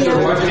clearly winning,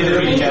 so why should it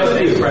be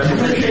Mr.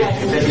 President?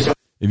 Thank you so much.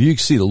 If you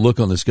see the look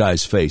on this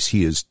guy's face,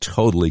 he is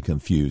totally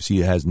confused. He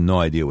has no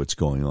idea what's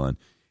going on.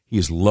 He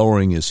is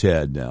lowering his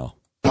head now.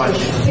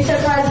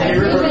 Mr.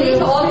 President, we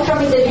believe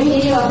Omicron is the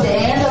beginning of the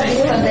end of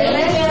this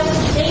pandemic.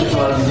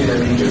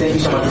 Thank you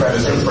so much,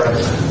 President.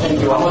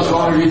 Thank you. How much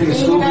longer do you think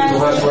school people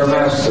have to wear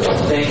masks?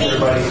 Thank you,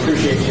 everybody.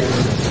 Appreciate you.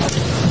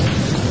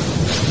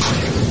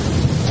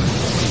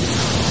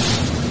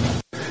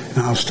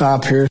 And I'll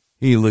stop here.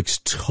 He looks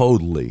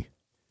totally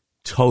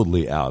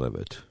out of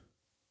it.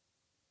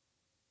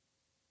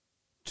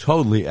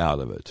 Totally out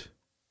of it.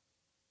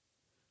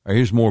 All right,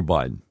 here's more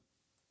Biden.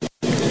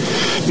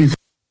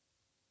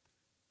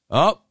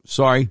 Oh,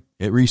 sorry.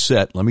 It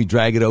reset. Let me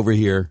drag it over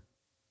here.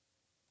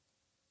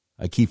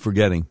 I keep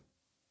forgetting.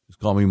 Just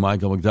call me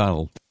Michael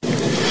McDonald.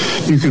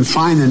 You can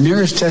find the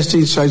nearest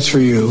testing sites for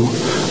you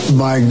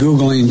by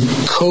Googling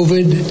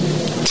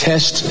COVID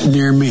test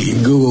near me.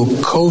 Google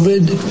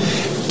COVID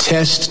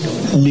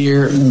test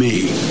near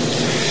me.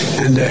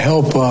 And to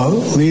help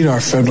lead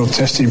our federal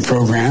testing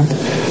program,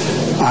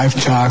 I've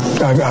tapped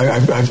Dr.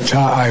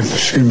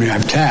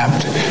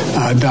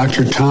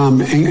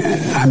 Tom,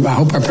 I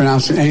hope I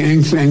pronounced it,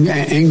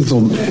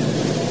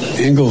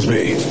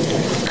 Inglesby.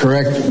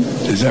 Correct?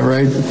 Is that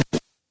right?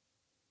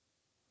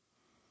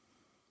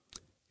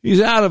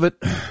 He's out of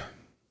it.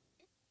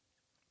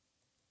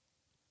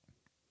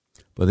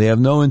 But they have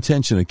no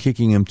intention of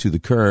kicking him to the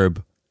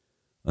curb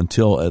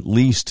until at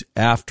least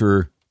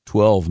after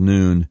 12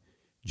 noon,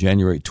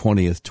 January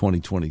 20th,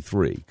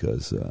 2023,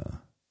 because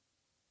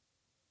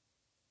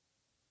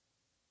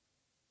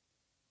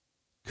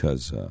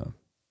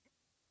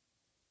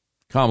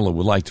Kamala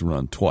would like to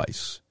run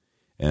twice.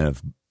 And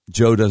if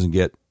Joe doesn't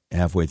get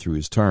halfway through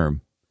his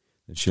term,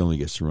 then she only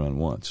gets to run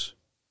once.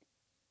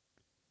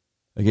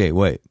 Okay,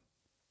 wait.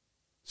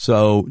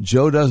 So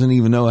Joe doesn't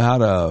even know how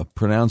to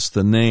pronounce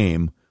the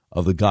name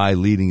of the guy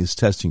leading his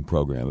testing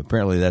program.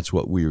 Apparently that's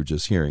what we were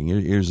just hearing.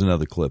 Here's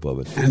another clip of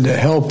it. And to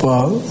help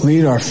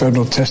lead our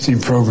federal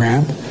testing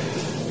program,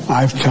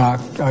 I've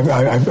tapped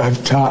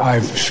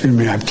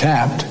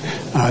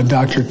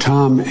Dr.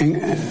 Tom, I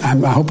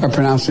hope I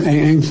pronounced it,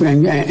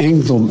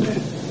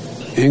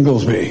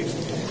 Inglesby.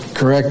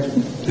 Correct?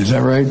 Is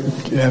that right,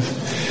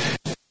 Jeff?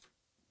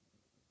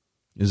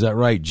 Is that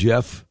right,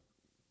 Jeff?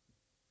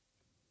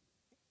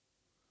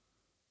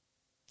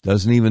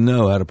 Doesn't even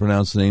know how to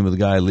pronounce the name of the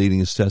guy leading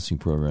his testing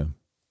program.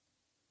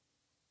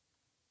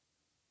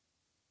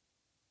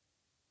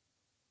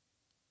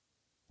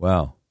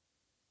 Wow.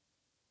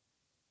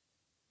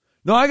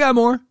 No, I got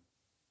more.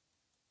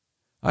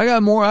 I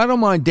don't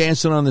mind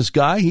dancing on this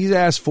guy. He's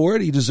asked for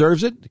it. He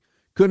deserves it.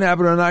 Couldn't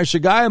happen to a nicer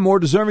guy, a more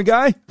deserving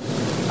guy.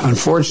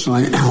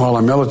 Unfortunately, while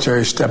our military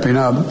is stepping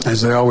up,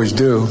 as they always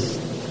do,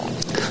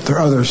 there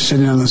are others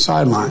sitting on the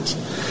sidelines,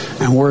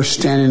 and we're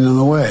standing in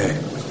the way.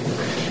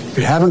 If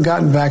you haven't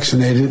gotten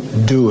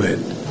vaccinated, do it.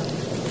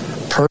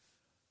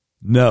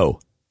 No.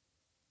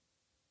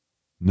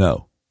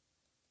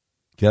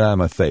 Get out of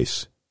my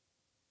face.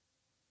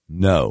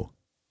 No.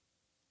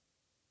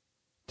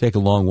 Take a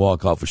long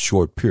walk off a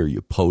short pier,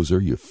 you poser,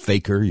 you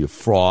faker, you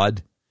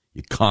fraud,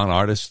 you con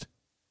artist.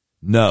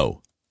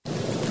 No.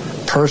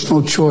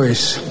 Personal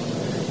choice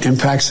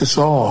impacts us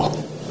all,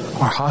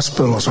 our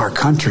hospitals, our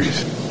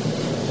countries.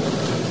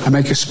 I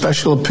make a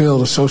special appeal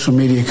to social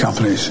media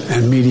companies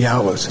and media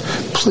outlets.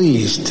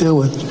 Please deal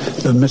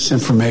with the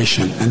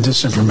misinformation and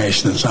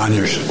disinformation that's on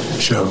your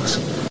shows.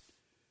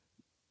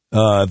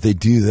 If they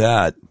do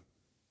that,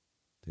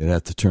 they'd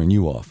have to turn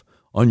you off.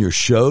 On your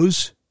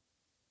shows?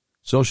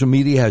 Social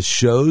media has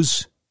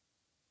shows?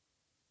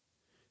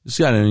 This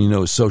guy doesn't even know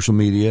what social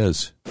media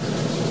is.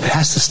 It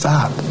has to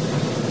stop.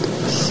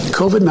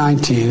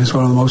 COVID-19 is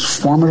one of the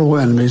most formidable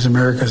enemies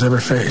America's ever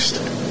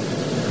faced.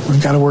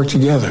 We've got to work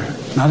together.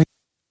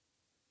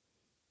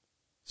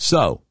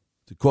 So,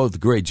 to quote the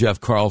great Jeff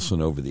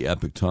Carlson over the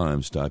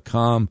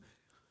EpicTimes.com,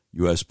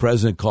 U.S.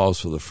 President calls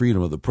for the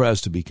freedom of the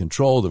press to be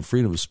controlled and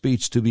freedom of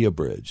speech to be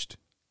abridged.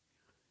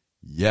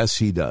 Yes,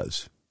 he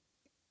does.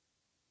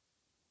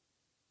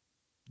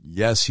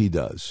 Yes, he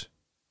does.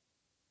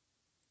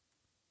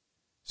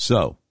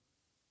 So,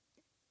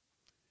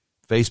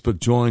 Facebook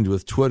joined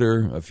with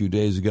Twitter a few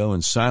days ago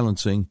in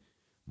silencing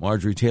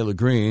Marjorie Taylor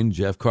Greene.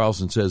 Jeff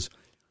Carlson says,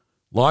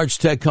 large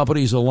tech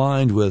companies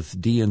aligned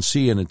with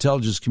DNC and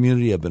intelligence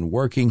community have been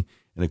working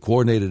in a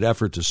coordinated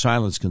effort to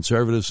silence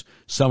conservatives.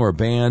 Some are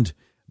banned.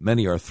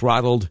 Many are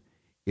throttled.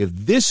 If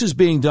this is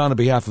being done on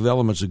behalf of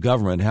elements of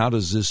government, how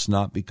does this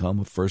not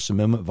become a First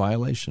Amendment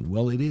violation?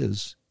 Well, it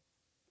is.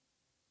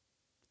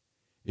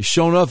 It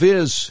sure enough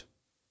is.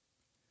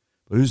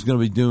 But who's going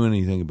to be doing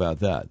anything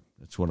about that?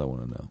 That's what I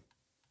want to know.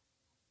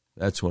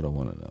 That's what I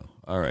want to know.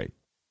 All right.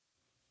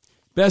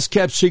 Best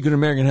kept secret in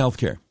American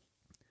healthcare.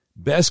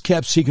 Best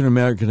kept secret in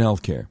American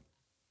healthcare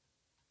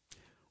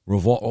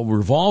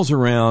revolves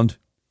around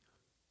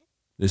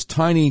this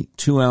tiny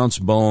 2-ounce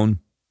bone,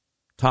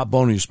 top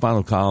bone of your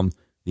spinal column,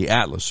 the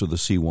atlas or the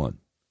C1.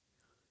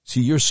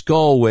 See, your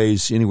skull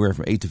weighs anywhere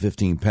from 8 to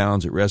 15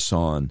 pounds. It rests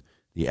on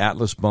the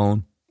atlas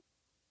bone,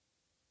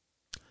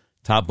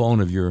 top bone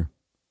of your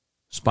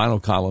spinal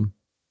column,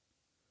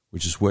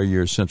 which is where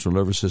your central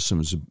nervous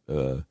system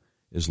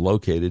is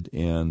located,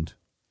 and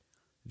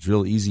it's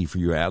real easy for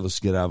your atlas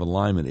to get out of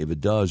alignment. If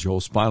it does, your whole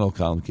spinal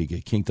column can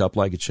get kinked up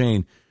like a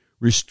chain,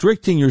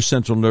 restricting your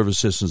central nervous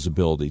system's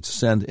ability to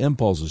send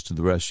impulses to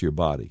the rest of your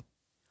body.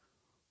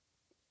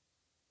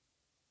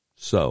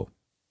 So,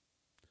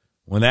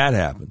 when that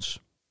happens,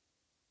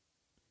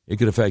 it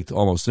could affect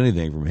almost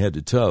anything from head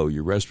to toe,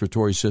 your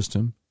respiratory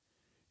system,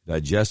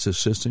 digestive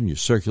system, your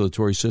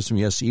circulatory system,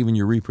 yes, even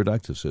your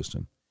reproductive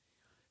system.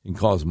 It can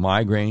cause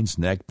migraines,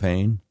 neck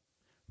pain,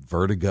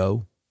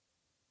 vertigo,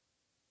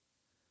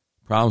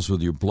 problems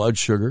with your blood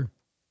sugar,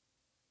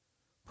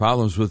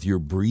 problems with your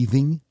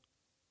breathing.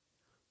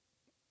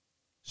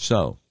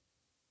 So,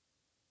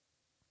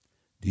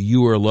 do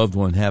you or a loved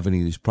one have any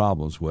of these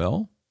problems?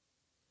 Well,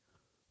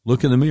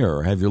 look in the mirror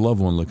or have your loved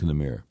one look in the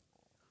mirror.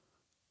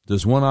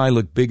 Does one eye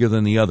look bigger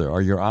than the other?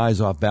 Are your eyes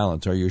off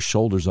balance? Are your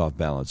shoulders off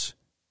balance?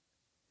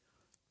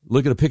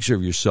 Look at a picture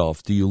of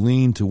yourself. Do you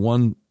lean to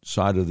one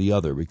side or the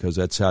other because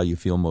that's how you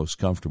feel most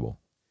comfortable?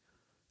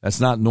 That's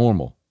not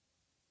normal,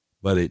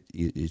 but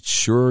it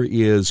sure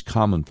is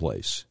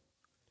commonplace.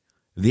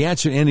 If the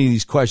answer to any of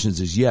these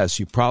questions is yes,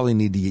 you probably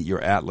need to get your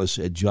atlas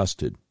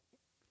adjusted.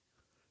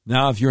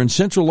 Now, if you're in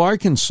Central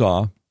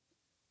Arkansas,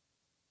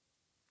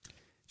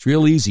 it's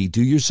real easy.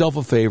 Do yourself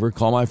a favor.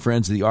 Call my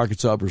friends at the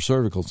Arkansas Upper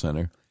Cervical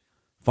Center,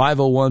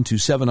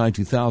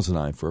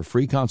 501-279-2009 for a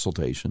free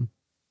consultation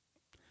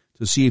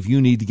to see if you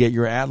need to get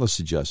your atlas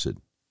adjusted.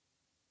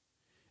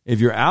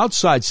 If you're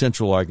outside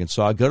Central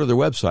Arkansas, go to their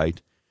website,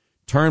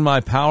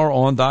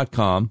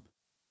 turnmypoweron.com.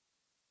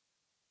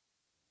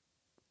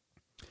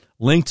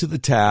 Link to the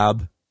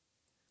tab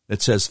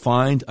that says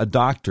Find a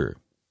Doctor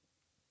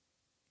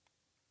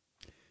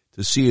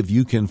to see if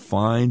you can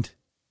find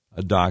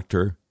a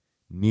doctor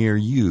near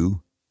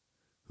you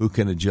who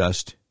can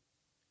adjust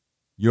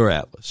your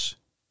atlas.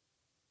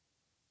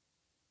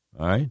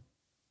 All right?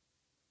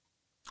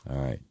 All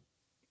right.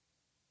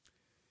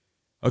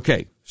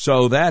 Okay,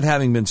 so that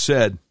having been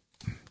said,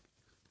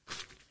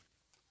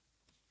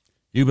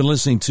 you've been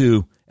listening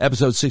to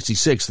episode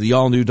 66 of the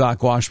all-new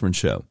Doc Washburn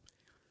Show.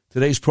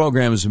 Today's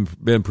program has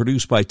been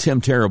produced by Tim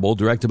Terrible,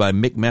 directed by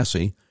Mick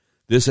Messy.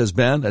 This has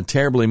been a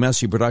terribly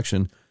messy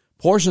production.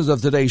 Portions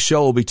of today's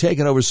show will be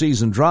taken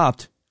overseas and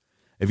dropped.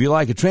 If you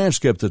like a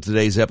transcript of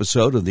today's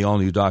episode of the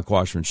all-new Doc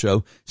Washburn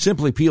Show,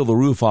 simply peel the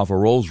roof off a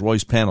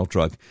Rolls-Royce panel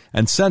truck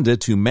and send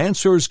it to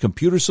Mansour's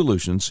Computer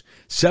Solutions,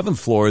 7th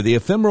floor, the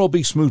ephemeral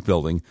B. Smoot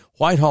Building,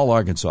 Whitehall,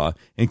 Arkansas,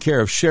 in care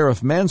of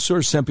Sheriff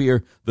Mansour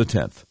Sempier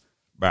X.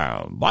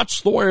 And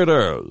that's the way it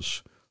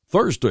is.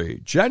 Thursday,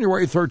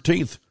 January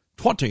 13th,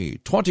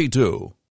 2022.